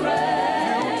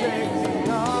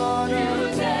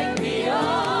the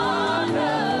honor.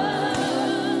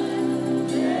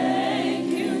 Thank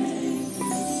you.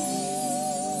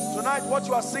 Tonight what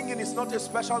you are singing is not a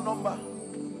special number.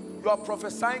 You are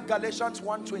prophesying Galatians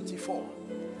 1:24.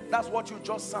 That's what you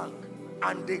just sang.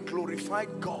 And they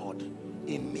glorified God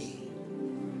in me.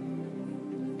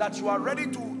 That you are ready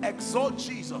to exalt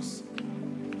Jesus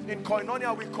In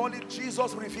Koinonia, we call it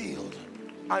Jesus revealed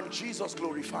and Jesus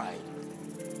glorified.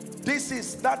 This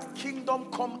is that kingdom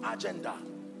come agenda.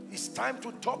 It's time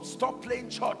to stop playing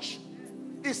church.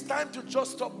 It's time to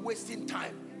just stop wasting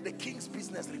time. The king's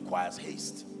business requires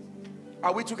haste.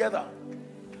 Are we together?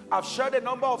 I've shared a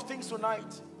number of things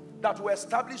tonight that will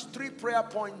establish 3 prayer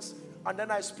points, and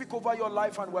then I speak over your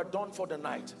life and we're done for the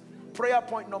night. Prayer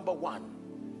point number 1.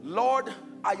 Lord,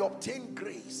 I obtain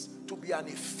grace to be an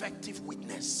effective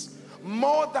witness.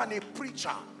 More than a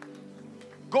preacher.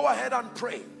 Go ahead and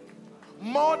pray.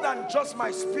 More than just my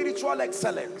spiritual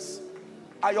excellence,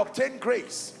 I obtain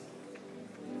grace.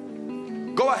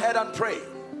 Go ahead and pray.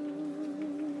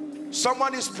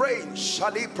 Someone is praying.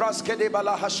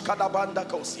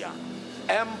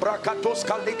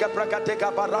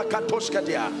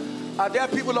 Are there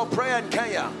people of prayer in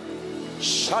Kenya?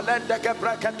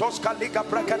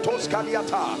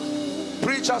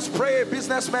 Preachers pray,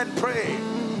 businessmen pray.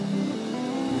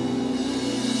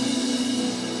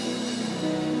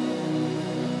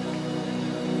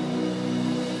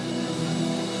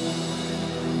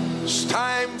 It's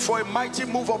time for a mighty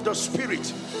move of the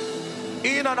Spirit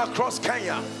in and across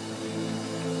Kenya,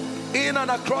 in and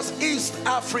across East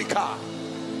Africa.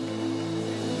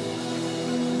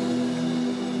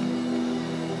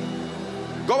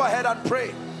 Go ahead and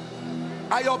pray.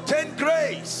 I obtain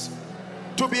grace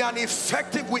to be an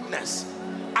effective witness.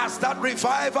 As that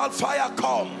revival fire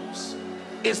comes,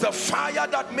 it's the fire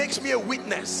that makes me a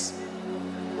witness.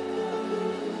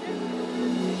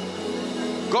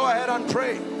 Go ahead and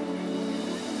pray.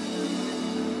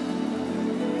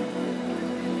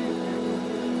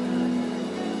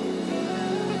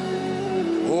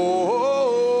 Oh,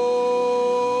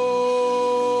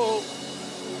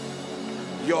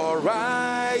 your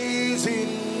rising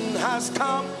has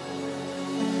come.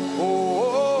 Oh,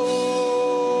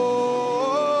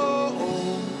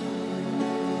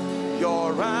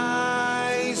 your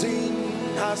rising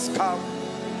has come.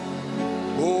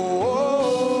 Oh,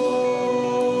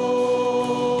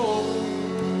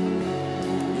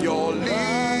 your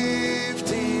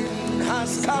lifting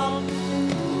has come.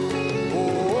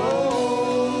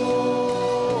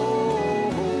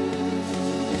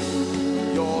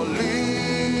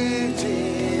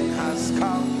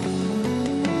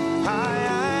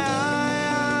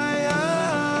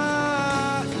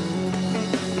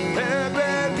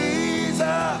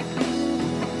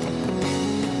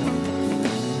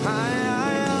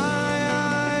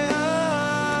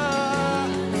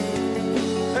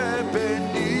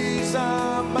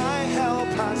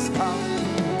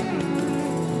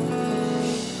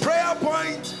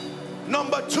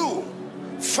 Number 2,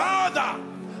 Father,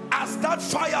 as that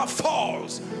fire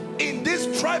falls in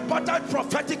this tripartite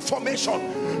prophetic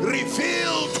formation,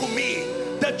 reveal to me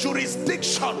the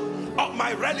jurisdiction of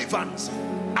my relevance.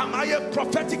 Am I a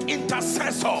prophetic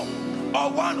intercessor,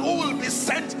 or one who will be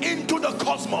sent into the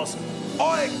cosmos,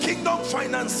 or a kingdom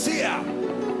financier,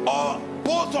 or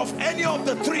both of any of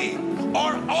the 3,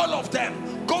 or all of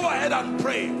them? Go ahead and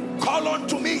pray. Call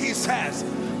unto me, he says,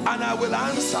 and I will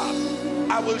answer.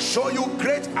 I will show you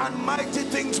great and mighty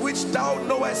things which thou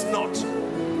knowest not.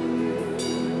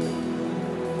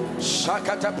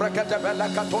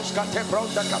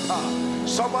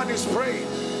 Someone is praying.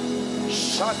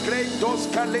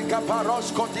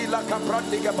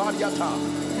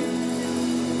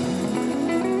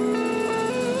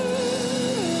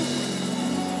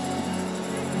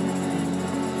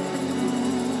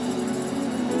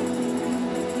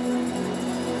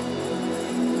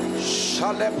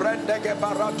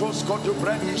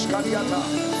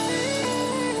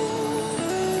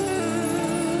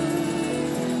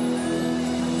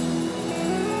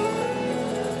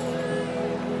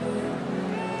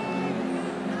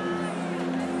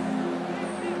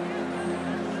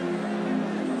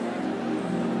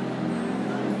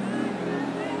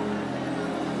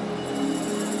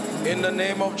 In the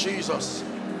name of Jesus.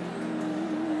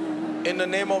 In the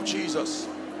name of Jesus.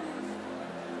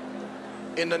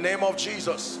 In the name of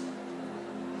Jesus.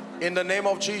 In the name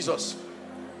of Jesus.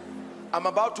 I'm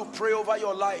about to pray over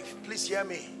your life. Please hear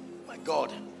me. My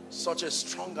God, such a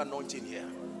strong anointing here.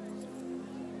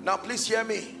 Now please hear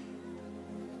me.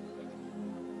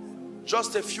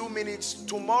 Just a few minutes.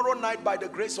 Tomorrow night, by the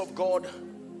grace of God,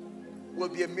 will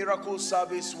be a miracle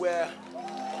service where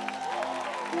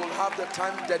we'll have the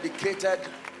time dedicated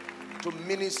to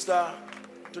minister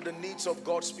to the needs of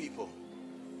God's people.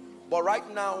 But right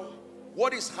now,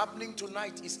 what is happening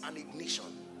tonight is an ignition.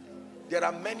 There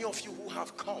are many of you who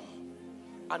have come,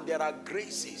 and there are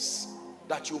graces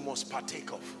that you must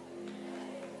partake of.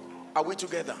 Are we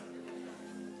together?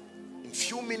 In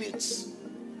few minutes,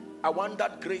 I want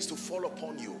that grace to fall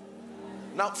upon you.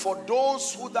 Now, for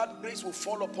those who that grace will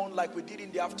fall upon, like we did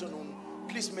in the afternoon,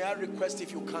 please may I request,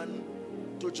 if you can,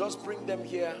 to just bring them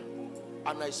here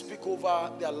and I speak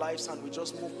over their lives and we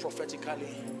just move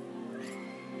prophetically.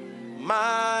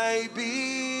 My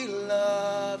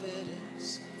beloved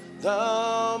is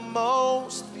the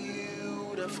most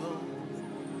beautiful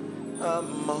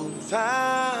among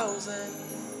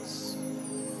thousands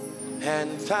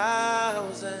and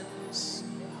thousands.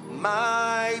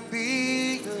 My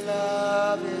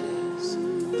beloved is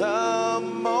the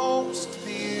most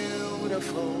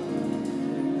beautiful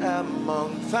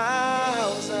among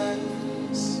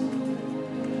thousands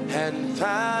and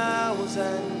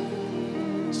thousands.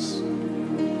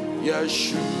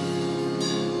 Yeshua.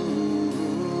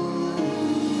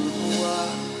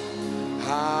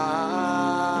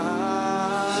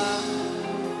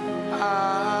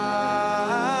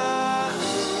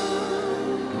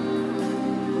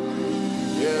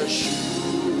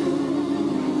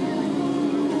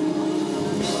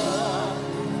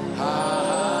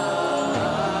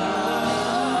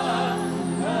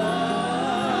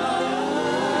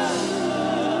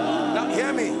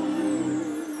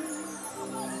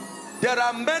 There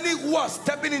are many who are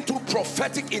stepping into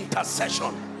prophetic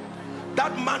intercession.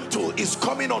 That mantle is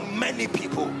coming on many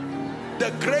people.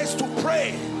 The grace to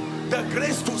pray, the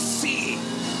grace to see,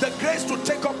 the grace to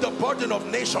take up the burden of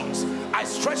nations. I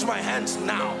stretch my hands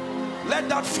now. Let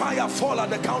that fire fall at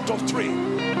the count of 3.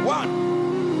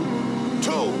 1,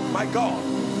 2, my God.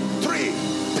 3.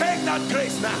 Take that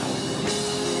grace now.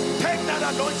 Take that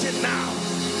anointing now.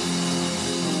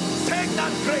 Take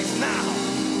that grace now.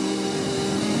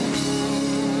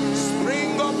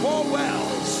 Spring up all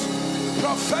wells,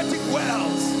 prophetic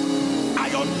wells. I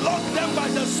unlock them by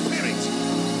the Spirit.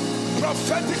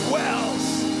 Prophetic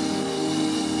wells.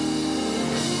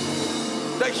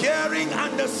 The hearing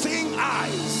and the seeing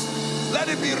eyes, let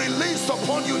it be released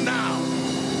upon you now.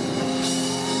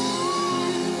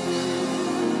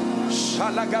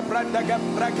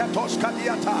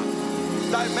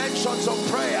 Dimensions of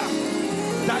prayer,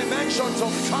 dimensions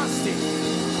of fasting.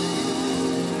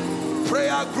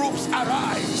 Prayer groups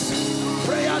arise.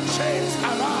 Prayer chains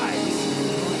arise.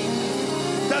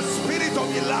 The spirit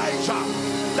of Elijah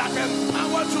that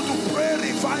empowers you to pray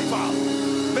revival,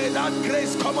 may that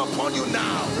grace come upon you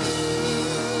now.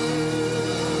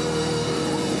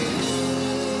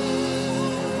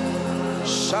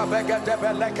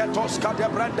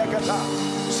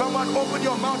 Someone open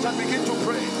your mouth and begin to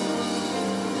pray.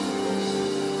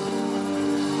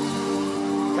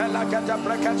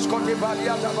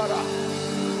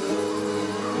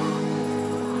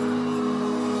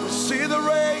 See the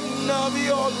rain of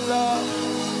your love.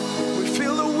 We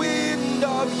feel the wind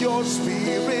of your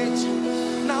spirit.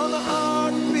 Now the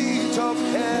heartbeat of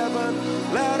heaven,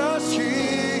 let us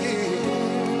hear.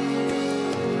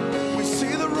 We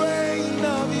see the rain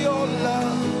of your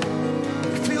love.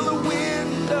 We feel the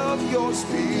wind of your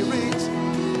spirit.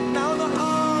 Now the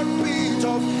heartbeat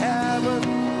of heaven,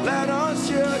 let us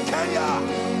hear. Kenya.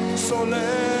 So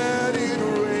let it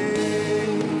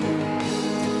rain.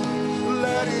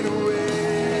 Let it rain.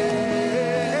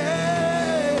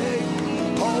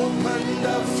 Open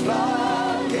the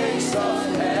floodgates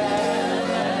of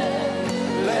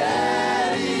heaven.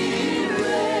 Let it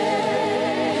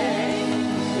rain.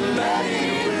 Let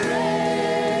it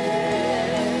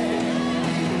rain.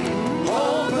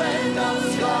 Open the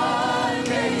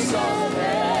floodgates of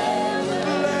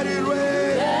heaven. Let it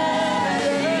rain.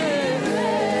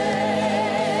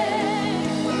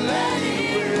 Let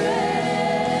it rain.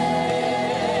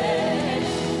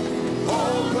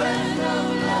 Open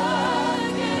the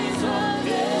floodgates of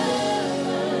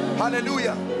heaven.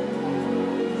 Hallelujah.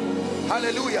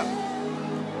 Hallelujah.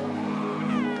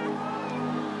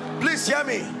 Please hear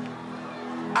me.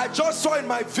 I just saw in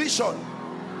my vision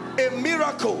a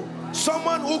miracle.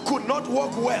 Someone who could not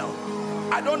walk well.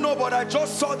 I don't know, but I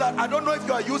just saw that. I don't know if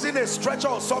you are using a stretcher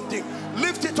or something.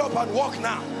 Lift it up and walk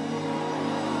now.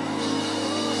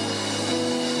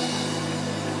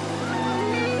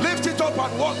 Lift it up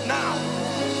and walk now.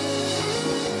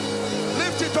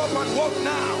 Lift it up and walk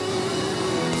now.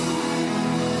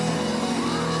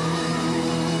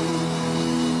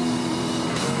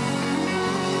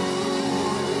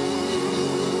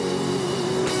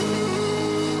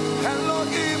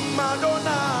 Elohim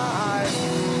Adonai.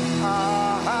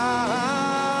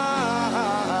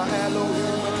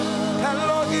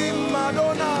 Elohim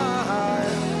Adonai.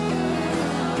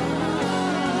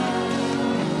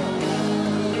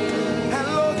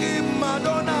 Elohim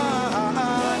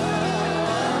Adonai.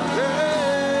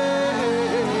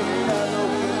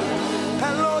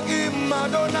 Elohim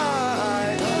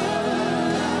Adonai.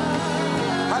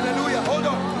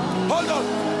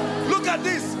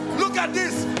 Look at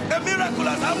this. A miracle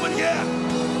has happened here.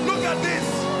 Look at this.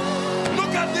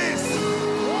 Look at this.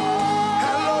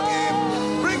 Elohim.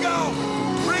 Bring out.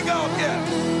 Bring out here.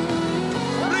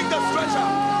 Bring the stretcher.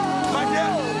 My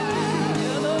dear.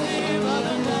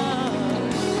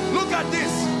 Look at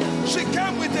this. She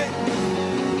came with it.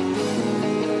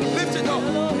 Lift it up.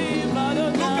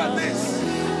 Look at this.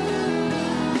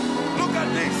 Look at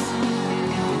this.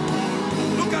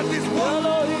 Look at this. Walk.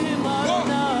 Walk.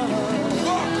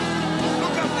 Walk.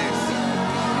 Look at this.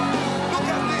 Look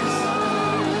at this.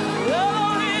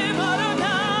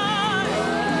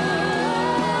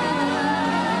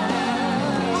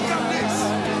 Look at this.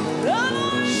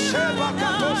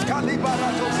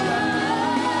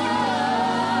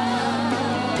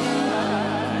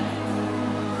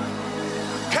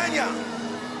 Kenya,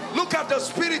 look at the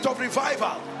spirit of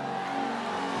revival.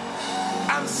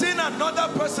 I'm seeing another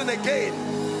person again.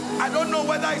 I don't know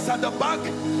whether it's at the back.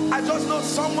 I just know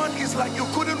someone is like you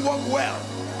couldn't walk well.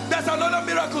 There's another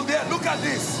miracle there. Look at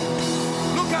this.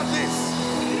 Look at this.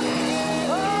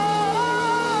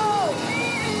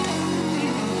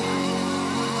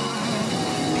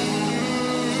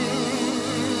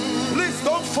 Please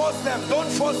don't force them. Don't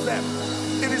force them.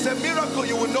 It is a miracle,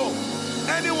 you will know.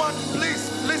 Anyone, please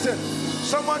listen.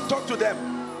 Someone talk to them.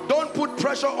 Don't put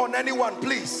pressure on anyone,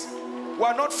 please. We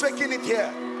are not faking it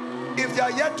here. If they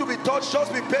are yet to be touched,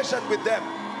 just be patient with them,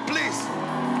 please.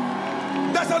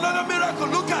 That's another miracle.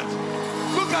 Look at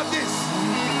this.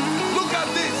 Look at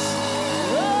this.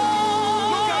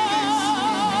 Look at this.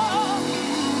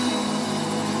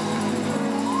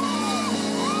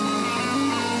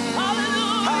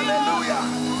 Hallelujah.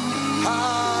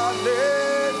 Hallelujah.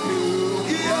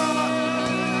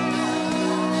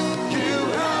 You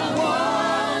have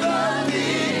won the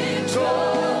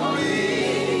victory.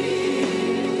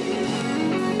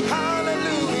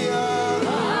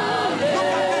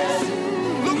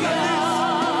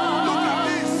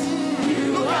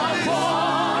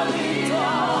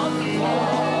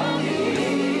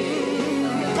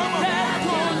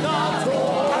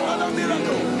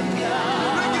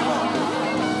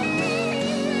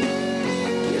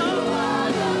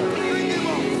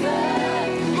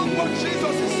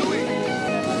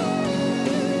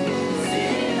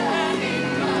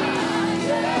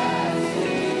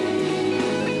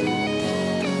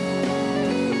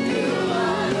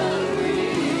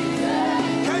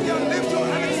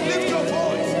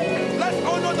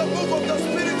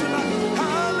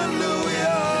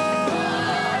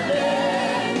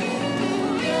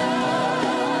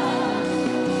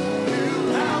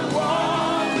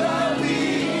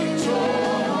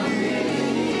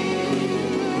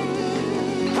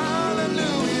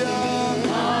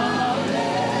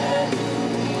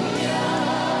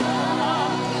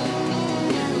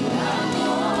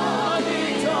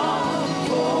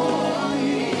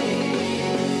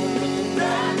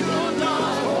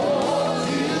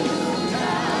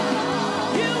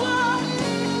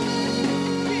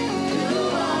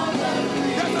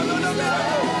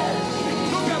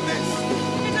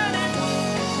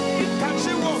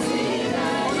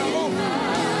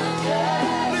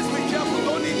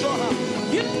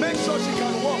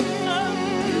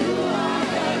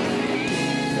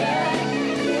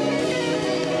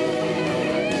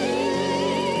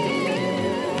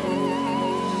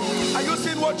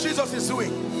 what Jesus is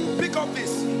doing. Pick up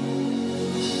this.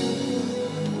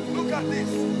 Look at this.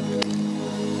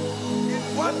 In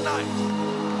one night.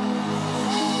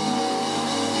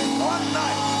 One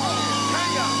night.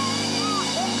 Kenya.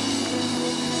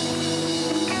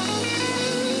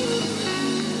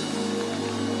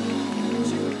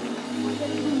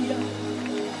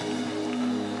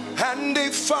 And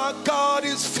if our God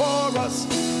is for us,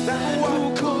 then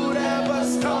what could ever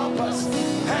stop us?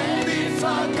 And if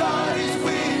our God is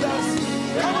with us,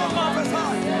 come on,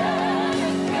 prophesy.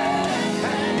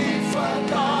 And if our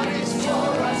God is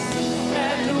for us,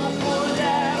 then who could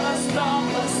ever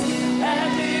stop us?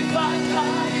 And if our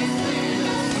God is with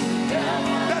us,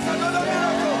 that's another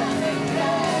miracle.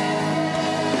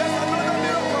 That's another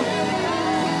miracle.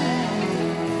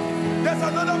 That's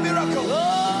another miracle.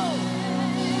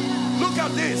 Look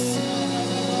at this.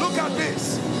 Look at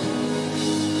this.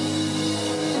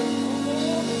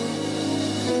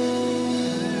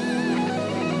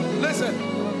 Listen.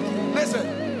 Listen.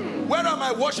 Where are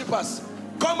my worshipers?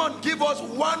 Come on, give us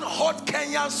one hot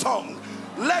Kenyan song.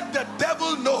 Let the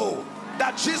devil know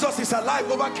that Jesus is alive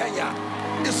over Kenya.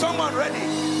 Is someone ready?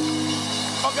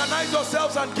 Organize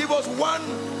yourselves and give us one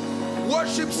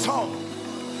worship song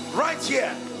right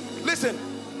here. Listen.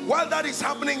 While that is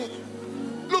happening,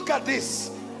 look at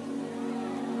this.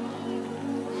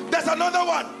 There's another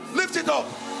one. Lift it up.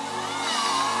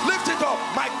 Lift Stop,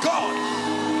 my God.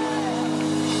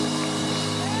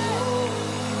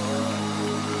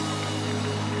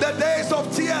 The days of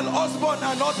T.L. Osborne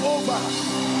are not over.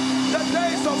 The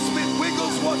days of Smith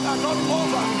Wigglesworth are not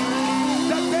over.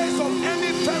 The days of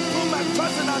any Temple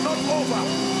McPherson are not over.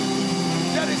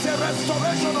 There is a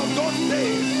restoration of those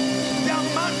days. Their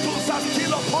mantles are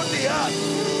still upon the earth.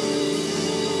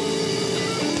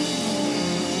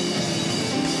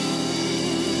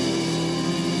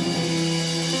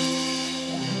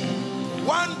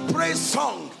 One praise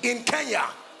song in Kenya.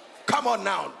 Come on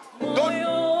now.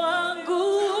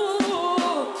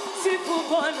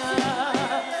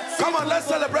 Come on, let's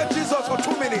celebrate Jesus for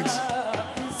 2 minutes.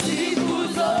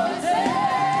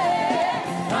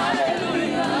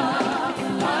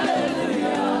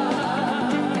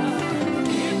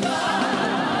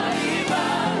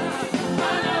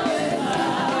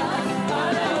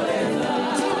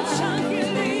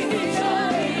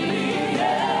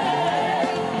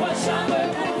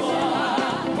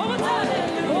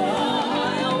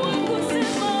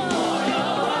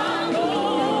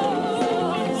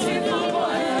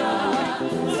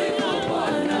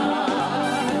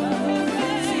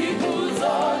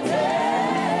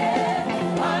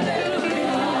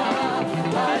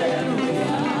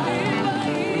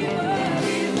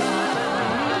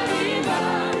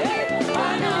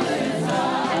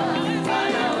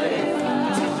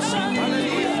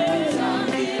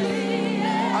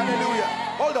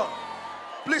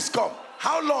 Come.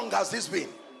 How long has this been?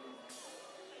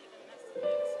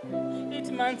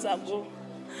 8 months ago.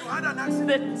 You had an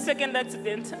accident? The second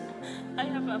accident. I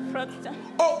have a fracture.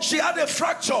 Oh, she had a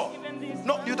fracture.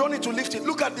 No, you don't need to lift it.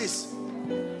 Look at this.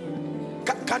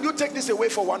 Can you take this away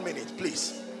for 1 minute,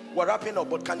 please? We're wrapping up,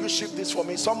 but can you shift this for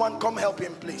me? Someone come help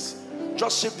him, please.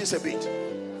 Just shift this a bit.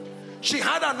 She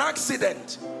had an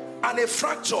accident and a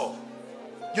fracture.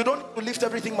 You don't need to lift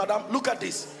everything, madam. Look at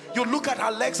this. You look at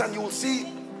her legs and you will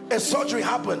see a surgery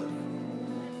happened.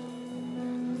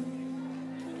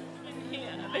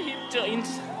 A hip joint.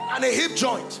 And a hip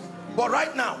joint. But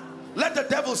right now, let the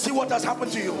devil see what has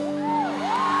happened to you.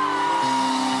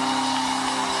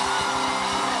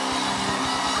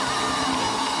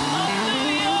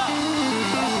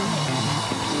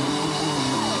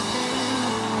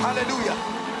 Hallelujah.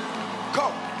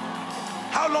 Come.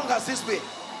 How long has this been?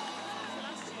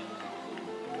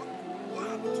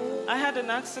 I had an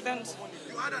accident.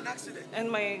 You had an accident. And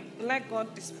my leg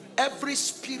got displaced. Every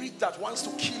spirit that wants to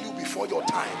kill you before your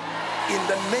time, in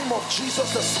the name of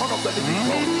Jesus, the Son of the living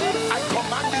God, I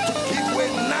command it to give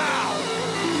way now.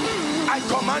 I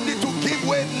command it to give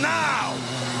way now.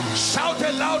 Shout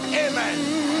a loud amen.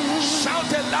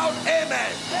 Shout a loud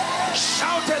amen.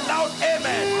 Shout a loud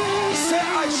amen. Say,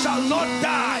 I shall not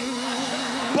die,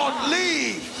 but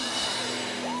live.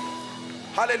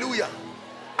 Hallelujah.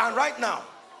 And right now,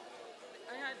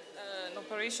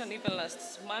 operation even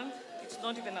last month. It's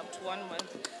not even up to 1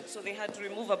 month. So they had to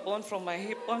remove a bone from my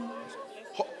hip bone.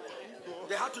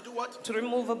 They had to do what? To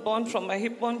remove a bone from my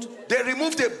hip bone. They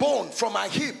removed a bone from my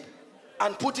hip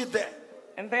and put it there.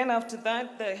 And then after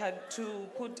that, they had to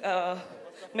put a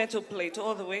metal plate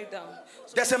all the way down.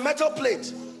 So there's a metal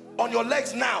plate on your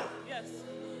legs now. Yes.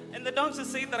 And the doctor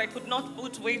said that I could not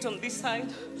put weight on this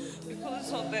side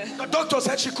because of the doctor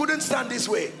said she couldn't stand this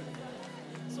way.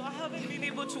 So I haven't been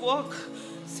able to walk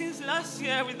since last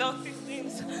year without these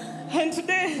things. And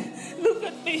today, look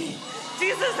at me.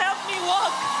 Jesus helped me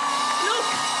walk. Look.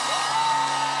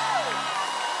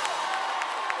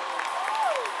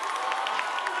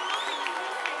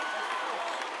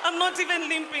 I'm not even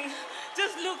limping.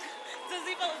 Just look. It's as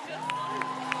if I was just...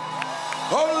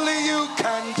 Only you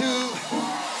can do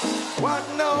what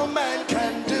no man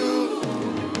can do.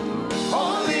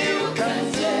 Only you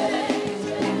can do.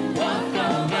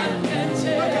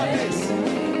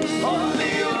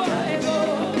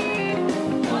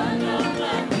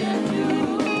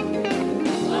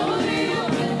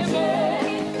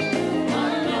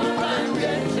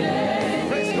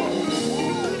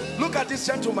 This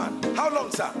gentleman, how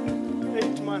long, sir?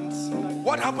 8 months.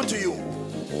 What happened to you?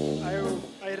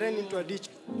 I ran into a ditch.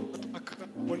 A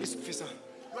police officer.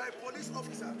 You are a police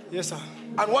officer? Yes, sir.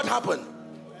 And what happened?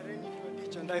 I ran into a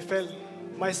ditch and I fell.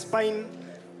 My spine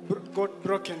got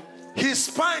broken. His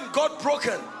spine got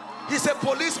broken. He's a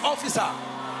police officer.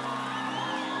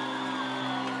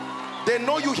 They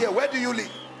know you here. Where do you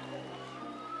live?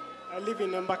 I live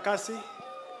in Embakasi.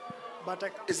 But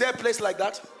is there a place like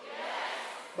that?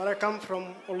 But I come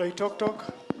from Oloitoktok.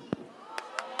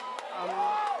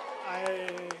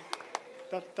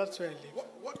 That's where I live.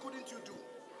 What couldn't you do?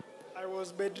 I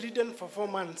was bedridden for 4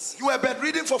 months. You were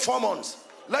bedridden for 4 months.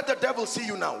 Let the devil see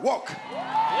you now. Walk.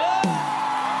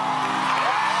 Yeah.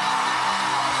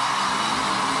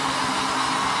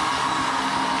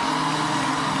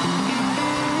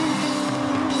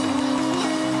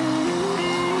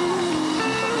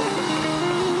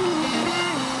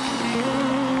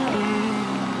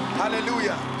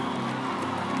 Hallelujah.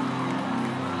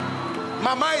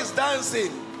 Mama is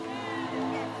dancing.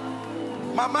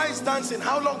 Mama is dancing.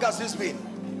 How long has this been?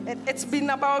 It's been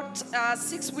about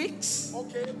 6 weeks.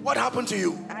 Okay. What happened to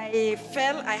you? I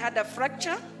fell. I had a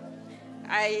fracture.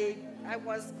 I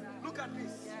was. Look at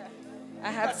this.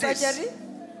 I had surgery.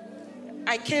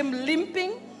 I came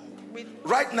limping.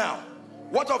 Right now.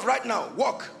 What of right now?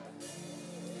 Walk.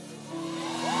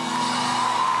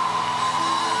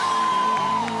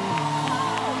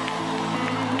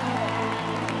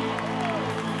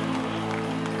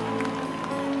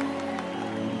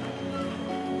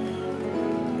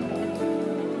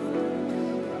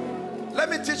 Let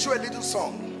me teach you a little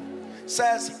song.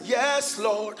 Says, yes,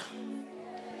 Lord.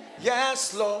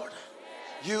 Yes, Lord.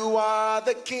 You are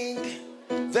the King.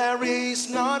 There is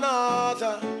none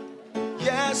other.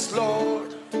 Yes,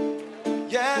 Lord.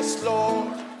 Yes,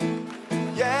 Lord.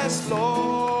 Yes,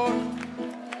 Lord.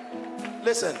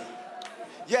 Listen.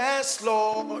 Yes,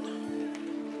 Lord.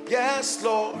 Yes,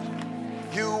 Lord.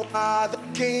 You are the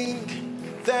King.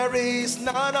 There is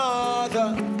none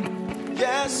other.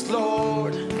 Yes,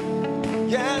 Lord.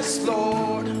 Yes,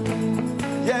 Lord.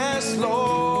 Yes,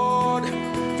 Lord.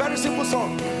 Very simple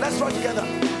song. Let's try together.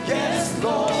 Yes,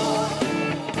 Lord.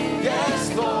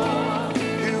 Yes, Lord.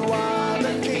 You are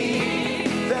the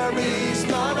King. There is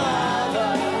none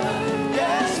other.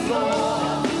 Yes,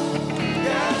 Lord.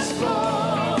 Yes,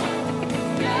 Lord.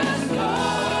 Yes, Lord.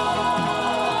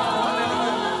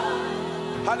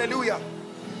 Hallelujah. Hallelujah.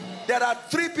 There are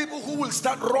 3 people who will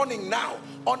start running now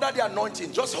under the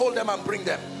anointing. Just hold them and bring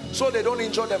them so they don't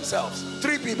injure themselves.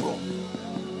 3 people.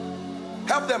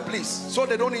 Help them, please, so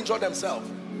they don't injure themselves.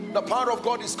 The power of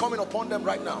God is coming upon them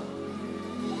right now.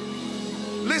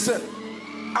 Listen,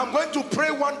 I'm going to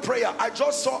pray one prayer. I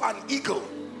just saw an eagle.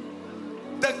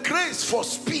 The grace for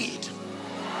speed.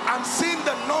 I'm seeing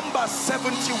the number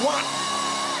 71.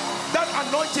 That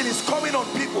anointing is coming on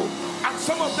people, and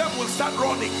some of them will start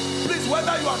running. Please,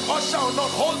 whether you are an usher or not,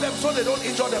 hold them so they don't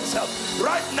injure themselves.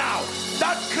 Right now,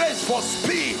 that grace for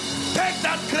speed, take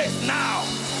that grace now.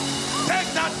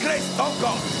 Take that grace, oh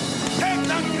God. Take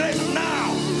that grace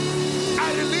now.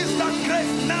 I release that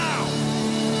grace now.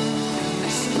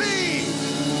 Speed.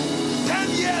 10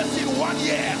 years in 1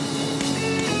 year.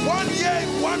 1 year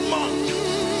in 1 month.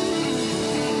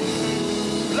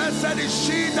 Blessed is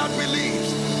she that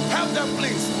believes. Help them,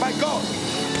 please, my God.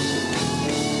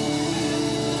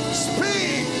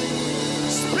 Speed.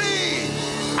 Speed.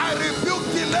 I rebuke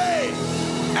delay.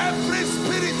 Every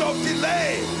spirit of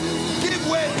delay, give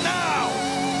way now.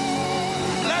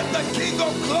 Let the King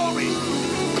of Glory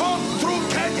come through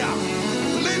Kenya.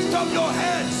 Lift up your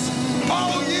heads,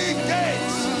 all ye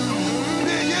gates.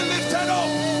 Be ye lifted up,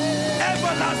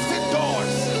 everlasting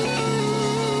doors.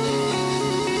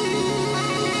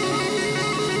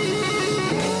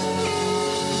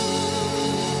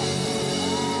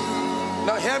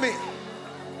 Now hear me.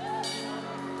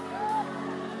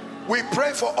 We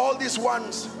pray for all these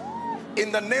ones.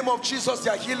 In the name of Jesus,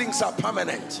 their healings are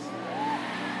permanent.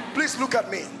 Please look at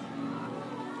me.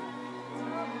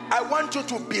 I want you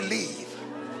to believe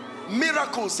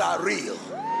miracles are real.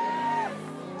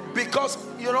 Because,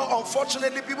 you know,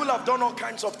 unfortunately, people have done all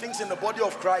kinds of things in the body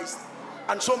of Christ.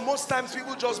 And so most times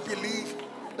people just believe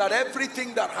that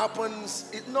everything that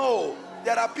happens, no.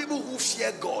 There are people who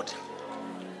fear God.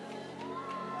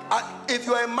 If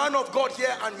you are a man of God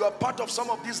here and you are part of some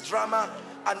of this drama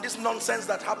and this nonsense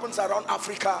that happens around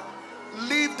Africa,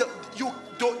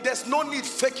 there's no need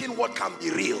faking what can be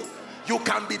real. You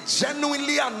can be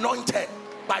genuinely anointed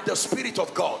by the Spirit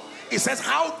of God. It says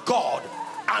how God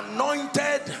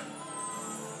anointed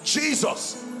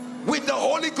Jesus with the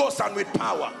Holy Ghost and with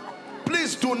power.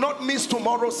 Please do not miss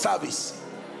tomorrow's service.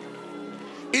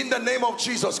 In the name of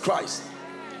Jesus Christ,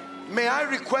 may I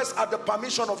request, at the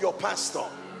permission of your pastor,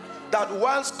 that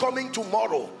whilst coming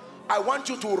tomorrow, I want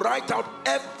you to write out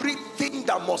everything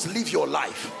that must live your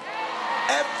life.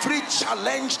 Every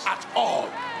challenge at all.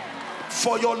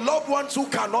 For your loved ones who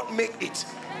cannot make it,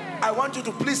 I want you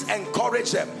to please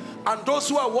encourage them. And those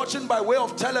who are watching by way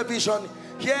of television,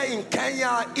 here in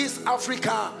Kenya, East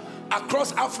Africa,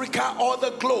 across Africa, or the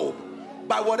globe,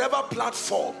 by whatever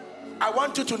platform, I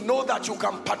want you to know that you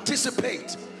can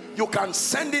participate. You can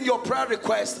send in your prayer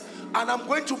request, and I'm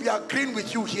going to be agreeing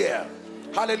with you here.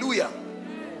 Hallelujah.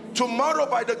 Tomorrow,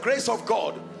 by the grace of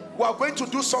God, we are going to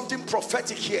do something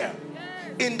prophetic here.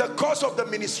 In the course of the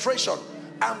ministration,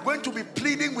 I'm going to be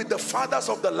pleading with the fathers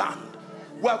of the land.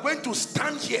 We are going to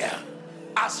stand here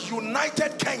as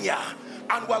united Kenya,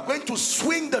 and we are going to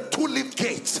swing the 2 lift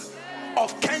gates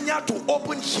of Kenya to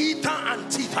open hither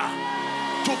and thither,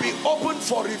 to be open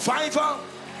for revival,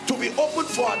 to be opened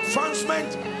for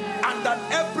advancement, and that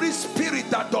every spirit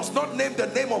that does not name the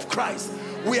name of Christ,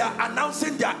 we are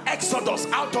announcing their exodus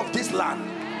out of this land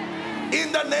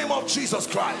in the name of Jesus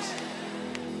Christ.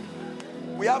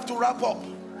 We have to wrap up.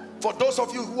 For those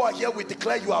of you who are here, we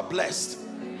declare you are blessed.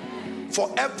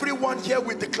 For everyone here,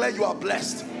 we declare you are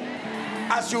blessed.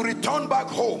 As you return back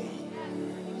home,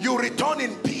 you return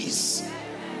in peace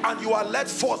and you are led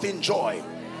forth in joy.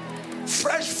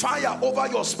 Fresh fire over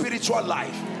your spiritual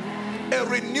life, a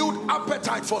renewed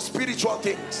appetite for spiritual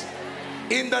things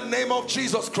in the name of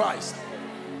Jesus Christ.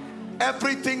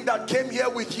 Everything that came here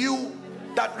with you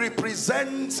that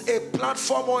represents a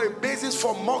platform or a basis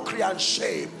for mockery and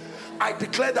shame, I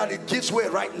declare that it gives way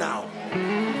right now.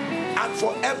 And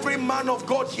for every man of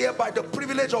God here, by the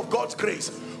privilege of God's grace,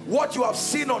 what you have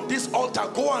seen on this altar,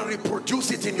 go and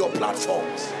reproduce it in your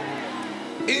platforms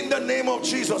in the name of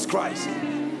Jesus Christ.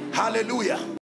 Hallelujah.